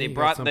 So they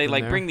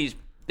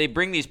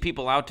bring these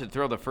people out to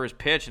throw the first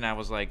pitch, and I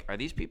was like, are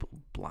these people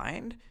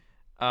blind?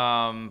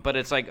 But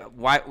it's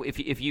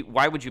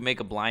why would you make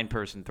a blind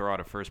person throw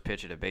out a first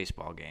pitch at a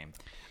baseball game?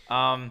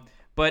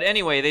 But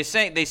anyway, they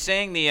sang the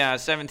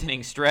 7th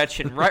inning stretch,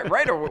 and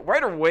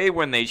right away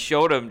when they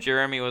showed them,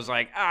 Jeremy was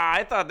like,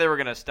 I thought they were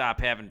gonna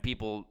stop having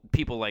people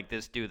like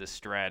this do the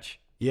stretch.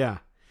 Yeah.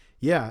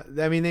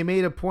 I mean, they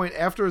made a point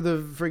after the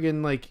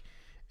friggin'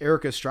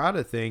 Eric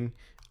Estrada thing,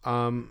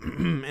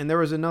 and there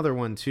was another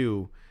one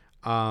too.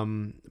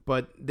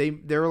 But they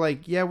were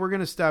like, yeah, we're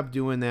gonna stop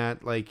doing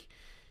that.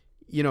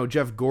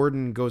 Jeff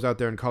Gordon goes out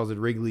there and calls it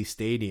Wrigley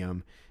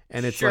Stadium,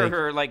 and it's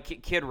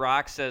Kid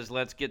Rock says,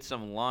 let's get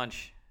some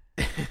lunch.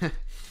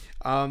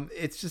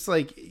 It's just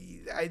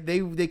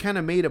they kind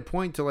of made a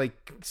point to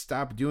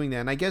stop doing that,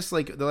 and I guess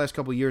the last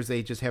couple of years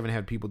they just haven't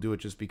had people do it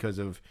just because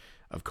of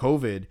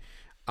COVID.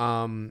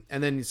 And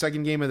then the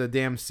second game of the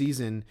damn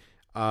season,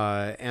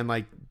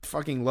 and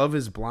fucking Love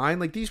Is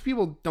Blind. These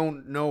people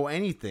don't know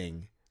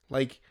anything.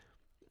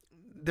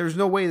 There's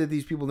no way that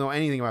these people know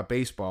anything about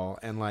baseball,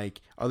 and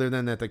other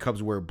than that the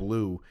Cubs wear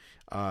blue.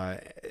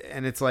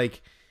 And it's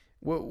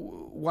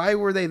why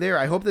were they there?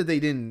 I hope that they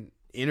didn't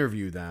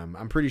interview them.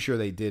 I'm pretty sure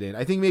they didn't.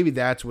 I think maybe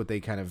that's what they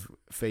kind of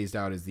phased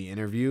out as the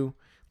interview.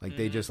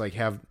 They just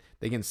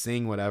they can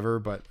sing whatever,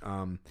 but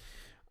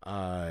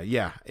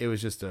it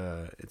was just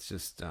I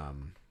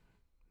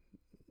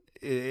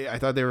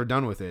thought they were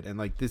done with it, and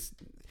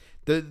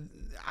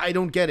I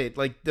don't get it.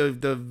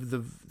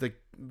 The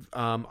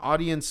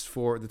audience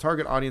for the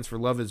target audience for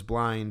Love Is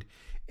Blind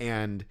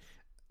and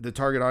the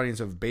target audience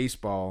of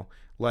baseball,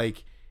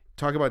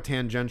 talk about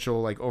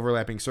tangential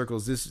overlapping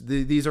circles.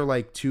 These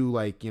are two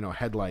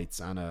headlights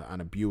on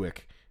a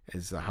Buick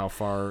is how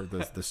far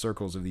the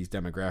circles of these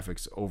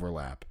demographics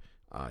overlap.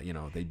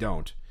 They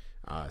don't.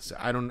 So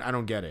I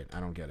don't get it.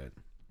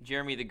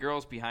 Jeremy, the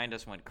girls behind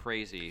us went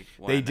crazy.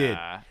 They did.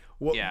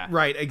 Yeah.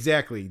 Right,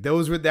 exactly.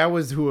 That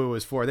was who it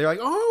was for. They're like,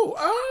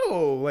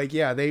 oh,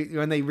 they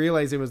when they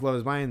realized it was Love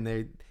Is Blind,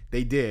 they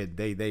did.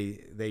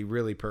 They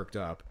really perked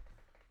up.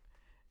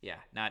 Yeah,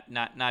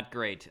 not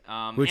great.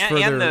 Which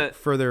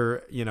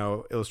further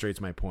illustrates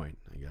my point,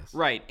 I guess.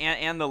 Right,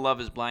 and the Love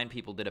Is Blind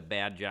people did a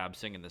bad job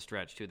singing the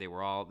stretch too. They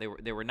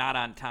were not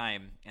on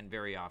time and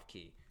very off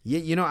key.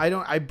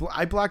 Yeah,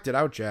 I blocked it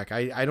out, Jack.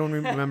 I don't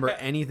remember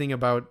anything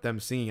about them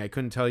singing. I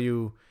couldn't tell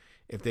you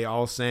if they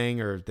all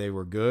sang or if they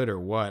were good or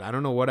what. I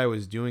don't know what I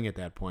was doing at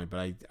that point,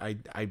 but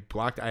I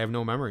blocked. I have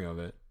no memory of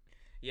it.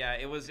 Yeah,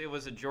 it was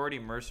a Jordy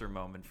Mercer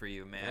moment for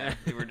you, man.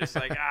 You were just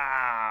like,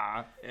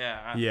 yeah.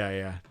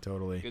 Yeah,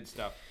 totally. Good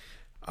stuff.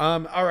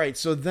 All right,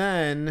 so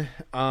then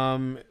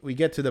we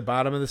get to the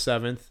bottom of the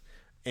 7th,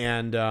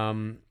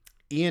 and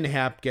Ian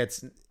Happ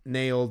gets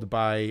nailed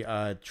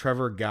by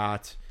Trevor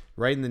Gott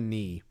right in the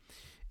knee,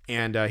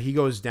 and he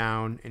goes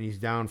down, and he's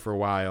down for a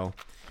while,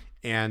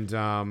 and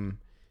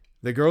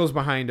the girls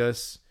behind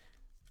us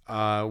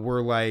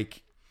were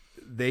like,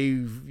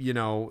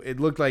 it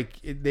looked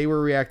like they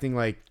were reacting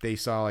like they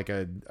saw like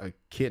a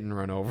kitten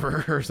run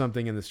over or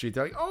something in the street.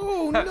 They're like,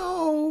 oh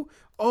no,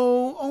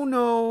 oh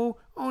no,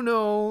 oh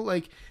no.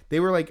 Like they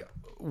were like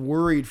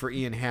worried for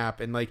Ian Happ.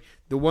 And like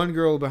the one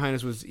girl behind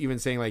us was even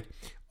saying like,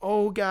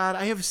 oh God,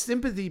 I have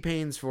sympathy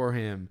pains for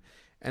him.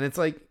 And it's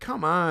like,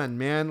 come on,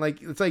 man.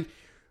 Like, it's like,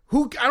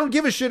 I don't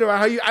give a shit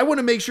about I want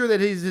to make sure that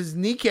his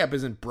kneecap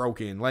isn't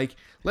broken. Like,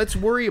 let's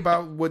worry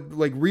about what,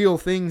 like, real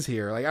things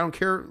here. Like, I don't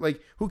care.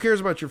 Like, who cares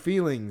about your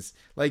feelings?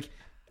 Like,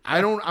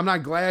 I'm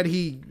not glad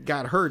he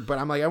got hurt, but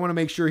I'm like, I want to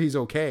make sure he's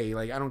okay.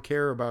 Like, I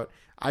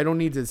don't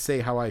need to say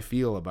how I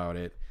feel about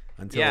it.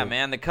 Yeah,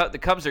 man, the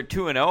Cubs are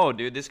 2-0,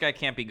 dude. This guy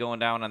can't be going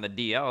down on the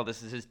DL.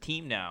 This is his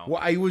team now. Well,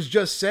 I was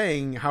just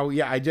saying how,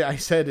 I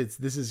said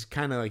this is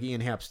kind of like Ian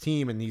Happ's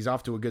team, and he's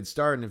off to a good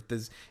start. And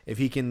if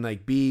he can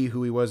like be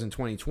who he was in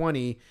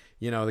 2020,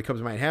 the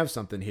Cubs might have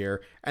something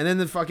here. And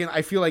then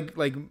I feel like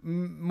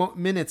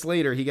minutes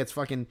later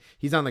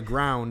he's on the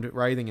ground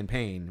writhing in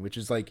pain, which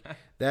is like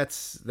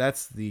that's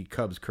the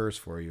Cubs curse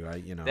for you.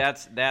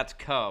 That's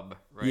Cub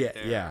right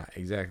there. Yeah,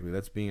 exactly.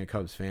 That's being a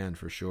Cubs fan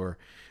for sure.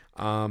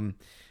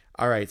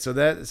 All right, so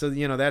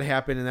that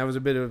happened, and that was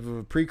a bit of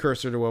a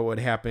precursor to what would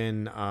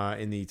happen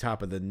in the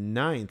top of the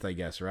 9th, I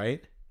guess,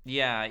 right?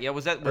 Yeah.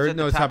 Was that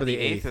top of the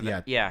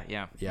 8th? Yeah.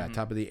 Mm-hmm.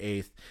 Top of the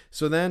 8th.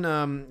 So then,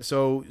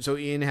 so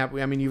Ian Happ.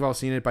 I mean, you've all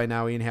seen it by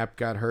now. Ian Happ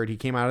got hurt. He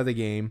came out of the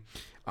game,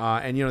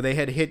 and they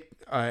had hit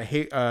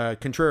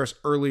Contreras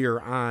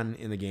earlier on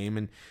in the game,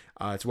 and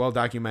it's well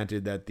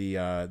documented that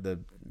the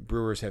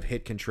Brewers have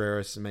hit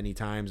Contreras many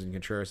times, and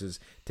Contreras has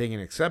taken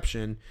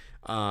exception.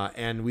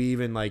 And we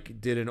even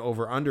did an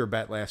over/under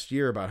bet last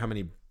year about how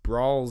many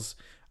brawls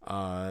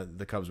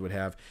the Cubs would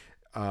have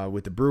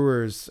with the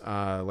Brewers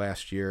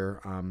last year.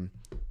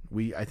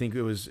 I think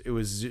it was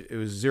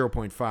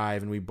 0.5,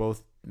 and we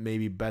both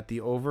maybe bet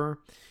the over.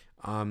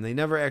 They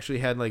never actually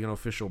had an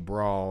official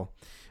brawl.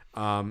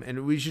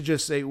 And we should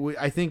just say,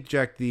 I think,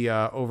 Jack, the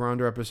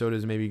over-under episode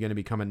is maybe going to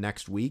be coming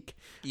next week.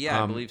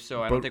 Yeah, I believe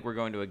so. I don't think we're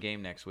going to a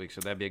game next week,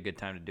 so that'd be a good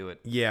time to do it.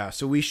 Yeah,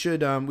 so we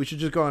should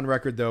just go on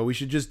record, though. We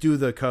should just do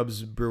the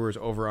Cubs-Brewers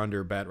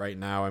over-under bet right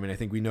now. I mean, I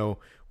think we know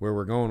where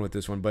we're going with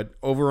this one, but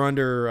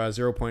over-under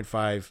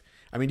 0.5.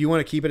 I mean, do you want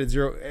to keep it at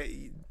 0?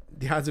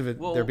 The odds of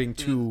there being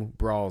two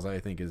brawls, I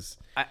think, is...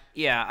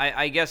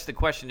 I guess the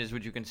question is,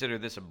 would you consider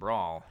this a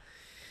brawl?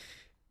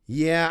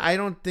 Yeah, I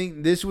don't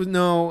think this was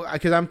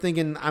because I'm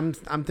thinking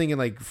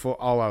like full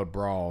all-out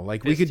brawl.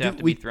 Like we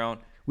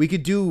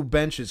could do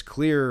benches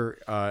clear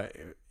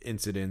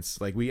incidents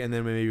and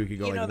then maybe we could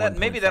go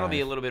maybe that'll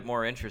be a little bit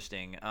more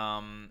interesting.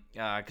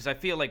 Because I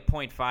feel like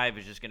 0.5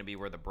 is just going to be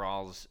where the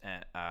brawls,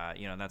 and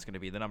that's going to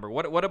be the number.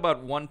 What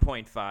about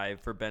 1.5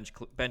 for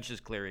benches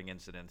clearing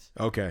incidents?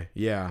 Okay,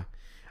 yeah.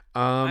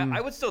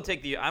 I would still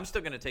I'm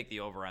still going to take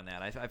the over on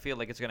that. I feel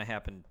like it's going to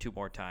happen 2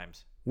 more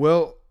times.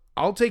 Well,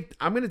 I'm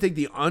going to take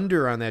the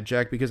under on that,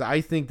 Jack, because I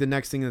think the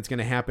next thing that's going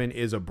to happen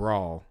is a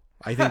brawl.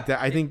 I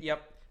think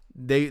Yep.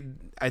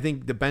 I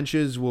think the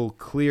benches will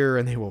clear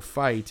and they will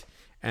fight,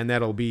 and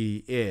that'll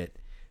be it.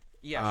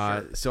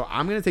 Yeah, sure. So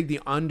I'm going to take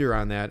the under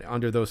on that,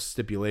 under those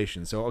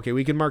stipulations. So, okay,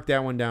 we can mark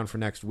that one down for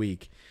next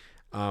week.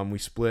 We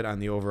split on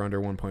the over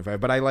under 1.5,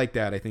 but I like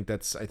that. I think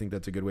that's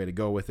a good way to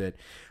go with it.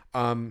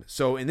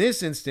 So in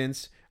this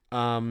instance,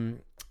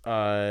 Keegan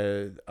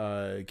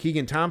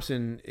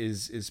Thompson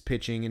is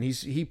pitching, and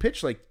he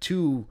pitched like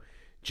 2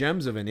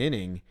 gems of an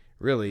inning,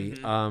 really.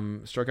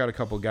 Mm-hmm. Struck out a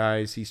couple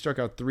guys. He struck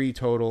out 3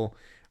 total,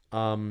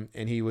 and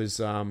he was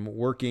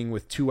working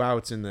with 2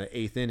 outs in the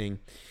 8th inning,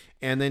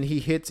 and then he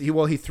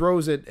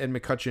throws it at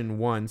McCutchen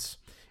once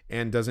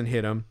and doesn't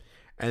hit him,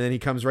 and then he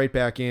comes right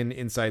back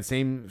inside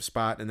same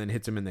spot and then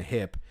hits him in the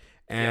hip,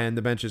 and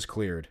the bench is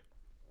cleared,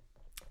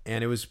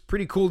 and it was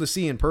pretty cool to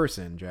see in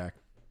person, Jack.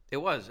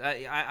 It was.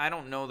 I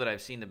don't know that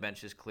I've seen the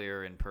benches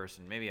clear in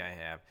person. Maybe I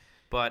have.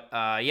 But,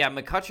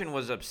 McCutchen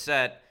was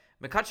upset.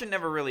 McCutchen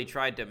never really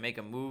tried to make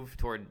a move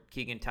toward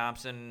Keegan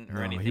Thompson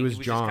or anything. He was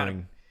jawing. Just kind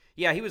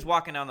of, he was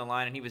walking down the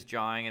line, and he was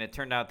jawing, and it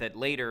turned out that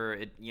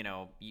later,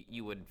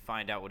 you would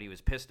find out what he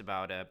was pissed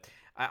about.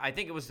 I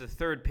think it was the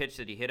 3rd pitch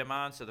that he hit him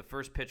on, so the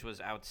first pitch was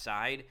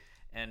outside,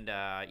 and,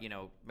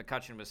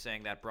 McCutchen was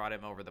saying that brought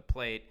him over the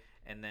plate.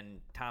 And then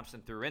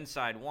Thompson threw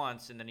inside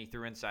once, and then he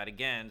threw inside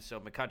again.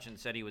 So McCutchen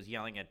said he was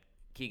yelling at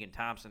Keegan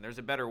Thompson. There's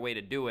a better way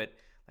to do it.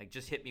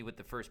 Just hit me with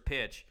the first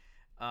pitch.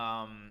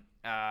 And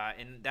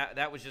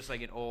that was just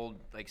like an old,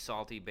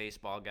 salty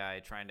baseball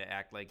guy trying to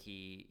act like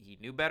he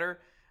knew better.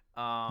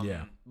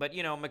 Yeah. But,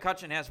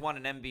 McCutchen has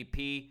won an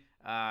MVP.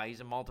 He's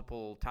a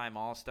multiple-time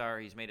All-Star.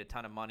 He's made a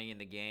ton of money in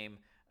the game.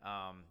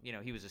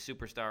 He was a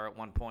superstar at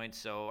one point.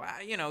 So,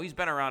 he's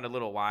been around a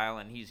little while,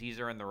 and he's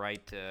earned the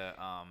right to,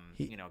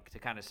 to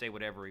kind of say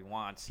whatever he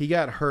wants. He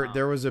got hurt.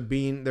 There was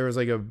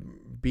like a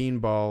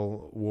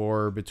beanball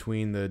war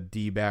between the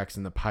D-backs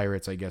and the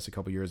Pirates, I guess, a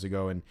couple years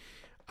ago. And,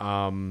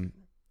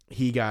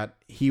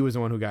 he was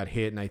the one who got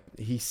hit, and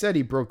he said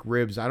he broke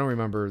ribs. I don't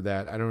remember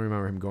that. I don't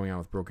remember him going out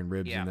with broken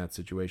ribs in that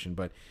situation,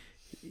 but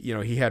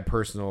he had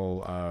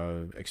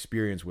personal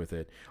experience with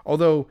it.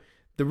 Although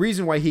the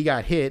reason why he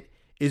got hit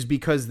is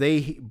because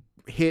they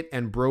hit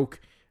and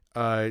broke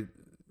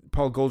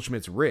Paul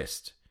Goldschmidt's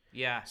wrist.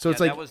 Yeah. So it's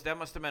like that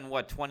must have been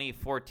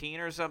 2014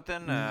 or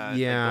something.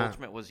 Yeah.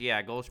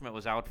 Goldschmidt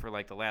was out for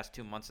like the last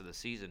 2 months of the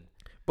season.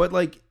 But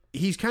like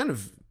he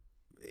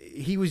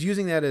was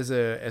using that as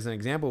an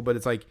example, but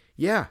it's like,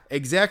 yeah,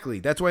 exactly.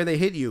 That's why they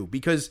hit you,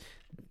 because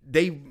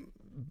they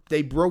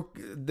broke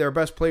their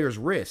best player's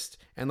wrist,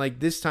 and like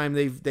this time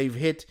they've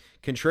hit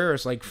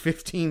Contreras like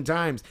 15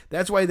 times.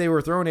 That's why they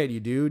were thrown at you,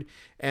 dude.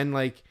 And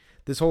like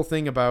this whole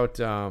thing about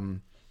he was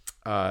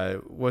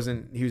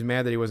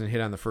mad that he wasn't hit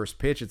on the first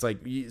pitch. It's like,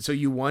 so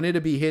you wanted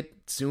to be hit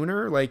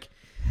sooner, like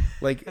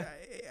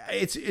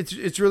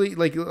it's really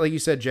like you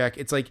said, Jack.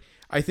 It's like,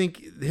 I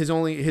think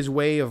his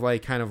way of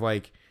like kind of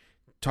like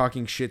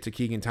talking shit to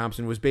Keegan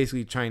Thompson was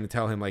basically trying to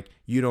tell him, like,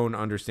 you don't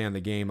understand the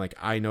game. Like,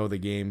 I know the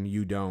game,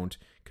 you don't,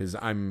 because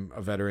I'm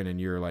a veteran and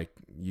you're like,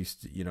 you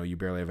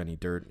barely have any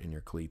dirt in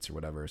your cleats or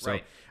whatever. So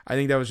right. I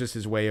think that was just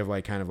his way of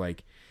like kind of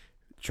like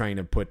trying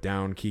to put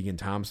down Keegan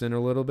Thompson a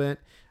little bit.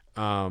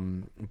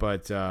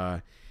 But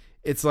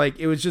it's like,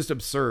 it was just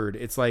absurd.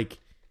 It's like,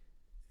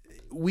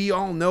 we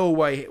all know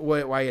why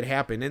it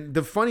happened. And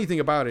the funny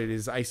thing about it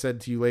is, I said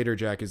to you later,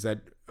 Jack, is that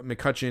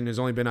McCutchen has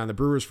only been on the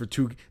Brewers for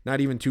not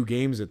even two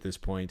games at this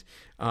point.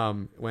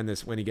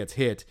 When he gets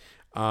hit.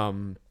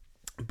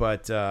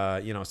 But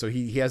so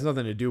he has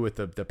nothing to do with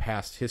the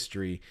past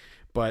history,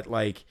 but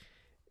like,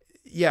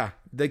 yeah,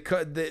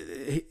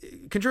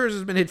 Contreras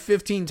has been hit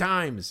 15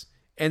 times.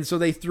 And so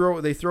they throw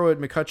at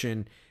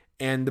McCutchen,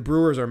 and the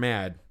Brewers are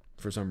mad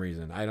for some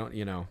reason. I don't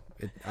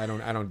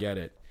get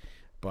it,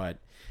 but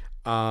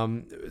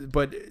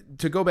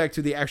to go back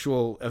to the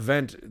actual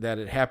event that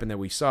had happened that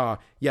we saw,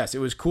 yes, it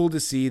was cool to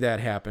see that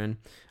happen.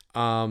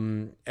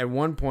 At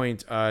one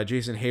point,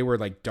 Jason Hayward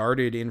like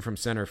darted in from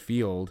center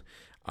field.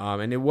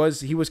 And I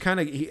think he was kind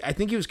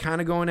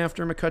of going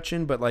after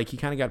McCutchen, but like he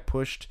kind of got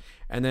pushed,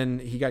 and then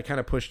he got kind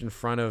of pushed in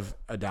front of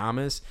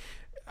Adames.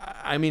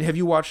 I mean, have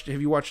you watched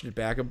it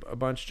back a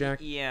bunch, Jack?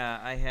 Yeah,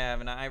 I have,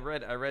 and I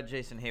read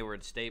Jason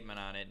Hayward's statement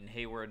on it, and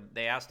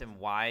they asked him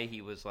why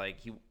he was like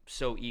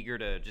so eager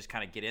to just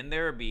kind of get in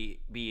there, be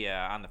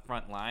on the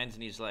front lines,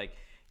 and he's like,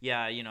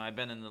 yeah, I've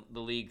been in the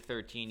league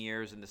 13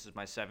 years, and this is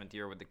my 7th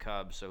year with the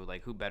Cubs, so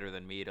like, who better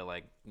than me to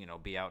like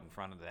be out in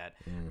front of that?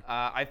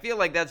 I feel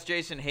like that's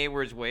Jason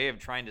Hayward's way of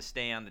trying to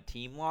stay on the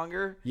team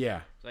longer.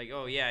 Yeah, it's like,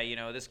 oh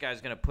yeah, this guy's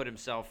gonna put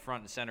himself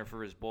front and center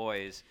for his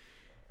boys.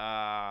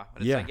 But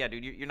it's like, yeah,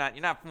 dude, you're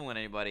not fooling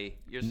anybody.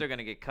 You're still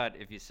gonna get cut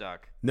if you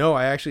suck. No,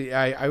 I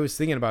was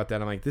thinking about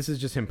that. I'm like, this is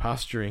just him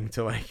posturing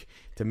to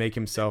make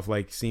himself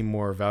like seem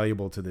more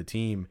valuable to the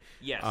team.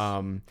 Yes.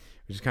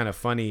 Which is kind of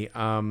funny.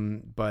 Yeah,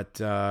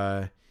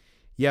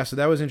 so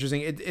that was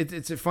interesting.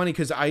 It's funny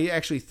because I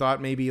actually thought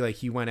maybe like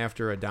he went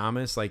after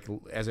Adames like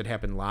as it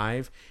happened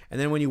live, and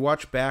then when you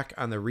watch back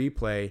on the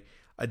replay,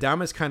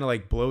 Adames kind of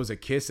like blows a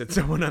kiss at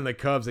someone on the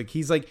Cubs. Like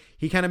he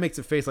kind of makes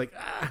a face like,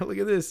 look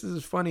at this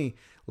is funny.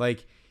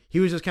 Like he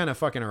was just kind of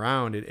fucking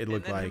around. It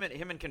looked like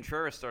him and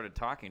Contreras started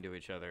talking to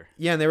each other.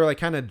 Yeah, and they were like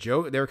kind of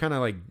joke. They were kind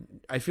of like,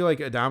 I feel like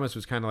Adames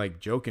was kind of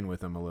like joking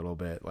with him a little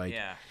bit. Like,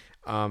 yeah.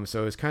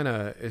 So it's kind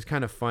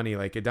of funny.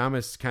 Like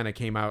Adames kind of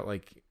came out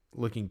like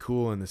looking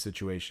cool in the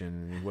situation,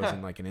 and he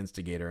wasn't like an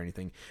instigator or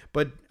anything.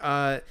 But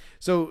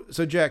so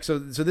Jack, so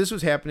this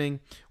was happening.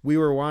 We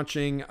were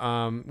watching.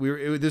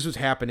 This was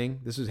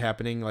happening.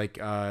 Like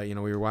we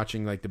were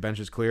watching like the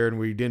benches clear, and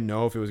we didn't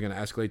know if it was going to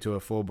escalate to a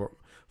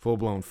full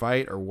blown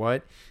fight or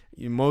what.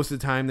 Most of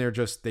the time they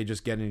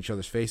just get in each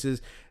other's faces.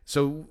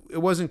 So it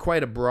wasn't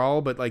quite a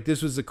brawl, but like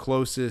this was the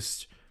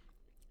closest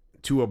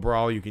to a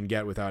brawl you can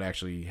get without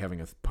actually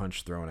having a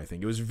punch thrown. I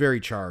think it was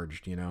very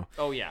charged,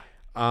 Oh yeah.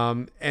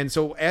 And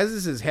so as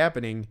this is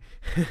happening,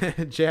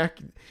 Jack,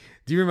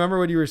 do you remember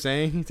what you were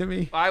saying to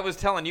me? I was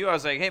telling you, I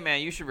was like, hey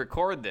man, you should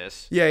record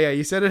this. Yeah,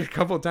 you said it a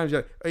couple of times.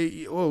 You're like,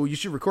 hey, oh, you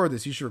should record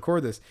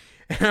this.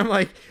 And I'm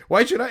like,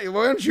 why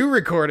don't you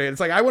record it? It's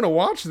like, I want to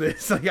watch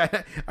this. Like,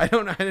 I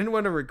didn't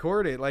want to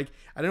record it. Like,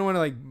 I didn't want to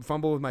like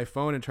fumble with my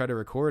phone and try to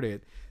record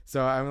it.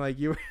 So I'm like,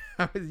 you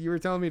were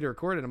telling me to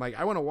record it. I'm like,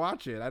 I want to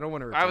watch it. I don't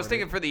want to record it. I was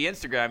thinking for the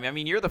Instagram. I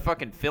mean, you're the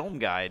fucking film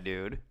guy,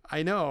 dude.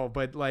 I know,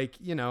 but like,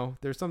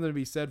 there's something to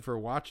be said for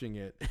watching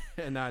it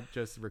and not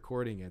just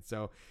recording it.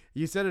 So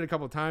you said it a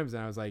couple of times,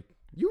 and I was like,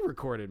 you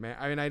recorded, man.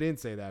 I mean, I didn't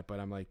say that, but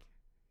I'm like,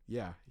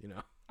 yeah,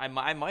 I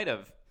might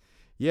have.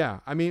 Yeah,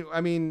 I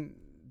mean,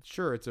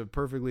 sure, it's a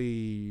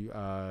perfectly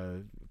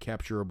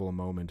capturable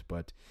moment,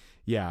 but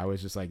yeah, I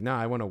was just like, no,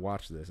 I want to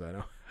watch this. I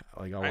don't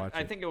I'll watch it.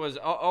 I think it was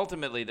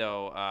ultimately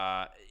though.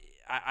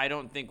 I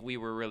don't think we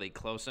were really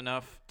close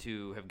enough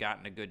to have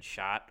gotten a good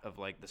shot of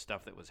like the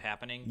stuff that was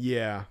happening.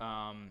 Yeah.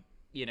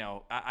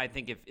 I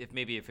think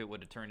if it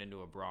would have turned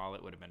into a brawl,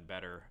 it would have been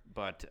better.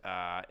 But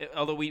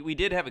although we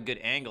did have a good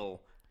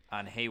angle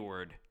on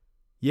Hayward.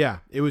 Yeah,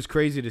 it was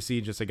crazy to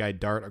see just a guy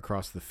dart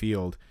across the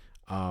field,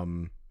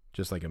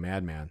 just like a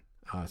madman.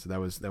 So that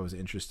was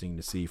interesting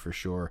to see for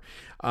sure.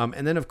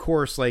 And then of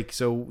course,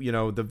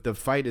 the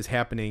fight is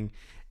happening,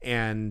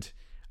 and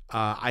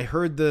I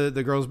heard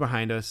the girls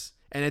behind us,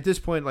 and at this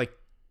point, like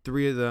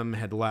 3 of them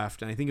had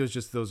left, and I think it was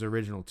just those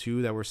original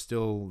 2 that were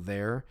still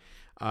there,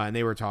 and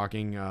they were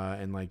talking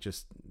and like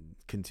just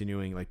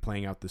continuing like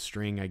playing out the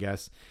string, I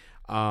guess.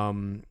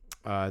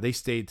 They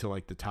stayed till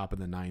like the top of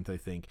the 9th, I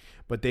think,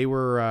 but they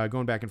were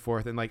going back and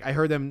forth, and like I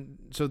heard them.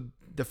 So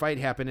the fight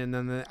happened, and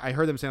then I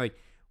heard them saying like,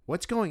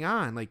 "What's going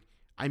on? Like,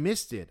 I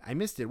missed it.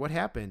 What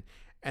happened?"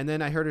 And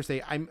then I heard her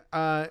say,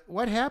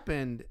 what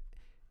happened?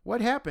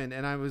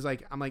 And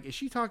I'm like, is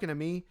she talking to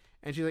me?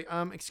 And she's like,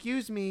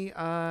 excuse me.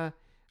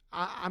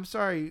 I'm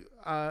sorry.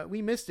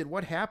 We missed it.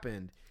 What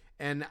happened?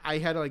 And I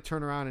had to like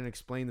turn around and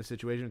explain the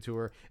situation to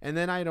her. And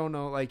then I don't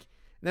know, like,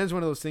 then it's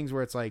one of those things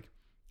where it's like,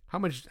 how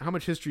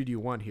much history do you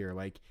want here?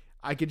 Like,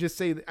 I could just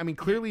say, I mean,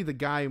 clearly the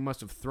guy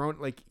must have thrown,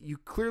 like, you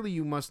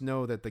must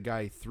know that the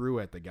guy threw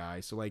at the guy.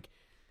 So like,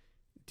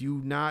 do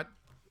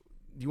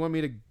you want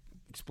me to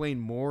explain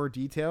more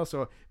detail?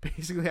 So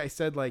basically I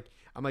said like,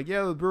 I'm like,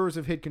 yeah, the Brewers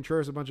have hit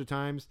Contreras a bunch of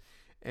times.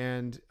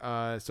 And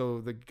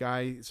so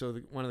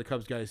one of the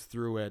Cubs guys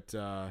threw at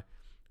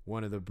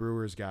one of the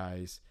Brewers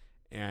guys.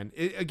 And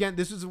again,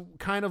 this is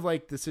kind of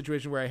like the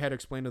situation where I had to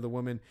explain to the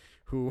woman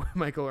who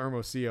Michael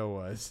Hermosillo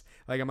was.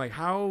 Like, I'm like,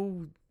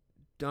 how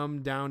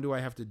dumbed down do I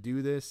have to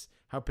do this?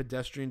 How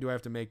pedestrian do I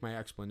have to make my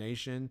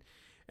explanation?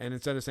 And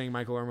instead of saying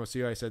Michael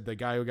Hermosillo, I said the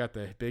guy who got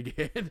the big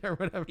hit or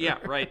whatever. Yeah,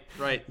 right.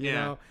 You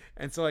know?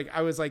 And so like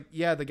I was like,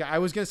 yeah, the guy, I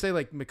was gonna say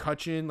like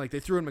McCutchen, like they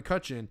threw in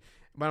McCutchen,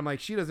 but I'm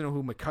like, she doesn't know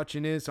who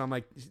McCutchen is. So I'm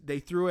like, they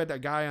threw at a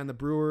guy on the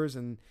Brewers,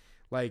 and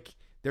like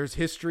there's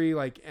history,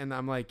 like, and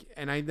I'm like,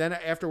 and I then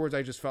afterwards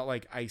I just felt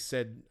like I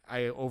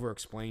over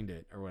explained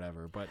it or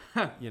whatever. But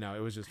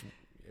it was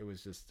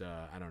just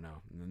I don't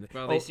know.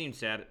 Well, they seemed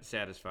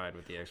satisfied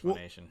with the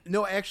explanation.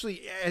 Well, no,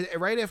 actually,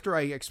 right after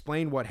I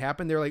explained what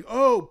happened, they're like,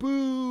 "Oh,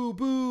 boo,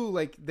 boo!"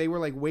 Like they were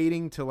like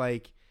waiting to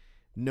like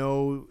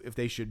know if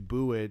they should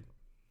boo it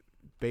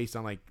based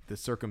on like the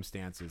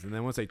circumstances. And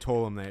then once I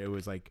told them that it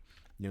was like,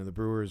 the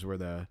Brewers were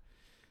the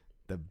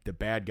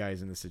bad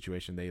guys in the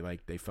situation,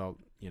 they felt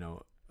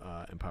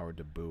empowered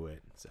to boo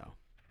it. So.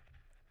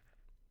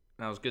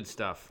 That was good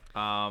stuff.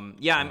 I'm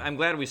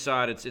glad we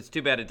saw it. It's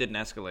too bad it didn't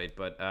escalate,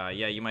 but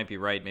you might be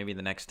right. Maybe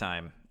the next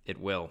time it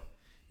will.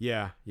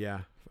 Yeah.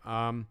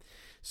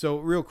 So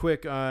real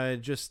quick,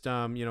 just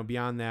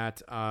beyond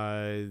that,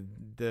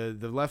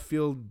 the left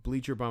field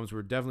bleacher bums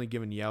were definitely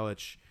giving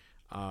Yelich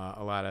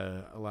a lot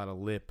of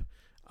lip.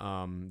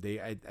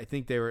 I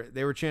think they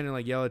were chanting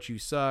like Yelich, you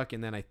suck,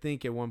 and then I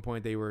think at one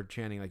point they were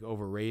chanting like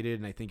overrated,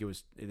 and I think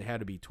it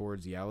had to be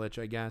towards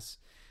Yelich, I guess.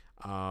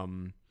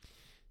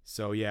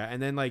 So yeah,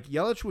 and then like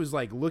Yelich was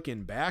like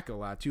looking back a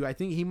lot too. I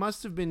think he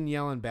must have been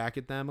yelling back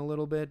at them a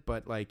little bit,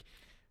 but like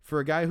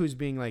for a guy who's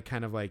being like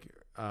kind of like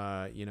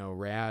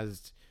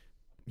razzed,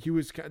 he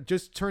was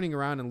just turning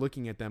around and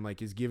looking at them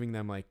like is giving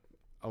them like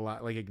a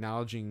lot, like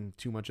acknowledging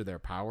too much of their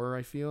power.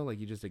 I feel like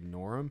you just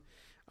ignore him,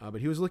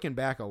 but he was looking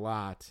back a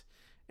lot,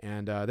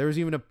 and there was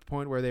even a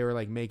point where they were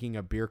like making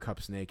a beer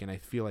cup snake, and I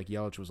feel like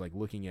Yelich was like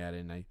looking at it,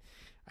 and I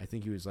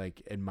think he was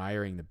like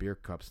admiring the beer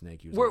cup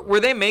snake.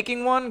 Were they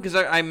making one? Because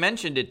I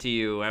mentioned it to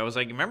you. I was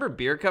like, remember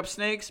beer cup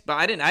snakes? But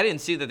I didn't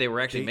see that they were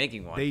actually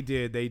making one. They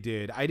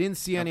did. I didn't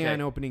see any on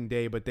opening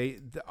day, but they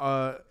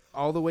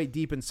all the way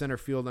deep in center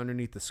field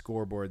underneath the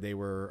scoreboard, they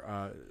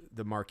were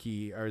the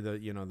marquee or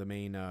the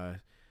main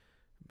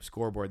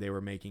scoreboard. They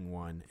were making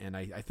one, and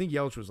I think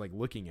Yelich was like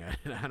looking at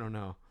it. I don't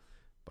know,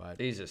 but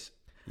Jesus.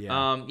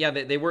 Yeah.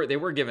 They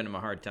were giving him a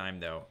hard time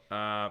though.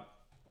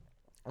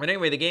 But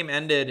anyway, the game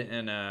ended,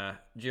 and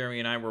Jeremy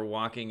and I were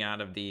walking out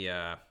of the,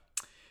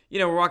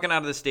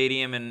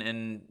 stadium,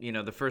 and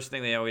the first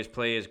thing they always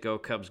play is "Go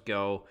Cubs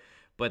Go,"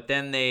 but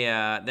then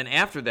then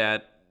after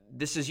that,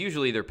 this is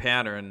usually their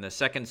pattern. The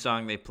second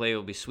song they play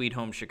will be "Sweet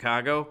Home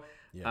Chicago."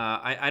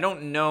 Yeah. I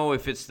don't know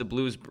if it's the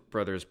Blues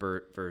Brothers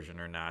version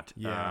or not.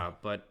 Yeah.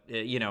 But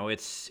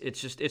it's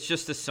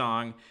just a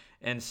song,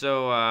 and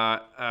so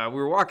we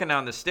were walking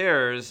down the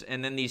stairs,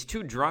 and then these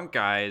 2 drunk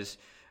guys.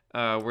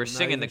 We're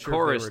singing the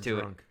chorus to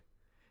drunk.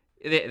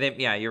 it.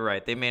 Yeah, you're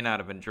right. They may not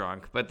have been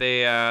drunk, but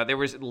they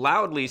were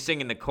loudly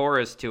singing the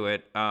chorus to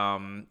it.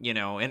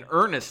 And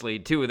earnestly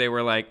too. They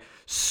were like,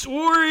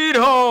 "Sweet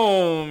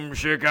Home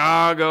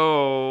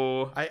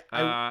Chicago."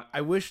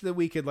 I wish that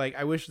we could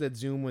I wish that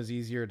Zoom was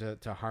easier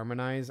to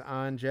harmonize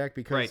on, Jack,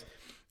 because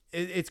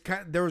it's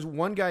kind of, there was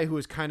one guy who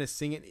was kind of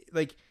singing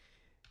like.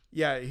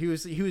 Yeah, he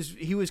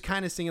was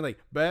kind of singing like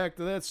 "Back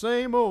to That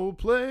Same Old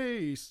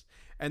Place."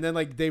 And then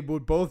like they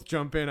would both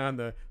jump in on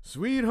the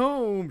Sweet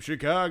Home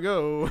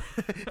Chicago,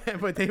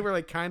 but they were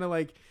like kind of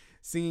like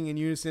singing in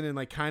unison and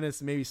like kind of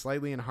maybe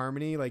slightly in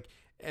harmony, like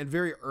and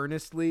very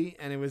earnestly.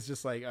 And it was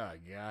just like, oh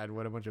God,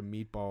 what a bunch of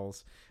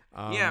meatballs.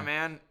 Yeah,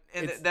 man.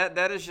 And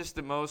that is just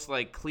the most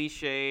like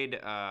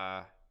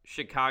cliched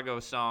Chicago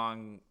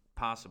song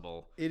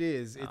possible. It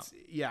is. It's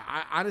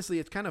honestly,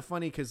 it's kind of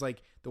funny because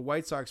like the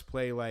White Sox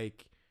play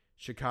like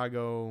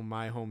Chicago,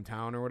 My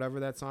Hometown, or whatever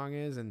that song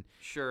is, and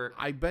sure,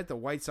 I bet the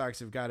White Sox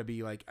have got to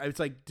be like, it's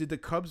like, did the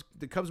Cubs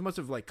must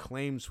have like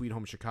claimed Sweet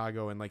Home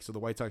Chicago, and like so the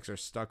White Sox are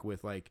stuck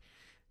with like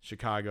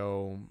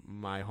Chicago,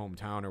 My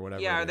Hometown, or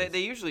whatever. Yeah, they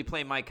usually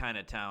play My Kind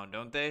of Town,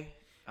 don't they?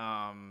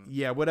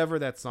 Yeah, whatever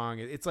that song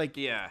is. It's like,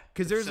 yeah,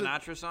 because there's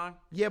Sinatra song.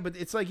 Yeah, but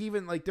it's like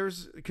even like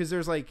there's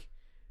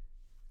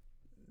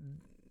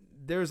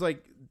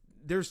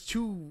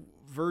two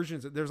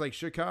versions. There's like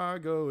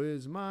Chicago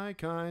is my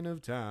kind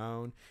of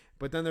town,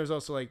 but then there's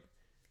also like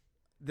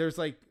there's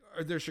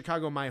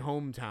Chicago, my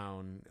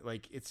hometown.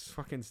 Like it's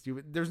fucking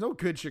stupid. There's no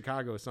good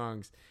Chicago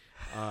songs.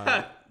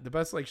 The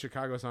best like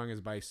Chicago song is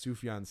by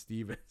Sufjan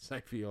Stevens, I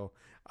feel.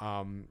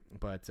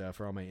 But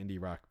for all my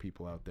indie rock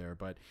people out there,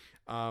 but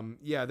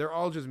yeah, they're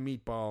all just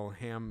meatball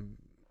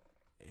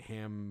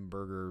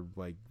hamburger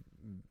like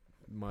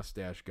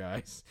mustache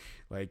guys.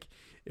 Like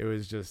it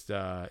was just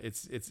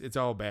it's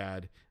all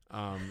bad.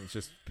 It's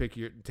just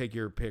take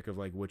your pick of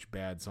like which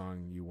bad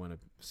song you want to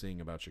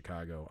sing about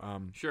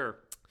Chicago. Sure.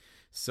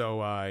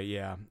 So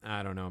yeah,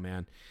 I don't know,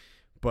 man.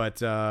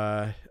 But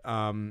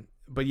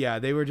yeah,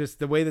 they were just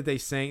the way that they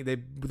sang,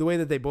 the way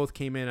that they both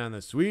came in on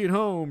the Sweet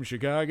Home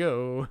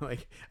Chicago.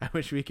 Like I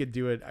wish we could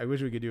do it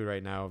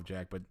right now,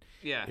 Jack, but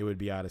yeah, it would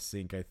be out of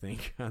sync, I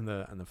think, on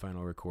the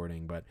final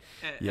recording. But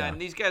yeah,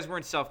 and these guys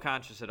weren't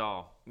self-conscious at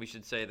all. We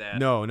should say that.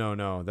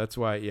 No. That's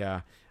why.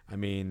 Yeah, I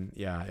mean,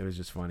 yeah, it was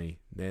just funny,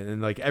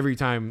 and like every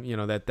time, you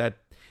know, that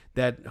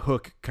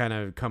hook kind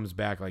of comes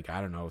back, like I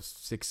don't know,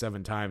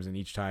 6-7 times, and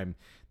each time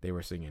they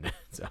were singing it.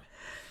 So.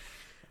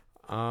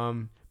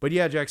 But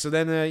yeah, Jack. So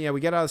then, we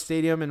got out of the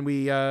stadium and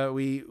we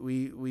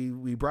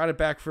brought it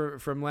back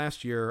from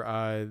last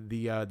year.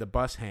 The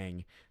bus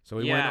hang. So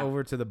we went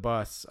over to the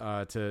bus,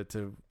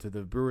 to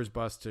the Brewers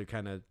bus to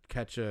kind of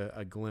catch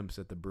a glimpse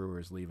at the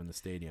Brewers leaving the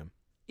stadium.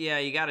 Yeah,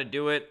 you got to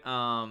do it.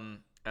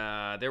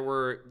 There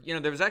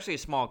was actually a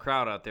small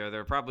crowd out there.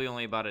 There were probably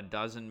only about a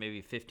dozen,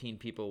 maybe 15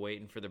 people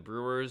waiting for the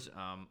Brewers,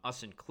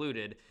 us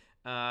included.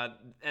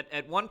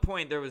 At one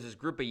point, there was this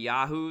group of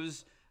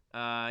yahoos.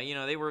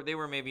 They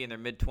were maybe in their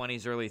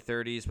mid-20s, early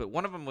 30s, but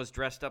one of them was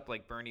dressed up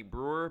like Bernie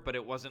Brewer, but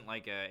it wasn't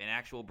like an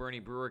actual Bernie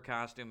Brewer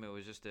costume. It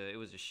was just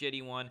a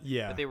shitty one.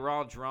 Yeah. But they were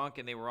all drunk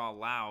and they were all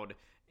loud.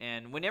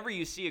 And whenever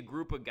you see a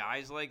group of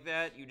guys like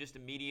that, you just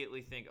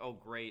immediately think, oh,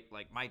 great,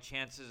 like my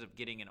chances of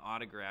getting an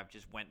autograph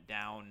just went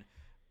down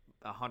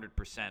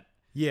 100%.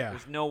 Yeah.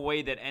 There's no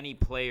way that any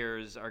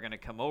players are going to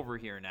come over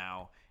here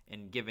now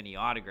and give any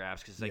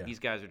autographs because these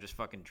guys are just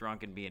fucking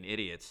drunk and being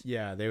idiots.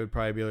 Yeah, they would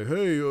probably be like,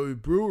 "Hey,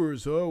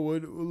 Brewers,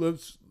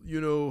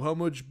 how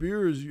much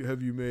beers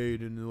have you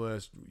made in the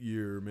last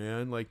year,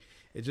 man?" Like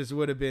it just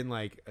would have been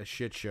like a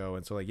shit show,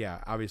 and so like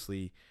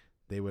obviously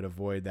they would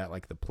avoid that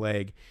like the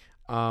plague.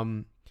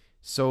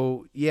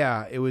 So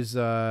yeah, it was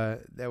that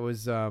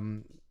was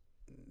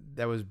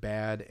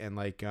bad, and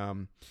like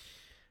I'm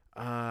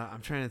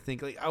trying to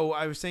think like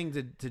I was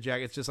saying to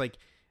Jack, it's just like.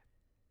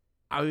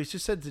 I was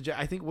just said to Jack,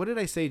 I think, what did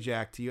I say,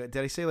 Jack, to you?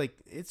 Did I say, like,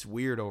 it's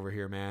weird over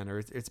here, man, or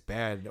it's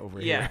bad over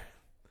here?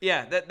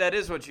 Yeah, that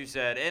is what you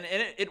said. And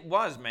it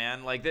was,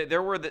 man. Like,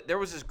 there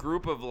was this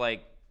group of,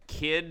 like,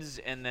 kids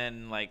and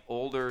then, like,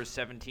 older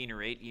 17 or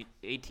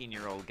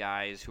 18-year-old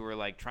guys who were,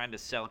 like, trying to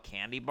sell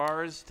candy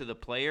bars to the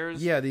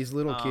players. Yeah, these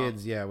little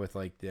kids, with,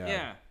 like,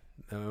 the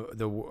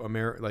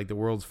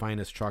world's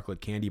finest chocolate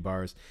candy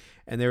bars,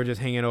 and they were just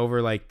hanging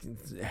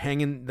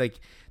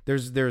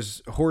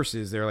there's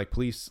horses, they're like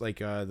police, like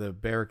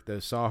the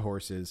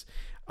sawhorses,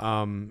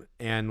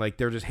 and like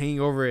they're just hanging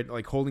over it,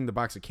 like holding the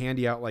box of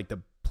candy out, like the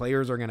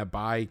players are gonna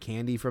buy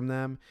candy from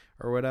them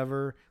or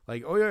whatever.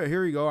 Like, oh yeah,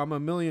 here you go, I'm a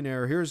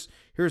millionaire, here's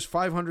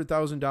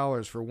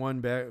 $500,000 for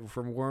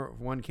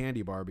one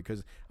candy bar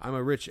because I'm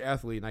a rich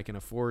athlete and I can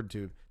afford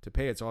to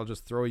pay it, so I'll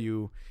just throw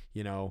you,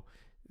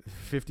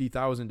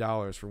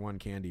 $50,000 for one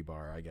candy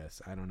bar, I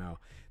guess. I don't know.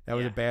 That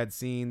was a bad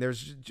scene.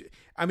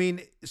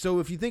 So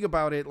if you think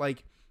about it,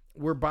 like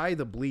we're by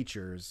the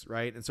bleachers,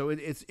 right? And so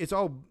it's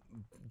all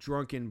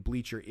drunken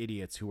bleacher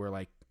idiots who are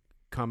like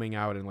coming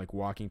out and like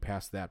walking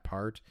past that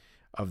part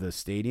of the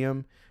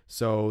stadium.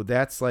 So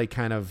that's like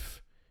kind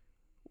of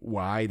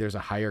why there's a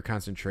higher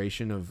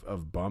concentration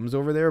of bums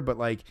over there. But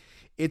like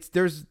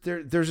there's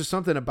just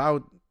something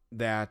about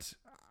that.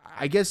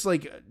 I guess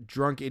like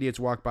drunk idiots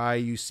walk by,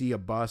 you see a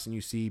bus and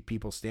you see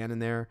people standing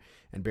there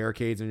and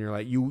barricades, and you're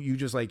like, you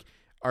just like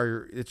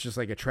it's just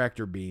like a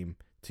tractor beam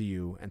to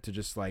you, and to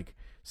just like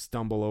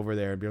stumble over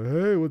there and be like,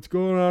 hey, what's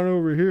going on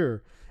over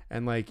here?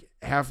 and like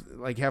half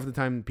the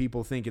time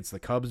people think it's the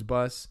Cubs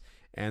bus,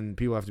 and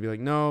people have to be like,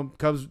 no,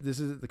 Cubs.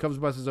 The Cubs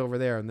bus is over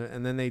there,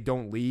 and then they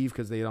don't leave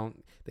because they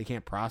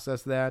can't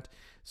process that.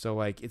 So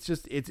like it's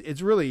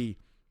really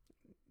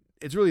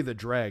the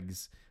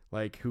dregs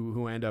like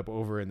who end up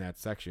over in that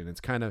section. It's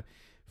kind of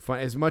fun.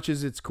 As much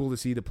as it's cool to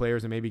see the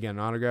players and maybe get an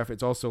autograph,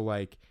 it's also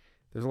like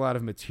there's a lot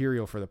of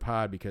material for the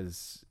pod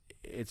because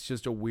it's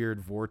just a weird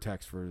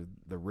vortex for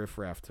the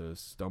riffraff to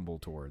stumble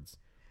towards.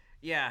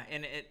 Yeah,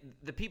 and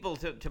the people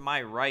to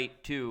my right,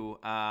 too,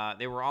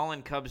 they were all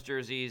in Cubs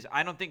jerseys.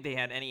 I don't think they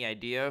had any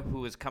idea who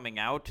was coming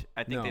out.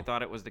 I think they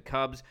thought it was the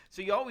Cubs.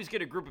 So you always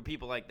get a group of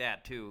people like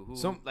that, too, who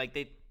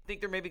they think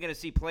they're maybe going to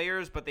see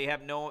players, but they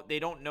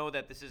don't know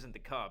that this isn't the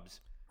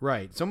Cubs.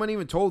 Right. Someone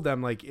even told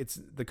them, like, it's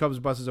the Cubs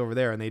bus is over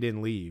there, and they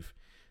didn't leave.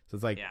 So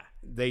it's like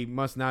they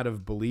must not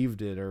have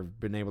believed it or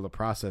been able to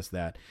process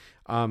that.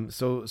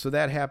 So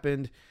that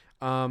happened.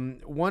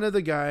 One of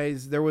the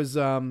guys, there was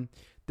a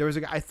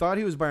guy, I thought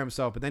he was by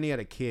himself, but then he had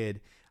a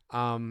kid.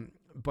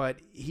 But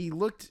he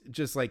looked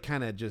just like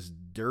kind of just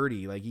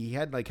dirty. Like he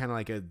had like kind of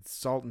like a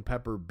salt and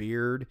pepper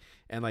beard,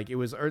 and like it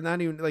was, or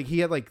not even like he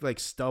had like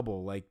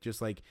stubble, like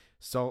just like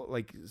salt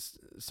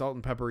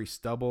and peppery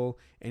stubble,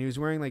 and he was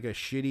wearing like a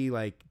shitty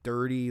like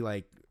dirty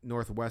like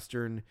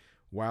Northwestern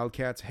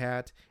Wildcats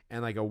hat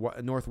and like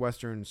a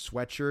Northwestern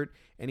sweatshirt,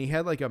 and he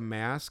had like a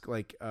mask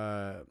like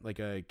a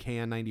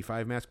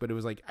KN95 mask, but it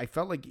was like I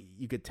felt like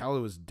you could tell it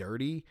was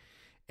dirty,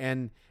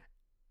 and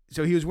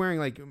so he was wearing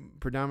like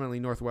predominantly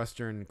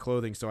Northwestern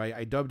clothing, so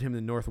I dubbed him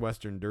the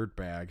Northwestern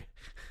Dirtbag.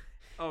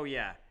 Oh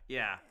yeah.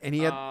 And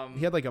he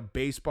had like a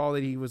baseball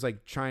that he was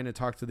like trying to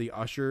talk to the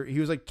usher. He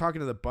was like talking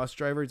to the bus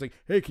driver. He's like,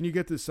 "Hey, can you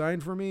get this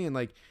sign for me?" And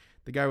like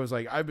the guy was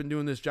like, "I've been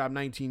doing this job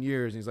 19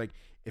 years." And he's like,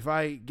 "If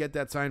I get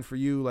that sign for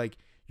you, like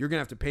you're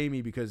gonna have to pay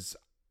me because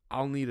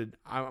I'll be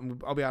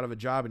out of a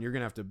job, and you're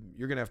gonna have to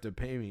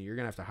pay me. You're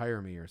gonna have to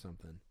hire me or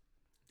something."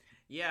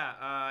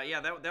 Yeah,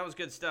 that was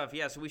good stuff.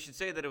 Yeah, so we should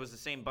say that it was the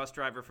same bus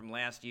driver from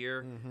last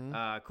year.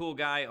 Mm-hmm. Cool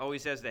guy,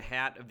 always has the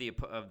hat of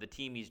the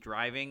team he's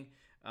driving.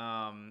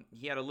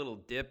 He had a little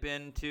dip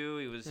in too.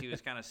 He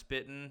was kind of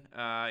spitting.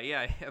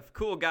 A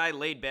cool guy,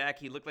 laid back.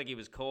 He looked like he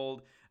was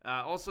cold.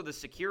 Also the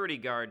security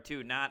guard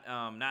too, not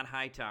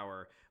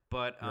Hightower,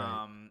 but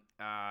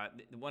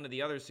one of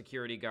the other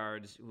security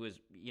guards who was,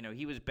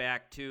 he was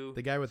back too.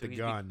 The guy with the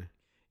gun.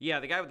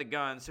 The guy with the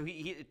gun. So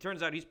he it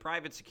turns out he's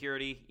private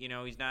security.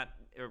 He's not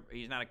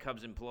a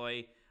Cubs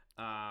employee.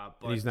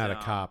 But he's not a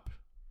cop.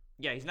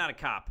 Yeah, he's not a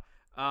cop.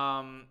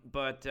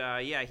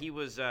 He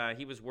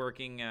was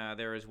working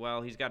there as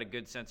well. He's got a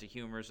good sense of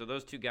humor. So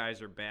those two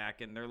guys are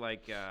back, and they're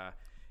like,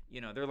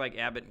 they're like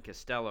Abbott and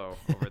Costello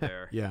over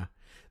there. Yeah,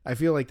 I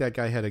feel like that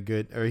guy had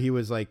he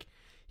was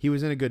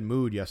in a good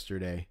mood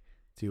yesterday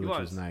too, which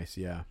was nice.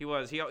 Yeah, he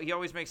was. He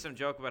always makes some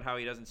joke about how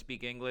he doesn't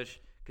speak English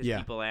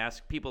because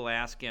people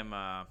ask him.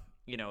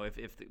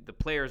 If the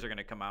players are going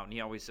to come out, and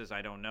he always says,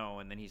 "I don't know,"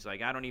 and then he's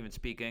like, "I don't even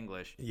speak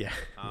English." Yeah.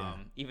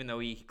 Even though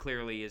he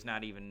clearly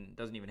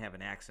doesn't even have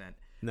an accent.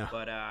 No.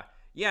 But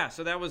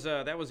so that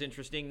was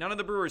interesting. None of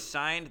the Brewers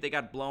signed. They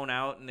got blown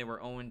out, and they were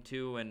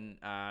 0-2,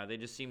 and they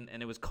just seemed,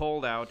 and it was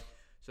cold out,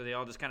 so they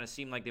all just kind of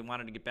seemed like they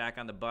wanted to get back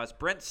on the bus.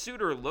 Brent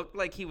Suter looked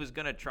like he was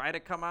going to try to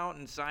come out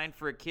and sign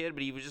for a kid,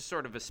 but he was just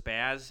sort of a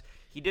spaz.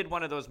 He did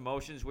one of those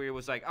motions where he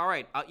was like, "All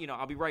right,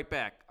 I'll be right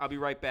back. I'll be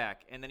right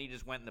back," and then he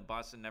just went in the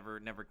bus and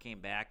never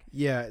came back.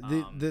 Yeah,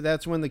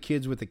 that's when the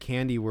kids with the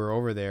candy were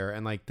over there,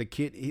 and like the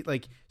kid,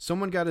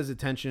 someone got his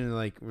attention and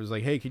like was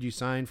like, "Hey, could you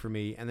sign for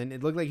me?" And then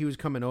it looked like he was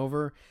coming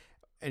over,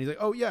 and he's like,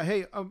 "Oh yeah,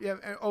 hey,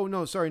 oh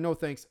no, sorry, no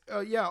thanks.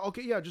 Yeah,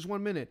 okay, yeah, just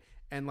 1 minute,"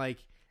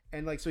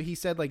 so he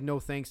said like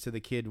no thanks to the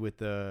kid with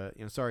the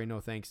sorry,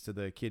 no thanks to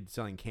the kid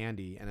selling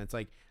candy, and it's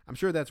like I'm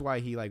sure that's why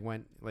he like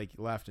went like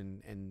left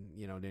and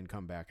didn't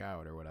come back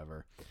out or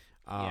whatever.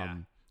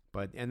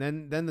 But and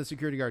then the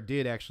security guard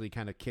did actually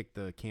kind of kick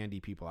the candy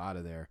people out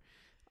of there.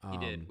 He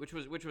did, which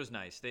was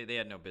nice. They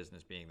had no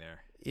business being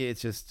there.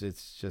 It's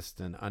just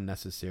an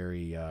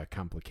unnecessary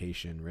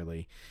complication,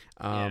 really.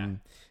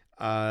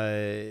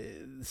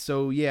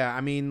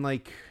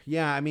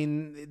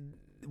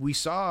 We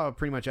saw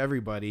pretty much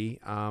everybody.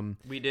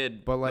 We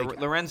did. But like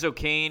Lorenzo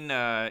Cain,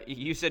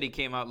 you said he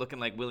came out looking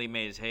like Willie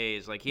Mays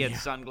Hayes. Like he had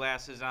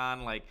sunglasses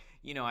on. Like,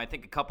 I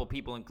think a couple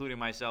people, including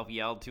myself,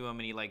 yelled to him,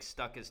 and he like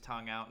stuck his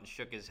tongue out and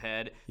shook his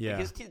head. Yeah.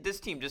 Like,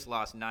 this team just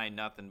lost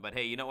 9-0. But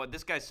hey, you know what?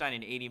 This guy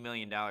signed an $80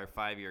 million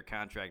 5-year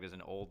contract as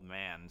an old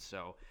man.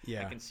 So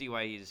I can see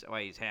why he's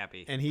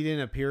happy. And he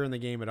didn't appear in the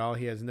game at all.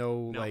 He has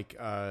no.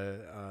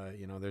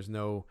 There's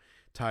no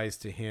ties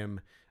to him.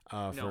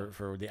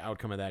 For the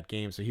outcome of that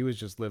game, so he was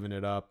just living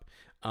it up.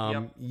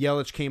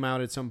 Yelich came out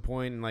at some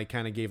point and like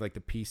kind of gave like the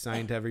peace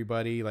sign to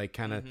everybody, like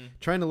kind of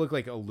trying to look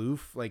like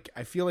aloof. Like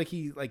I feel like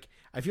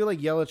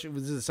Yelich.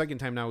 This is the second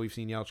time now we've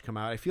seen Yelich come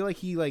out. I feel like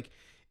he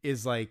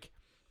is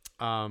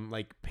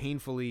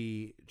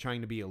painfully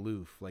trying to be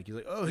aloof. Like he's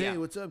like, "Oh hey,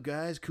 what's up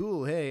guys?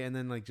 Cool, hey," and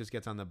then like just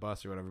gets on the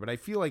bus or whatever. But I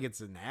feel like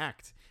it's an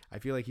act. I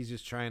feel like he's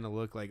just trying to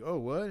look like, "Oh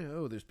what?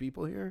 Oh there's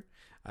people here."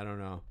 I don't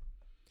know.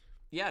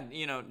 Yeah,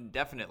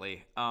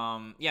 definitely.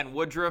 And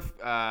Woodruff,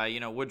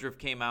 Woodruff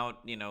came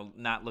out,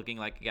 not looking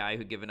like a guy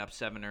who'd given up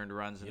 7 earned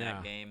runs in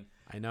that game.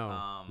 I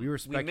know. We were We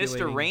speculating. missed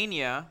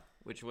Arania,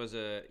 which was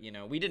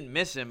we didn't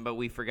miss him, but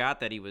we forgot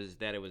that it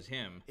was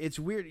him. It's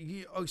weird.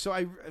 So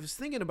I was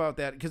thinking about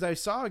that because I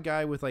saw a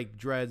guy with like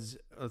dreads,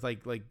 with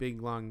like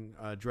big long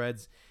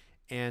dreads,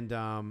 and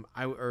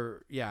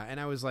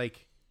I was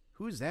like,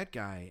 who's that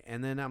guy?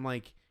 And then I'm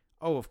like,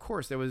 oh, of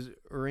course, that was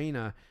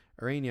Arania.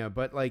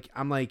 But like,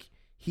 I'm like,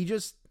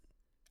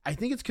 I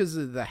think it's because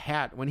of the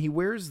hat. When he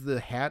wears the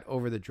hat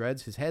over the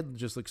dreads, his head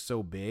just looks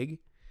so big.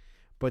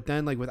 But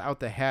then, like, without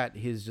the hat,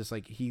 his just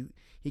like he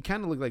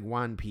kind of looked like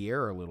Juan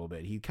Pierre a little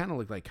bit. He kind of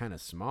looked like kind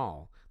of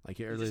small. Like,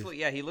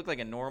 He looked like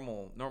a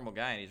normal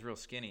guy, and he's real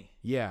skinny.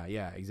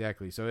 yeah,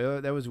 exactly.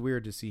 So that was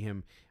weird to see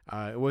him.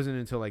 It wasn't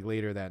until like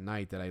later that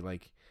night that I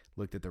like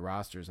looked at the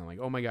rosters and I'm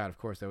like, oh my god, of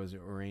course that was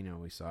Urano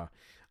we saw.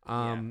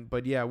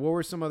 But yeah, what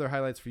were some other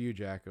highlights for you,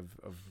 Jack,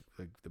 of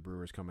the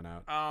Brewers coming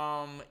out?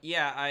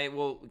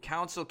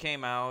 Council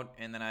came out,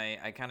 and then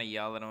I kind of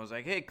yelled, and I was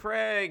like, hey,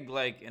 Craig,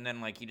 like, and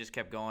then like he just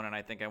kept going, and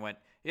I think I went,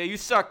 yeah, you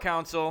suck,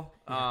 Council.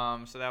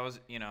 So that was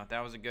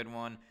a good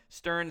one.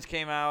 Stearns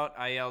came out,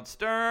 I yelled,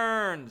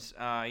 Stearns.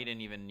 He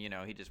didn't even,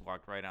 he just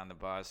walked right on the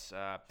bus.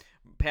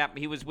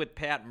 He was with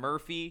Pat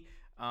Murphy.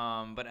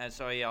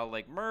 So I yelled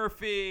like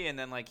Murphy, and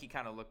then like he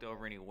kind of looked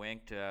over and he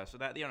winked. So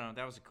that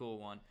that was a cool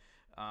one.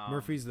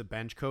 Murphy's the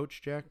bench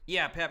coach, Jack?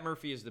 Yeah, Pat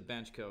Murphy is the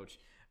bench coach.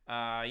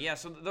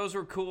 So those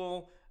were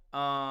cool.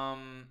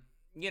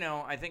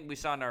 I think we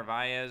saw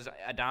Narvaez.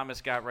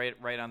 Adames got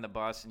right on the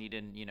bus, and he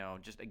didn't,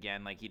 just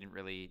again, like he didn't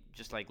really,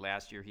 just like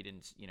last year, he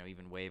didn't,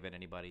 even wave at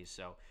anybody.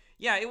 So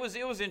yeah, it was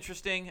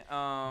interesting.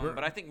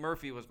 But I think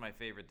Murphy was my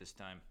favorite this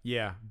time.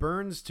 Yeah,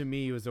 Burns to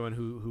me was the one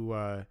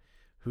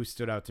who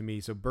stood out to me.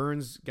 So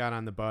Burns got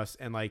on the bus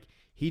and like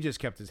he just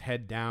kept his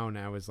head down.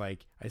 I was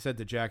like, I said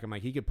to Jack, I'm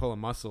like, he could pull a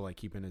muscle like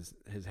keeping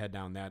his head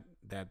down that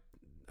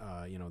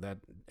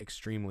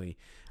extremely.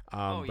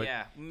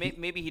 Yeah,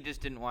 maybe he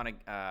just didn't want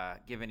to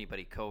give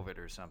anybody COVID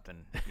or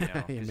something,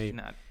 because he's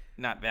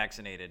not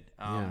vaccinated.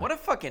 What a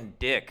fucking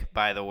dick,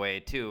 by the way,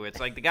 too. It's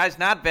like the guy's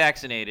not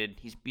vaccinated.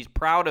 He's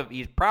proud of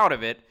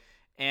it.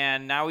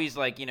 And now he's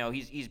like,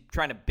 he's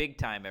trying to big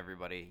time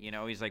everybody.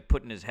 He's like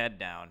putting his head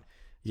down.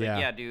 It's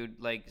like, yeah,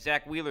 dude. Like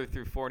Zach Wheeler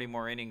threw 40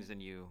 more innings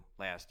than you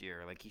last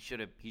year. Like he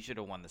should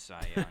have won the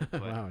Cy Young.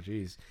 But wow,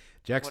 jeez.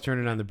 Jack's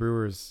turning on the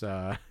Brewers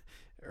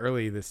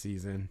early this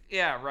season.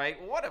 Yeah, right.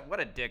 What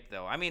a dick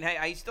though. I mean, hey,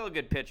 he's still a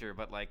good pitcher,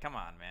 but like, come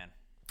on, man.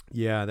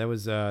 Yeah, that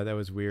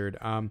was weird.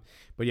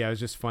 But yeah, it was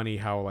just funny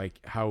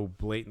how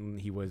blatant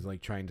he was,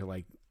 like trying to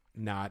like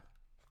not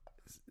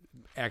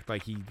act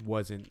like he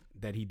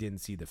didn't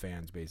see the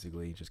fans,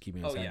 basically just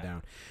keeping his head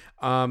down.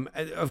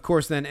 Of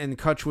course then, and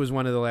Kutch was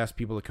one of the last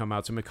people to come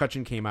out. So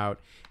McCutchen came out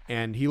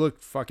and he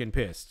looked fucking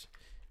pissed.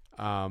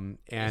 And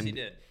yes, he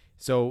did.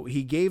 So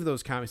he gave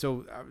those comments.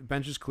 So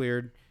bench is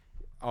cleared,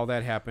 all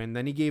that happened.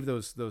 Then he gave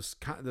those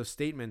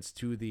statements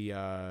to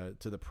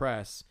the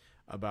press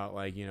about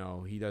like,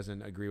 he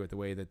doesn't agree with the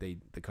way that the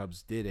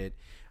Cubs did it.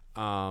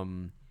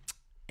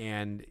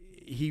 And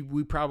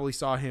we probably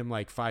saw him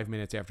like 5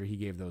 minutes after he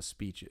gave those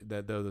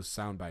those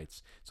sound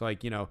bites. So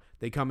like,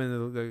 they come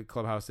into the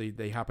clubhouse,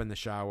 they hop in the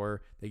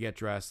shower, they get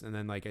dressed, and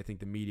then like I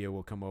think the media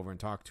will come over and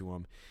talk to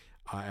him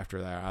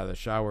after that, out of the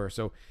shower.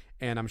 So,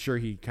 and I'm sure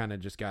he kind of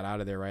just got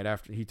out of there right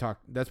after he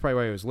talked. That's probably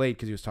why he was late,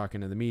 because he was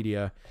talking to the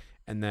media,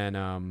 and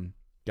then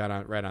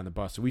got right on the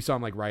bus. So we saw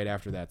him like right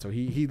after that. So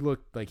he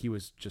looked like he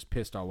was just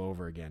pissed all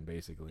over again,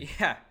 basically.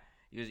 Yeah,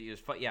 he was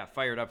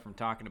fired up from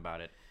talking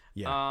about it.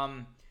 Yeah.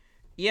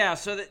 Yeah,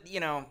 so that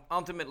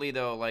ultimately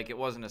though, like it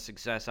wasn't a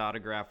success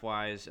autograph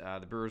wise.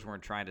 The Brewers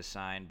weren't trying to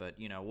sign, but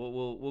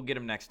we'll get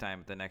him next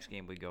time at the next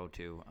game we go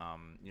to.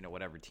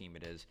 Whatever team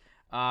it is.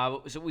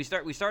 So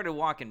we started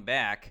walking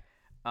back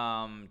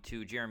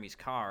to Jeremy's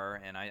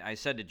car, and I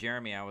said to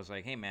Jeremy, I was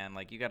like, hey man,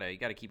 like you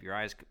gotta keep your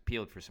eyes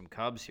peeled for some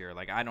Cubs here.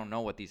 Like I don't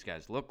know what these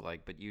guys look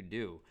like, but you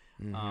do.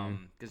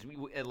 Because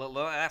the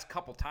last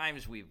couple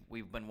times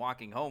we've been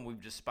walking home,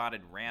 we've just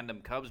spotted random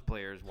Cubs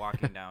players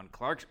walking down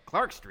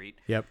Clark Street.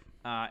 Yep.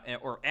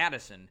 Or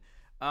Addison.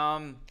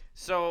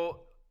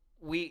 So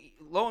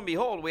lo and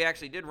behold, we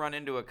actually did run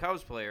into a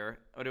Cubs player,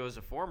 but it was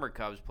a former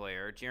Cubs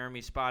player. Jeremy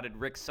spotted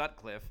Rick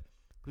Sutcliffe,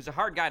 who's a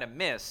hard guy to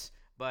miss,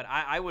 but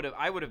I would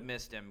have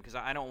missed him because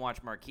I don't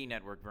watch Marquee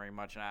Network very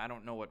much, and I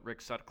don't know what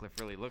Rick Sutcliffe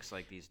really looks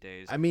like these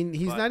days. I mean,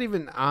 he's not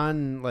even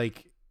on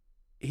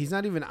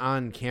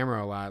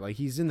camera a lot. Like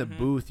he's in the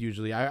booth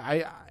usually.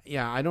 I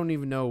don't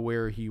even know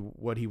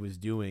what he was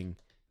doing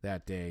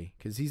that day,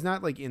 because he's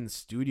not like in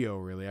studio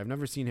really. I've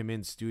never seen him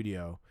in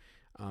studio.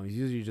 He's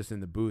usually just in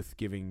the booth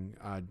giving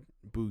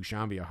Boog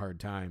Shambi a hard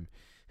time.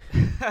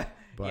 But,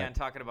 yeah, and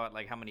talking about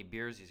like how many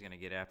beers he's gonna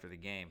get after the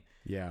game.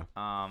 Yeah.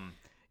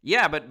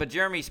 But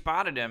Jeremy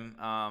spotted him,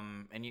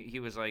 and he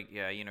was like,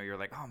 yeah, you're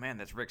like, oh man,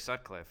 that's Rick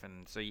Sutcliffe,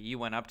 and so you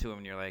went up to him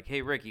and you're like,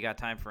 hey Rick, you got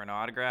time for an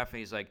autograph? And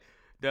he's like,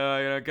 no,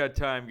 I don't got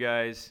time,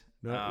 guys.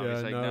 He's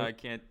like, no, I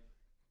can't.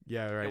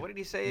 Yeah, right. What did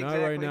he say not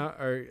exactly? right now,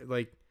 or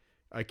like.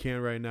 I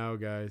can't right now,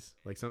 guys.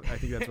 Like I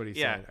think that's what he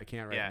Yeah. said. I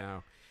can't right Yeah.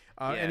 now.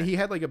 Yeah. And he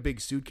had like a big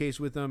suitcase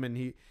with him,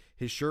 and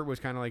his shirt was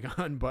kind of like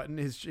unbuttoned.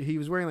 He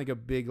was wearing like a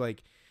big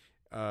like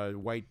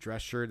white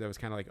dress shirt that was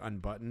kind of like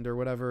unbuttoned or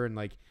whatever. And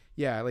like,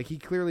 yeah, like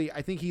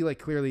I think he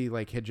clearly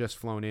had just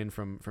flown in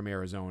from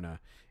Arizona,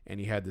 and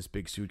he had this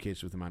big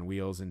suitcase with him on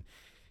wheels, and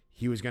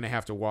he was going to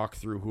have to walk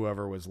through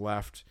whoever was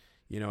left,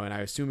 and I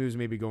assume he was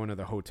maybe going to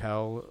the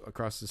hotel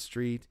across the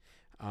street.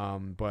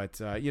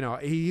 But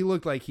he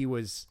looked like he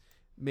was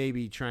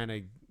maybe trying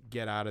to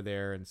get out of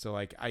there, and so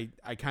like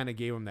I kind of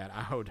gave him that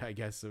out, I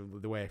guess,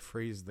 the way I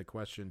phrased the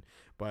question.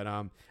 But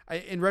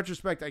in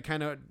retrospect, I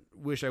kind of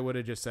wish I would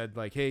have just said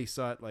like, hey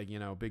Sut, like,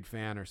 big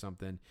fan or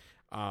something.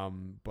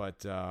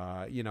 But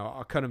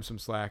I'll cut him some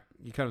slack.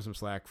 You cut him some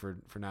slack for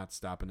not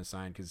stopping to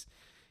sign, because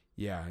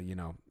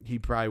he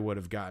probably would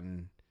have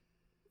gotten,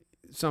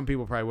 some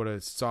people probably would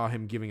have saw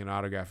him giving an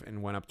autograph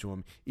and went up to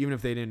him, even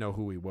if they didn't know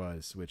who he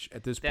was, which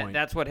at this point...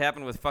 That's what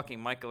happened with fucking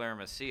Michael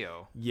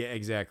Hermosillo. Yeah,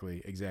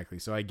 exactly.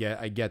 So I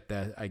get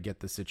that. I get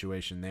the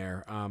situation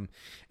there.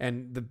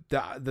 And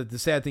the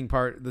sad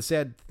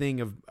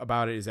thing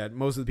about it is that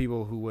most of the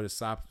people who would have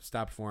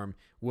stopped for him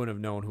wouldn't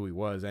have known who he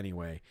was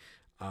anyway.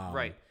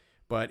 Right.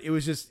 But it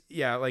was just,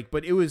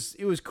 but it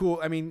was cool.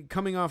 I mean,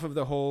 coming off of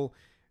the whole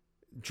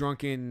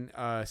drunken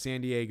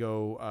San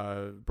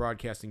Diego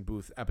broadcasting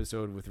booth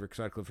episode with Rick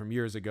Sutcliffe from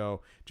years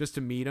ago, just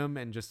to meet him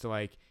and just to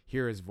like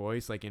hear his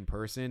voice like in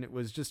person, it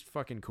was just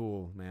fucking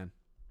cool, man.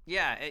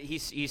 Yeah, he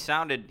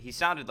sounded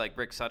like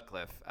Rick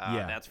Sutcliffe.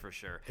 That's for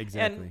sure.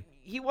 Exactly. And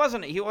he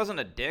wasn't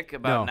a dick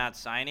about not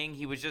signing.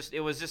 It was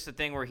just a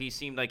thing where he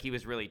seemed like he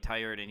was really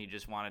tired and he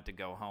just wanted to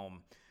go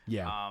home.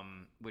 Yeah.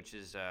 Which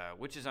is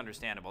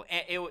understandable.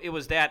 And it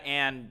was that,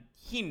 and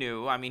he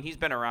knew. I mean, he's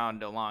been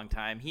around a long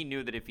time. He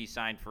knew that if he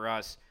signed for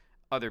us,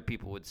 other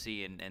people would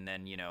see, and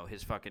then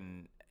his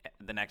fucking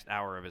the next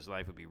hour of his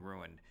life would be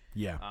ruined.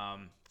 Yeah.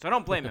 So I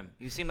don't blame him.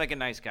 He seemed like a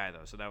nice guy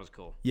though, so that was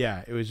cool.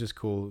 Yeah, it was just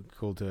cool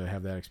to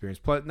have that experience.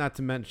 Plus, not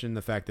to mention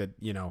the fact that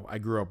I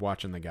grew up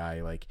watching the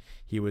guy. Like,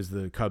 he was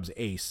the Cubs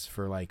ace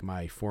for like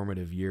my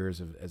formative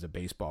years as a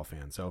baseball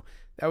fan. So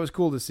that was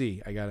cool to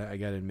see. I gotta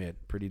admit,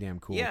 pretty damn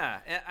cool. Yeah,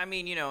 I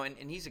mean,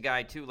 and he's a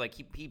guy too. Like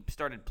he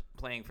started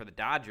playing for the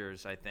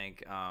Dodgers, I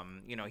think.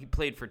 He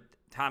played for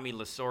Tommy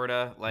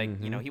Lasorda.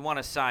 Like, he won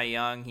a Cy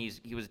Young.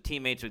 He was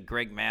teammates with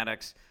Greg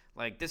Maddux.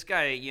 Like, this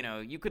guy,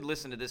 you could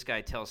listen to this guy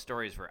tell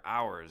stories for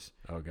hours.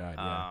 Oh God,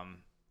 yeah.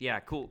 Yeah,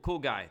 cool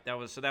guy. That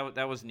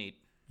was neat.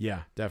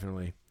 Yeah,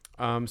 definitely.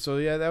 So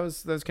yeah, that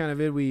was kind of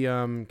it. We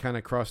kind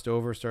of crossed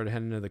over, started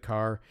heading to the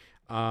car.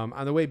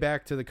 On the way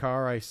back to the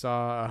car, I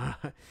saw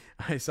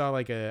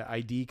like a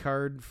ID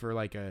card for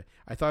like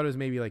I thought it was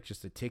maybe like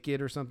just a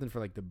ticket or something for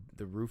like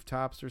the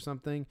rooftops or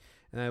something.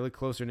 And I looked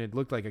closer and it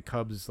looked like a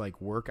Cubs like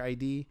work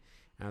ID.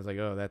 And I was like,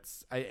 oh,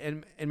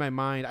 and in my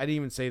mind, I didn't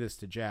even say this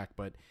to Jack,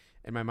 but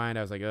in my mind,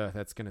 I was like,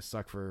 that's going to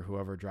suck for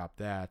whoever dropped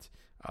that,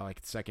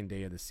 like the second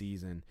day of the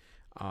season.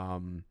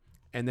 And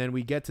then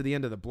we get to the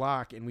end of the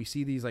block and we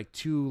see these like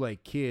two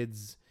like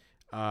kids,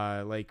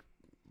 like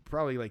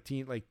probably like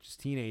just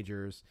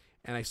teenagers.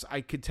 And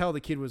I could tell the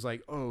kid was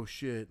like, oh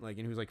shit. Like,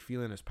 and he was like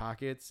feeling his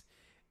pockets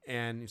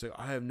and he's like,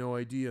 I have no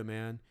idea,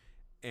 man.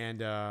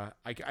 And,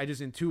 I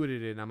just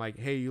intuited it and I'm like,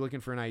 hey, you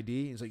looking for an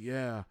ID? He's like,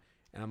 yeah.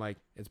 And I'm like,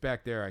 it's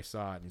back there. I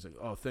saw it. And he's like,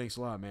 oh, thanks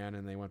a lot, man.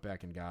 And they went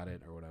back and got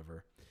it or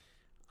whatever.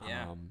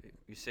 Yeah,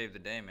 you saved the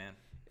day, man.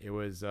 It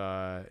was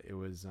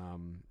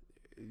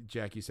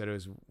Jack, you said it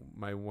was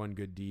my one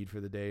good deed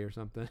for the day or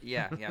something.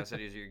 Yeah, I said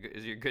it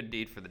was your good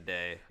deed for the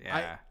day.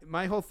 Yeah.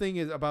 My whole thing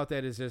is about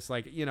that is just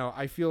like,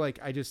 I feel like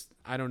I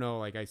don't know,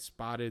 like I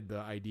spotted the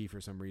ID for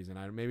some reason.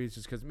 Maybe it's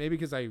just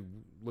because I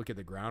look at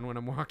the ground when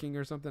I'm walking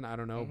or something. I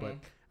don't know, but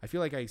I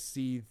feel like I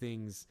see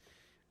things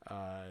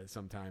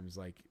sometimes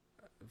like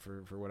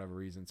for whatever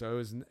reason.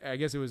 So I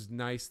guess it was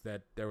nice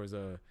that there was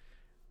a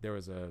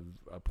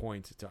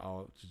point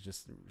to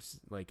just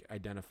like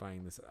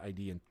identifying this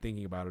ID and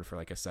thinking about it for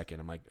like a second.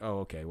 I'm like, oh,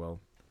 okay,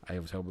 well, I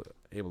was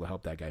able to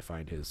help that guy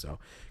find his, so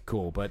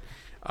cool. But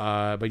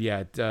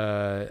yeah,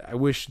 I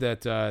wish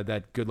that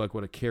that good luck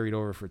would have carried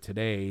over for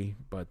today,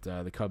 but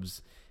the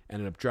Cubs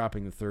ended up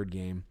dropping the third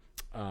game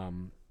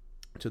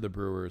to the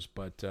Brewers.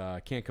 But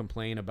can't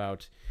complain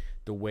about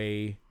the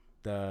way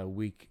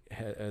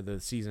the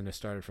season has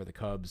started for the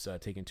Cubs,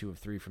 taking 2 of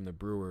 3 from the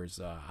Brewers.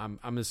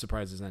 I'm as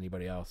surprised as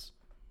anybody else.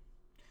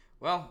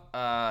 Well,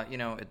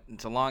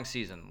 it's a long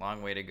season,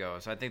 long way to go.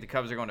 So I think the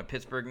Cubs are going to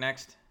Pittsburgh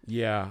next.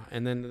 Yeah,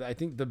 and then I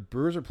think the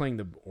Brewers are playing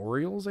the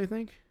Orioles. I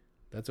think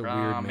that's a weird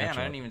matchup. Man,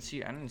 I didn't even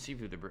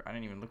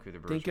look who the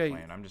Brewers are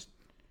playing. I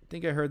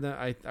think I heard that.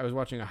 I was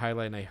watching a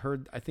highlight and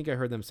I think I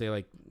heard them say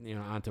like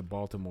on to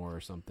Baltimore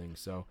or something.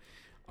 So,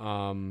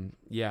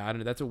 yeah, I don't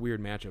know. That's a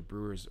weird matchup,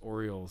 Brewers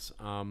Orioles.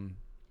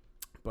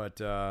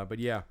 But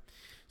yeah,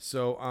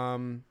 so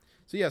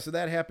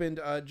that happened.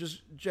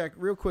 Just Jack,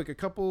 real quick, a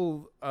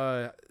couple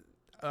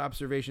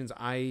observations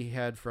I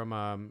had from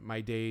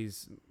my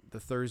days, the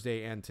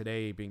Thursday and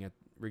today being at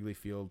Wrigley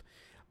Field.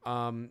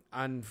 On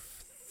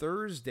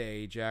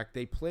Thursday, Jack,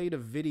 they played a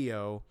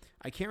video.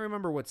 I can't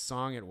remember what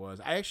song it was.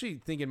 I actually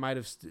think it might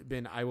have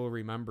been "I Will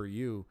Remember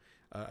You"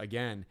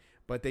 again.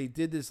 But they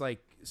did this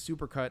like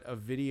supercut of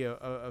video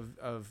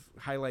of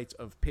highlights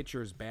of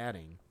pitchers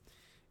batting,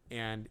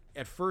 and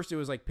at first it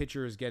was like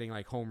pitchers getting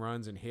like home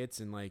runs and hits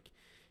and like,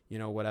 you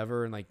know,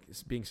 whatever, and like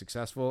being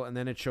successful, and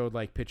then it showed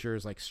like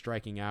pitchers like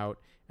striking out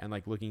and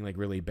like looking like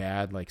really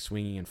bad, like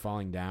swinging and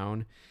falling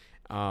down.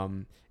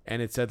 And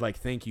it said like,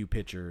 "Thank you,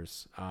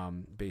 pitchers."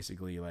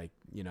 Basically, like,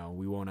 you know,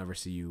 we won't ever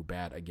see you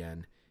bat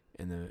again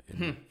in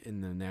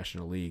the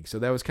National League. So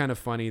that was kind of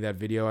funny, that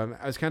video.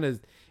 It's kind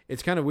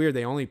of weird.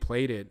 They only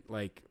played it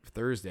like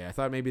Thursday. I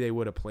thought maybe they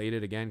would have played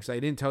it again, because I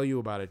didn't tell you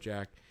about it,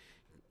 Jack,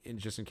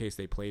 just in case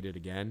they played it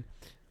again.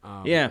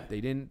 Yeah,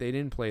 they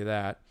didn't play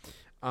that.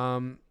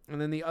 And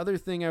then the other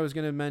thing I was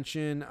going to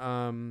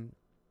mention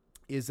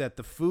is that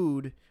the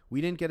food, we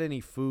didn't get any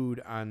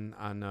food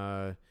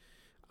on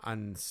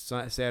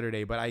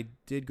Saturday, but I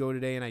did go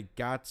today and I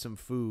got some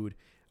food.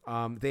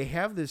 They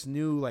have this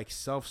new like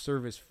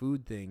self-service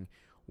food thing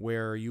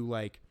where you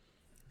like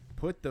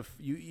put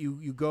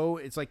you go,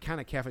 it's like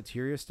kind of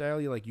cafeteria style.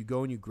 You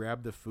go and you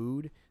grab the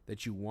food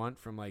that you want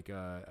from like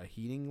a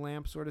heating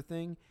lamp sort of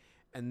thing,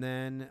 and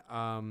then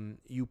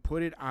you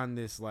put it on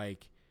this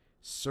like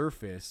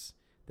surface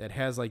that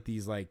has like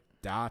these like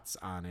dots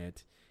on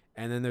it,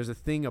 and then there's a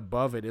thing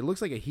above it. It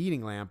looks like a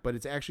heating lamp, but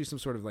it's actually some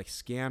sort of like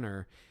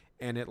scanner,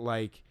 and it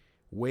like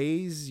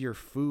weighs your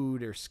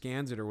food or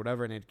scans it or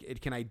whatever, and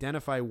it can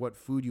identify what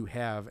food you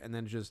have, and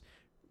then just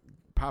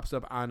pops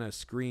up on a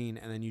screen,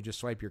 and then you just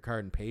swipe your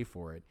card and pay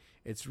for it.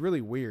 It's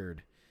really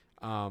weird,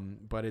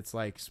 but it's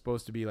like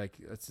supposed to be like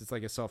it's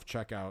like a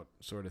self-checkout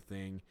sort of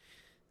thing,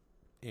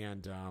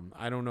 and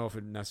I don't know if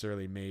it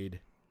necessarily made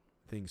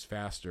things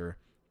faster,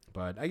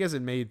 but I guess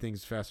it made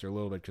things faster a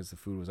little bit because the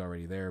food was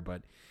already there.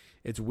 But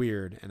it's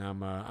weird, and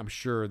I'm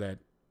sure that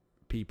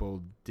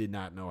people did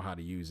not know how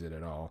to use it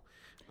at all.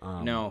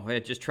 No,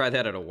 just try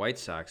that at a White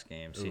Sox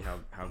game. See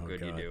how good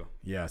God. you do.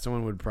 Yeah,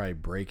 someone would probably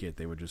break it.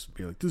 They would just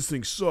be like, "This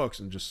thing sucks,"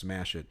 and just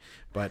smash it.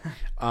 But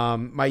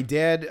my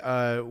dad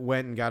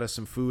went and got us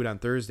some food on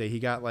Thursday. He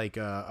got like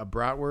a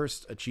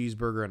bratwurst, a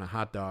cheeseburger, and a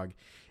hot dog.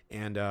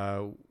 And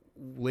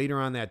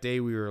later on that day,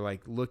 we were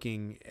like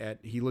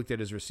he looked at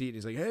his receipt, and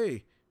he's like,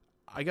 "Hey,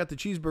 I got the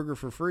cheeseburger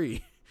for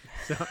free."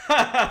 So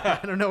I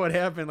don't know what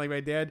happened. Like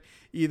my dad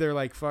either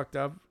like fucked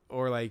up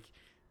or like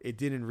it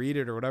didn't read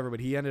it or whatever, but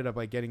he ended up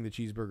like getting the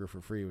cheeseburger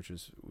for free, which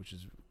is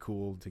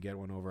cool to get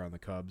one over on the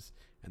Cubs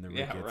and the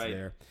Ricketts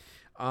there.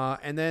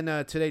 And then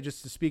today,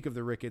 just to speak of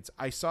the Ricketts,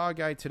 I saw a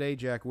guy today,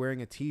 Jack,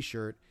 wearing a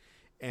T-shirt,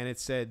 and it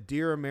said,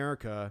 "Dear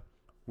America,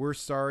 we're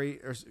sorry,"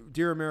 or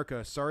 "Dear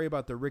America, sorry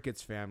about the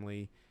Ricketts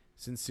family.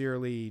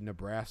 Sincerely,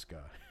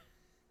 Nebraska."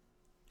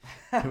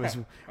 It was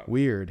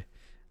weird.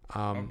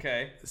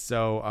 Okay.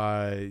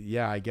 So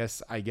yeah, I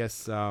guess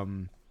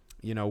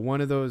you know, one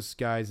of those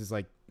guys is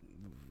like,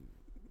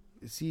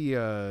 is he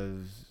a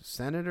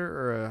senator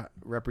or a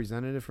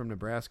representative from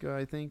Nebraska,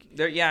 I think?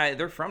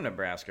 They're from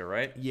Nebraska,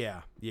 right?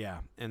 Yeah.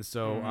 And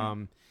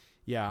so,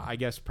 yeah, I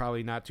guess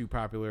probably not too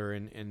popular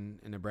in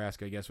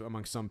Nebraska, I guess,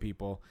 among some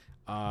people.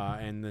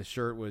 And the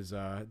shirt was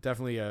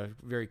definitely a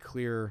very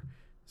clear,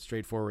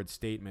 straightforward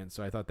statement.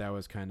 So I thought that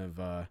was kind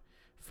of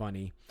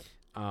funny.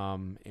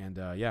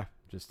 Yeah,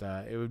 just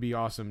it would be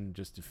awesome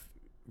just if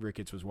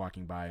Ricketts was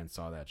walking by and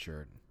saw that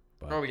shirt.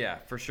 But, oh, yeah,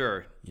 for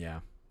sure. Yeah.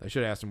 I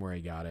should have asked him where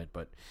he got it,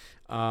 but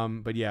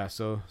yeah,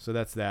 so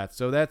that's that.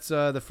 So that's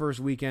the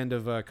first weekend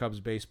of Cubs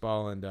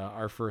baseball and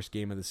our first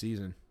game of the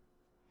season.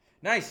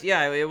 Nice,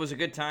 yeah, it was a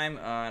good time,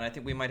 and I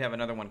think we might have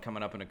another one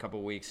coming up in a couple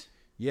weeks.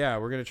 Yeah,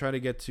 we're gonna try to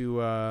get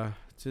to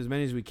as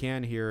many as we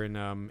can here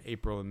in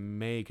April and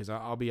May, because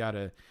I'll be out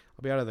of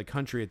the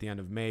country at the end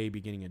of May,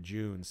 beginning of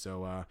June. So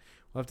we'll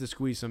have to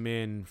squeeze some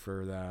in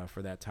for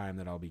that time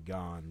that I'll be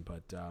gone,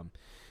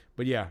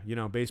 But yeah, you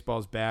know,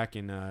 baseball's back,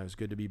 and it was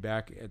good to be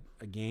back at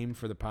a game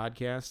for the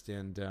podcast,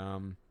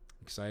 and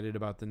excited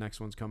about the next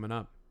one's coming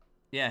up.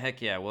 Yeah,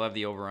 heck yeah. We'll have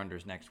the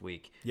over-unders next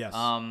week. Yes.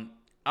 All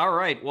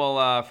right.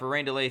 Well, for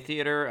Rain Delay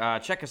Theater,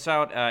 check us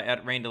out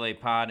at Rain Delay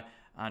Pod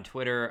on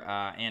Twitter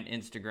and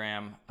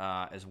Instagram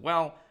as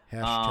well.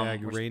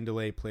 Hashtag Rain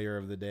Delay Player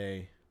of the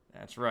Day.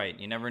 That's right.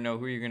 You never know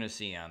who you're going to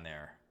see on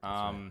there.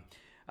 Right.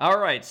 All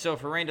right. So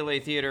for Rain Delay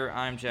Theater,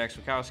 I'm Jack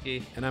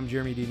Swakowski. And I'm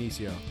Jeremy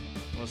Dionisio.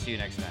 We'll see you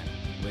next time.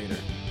 Later.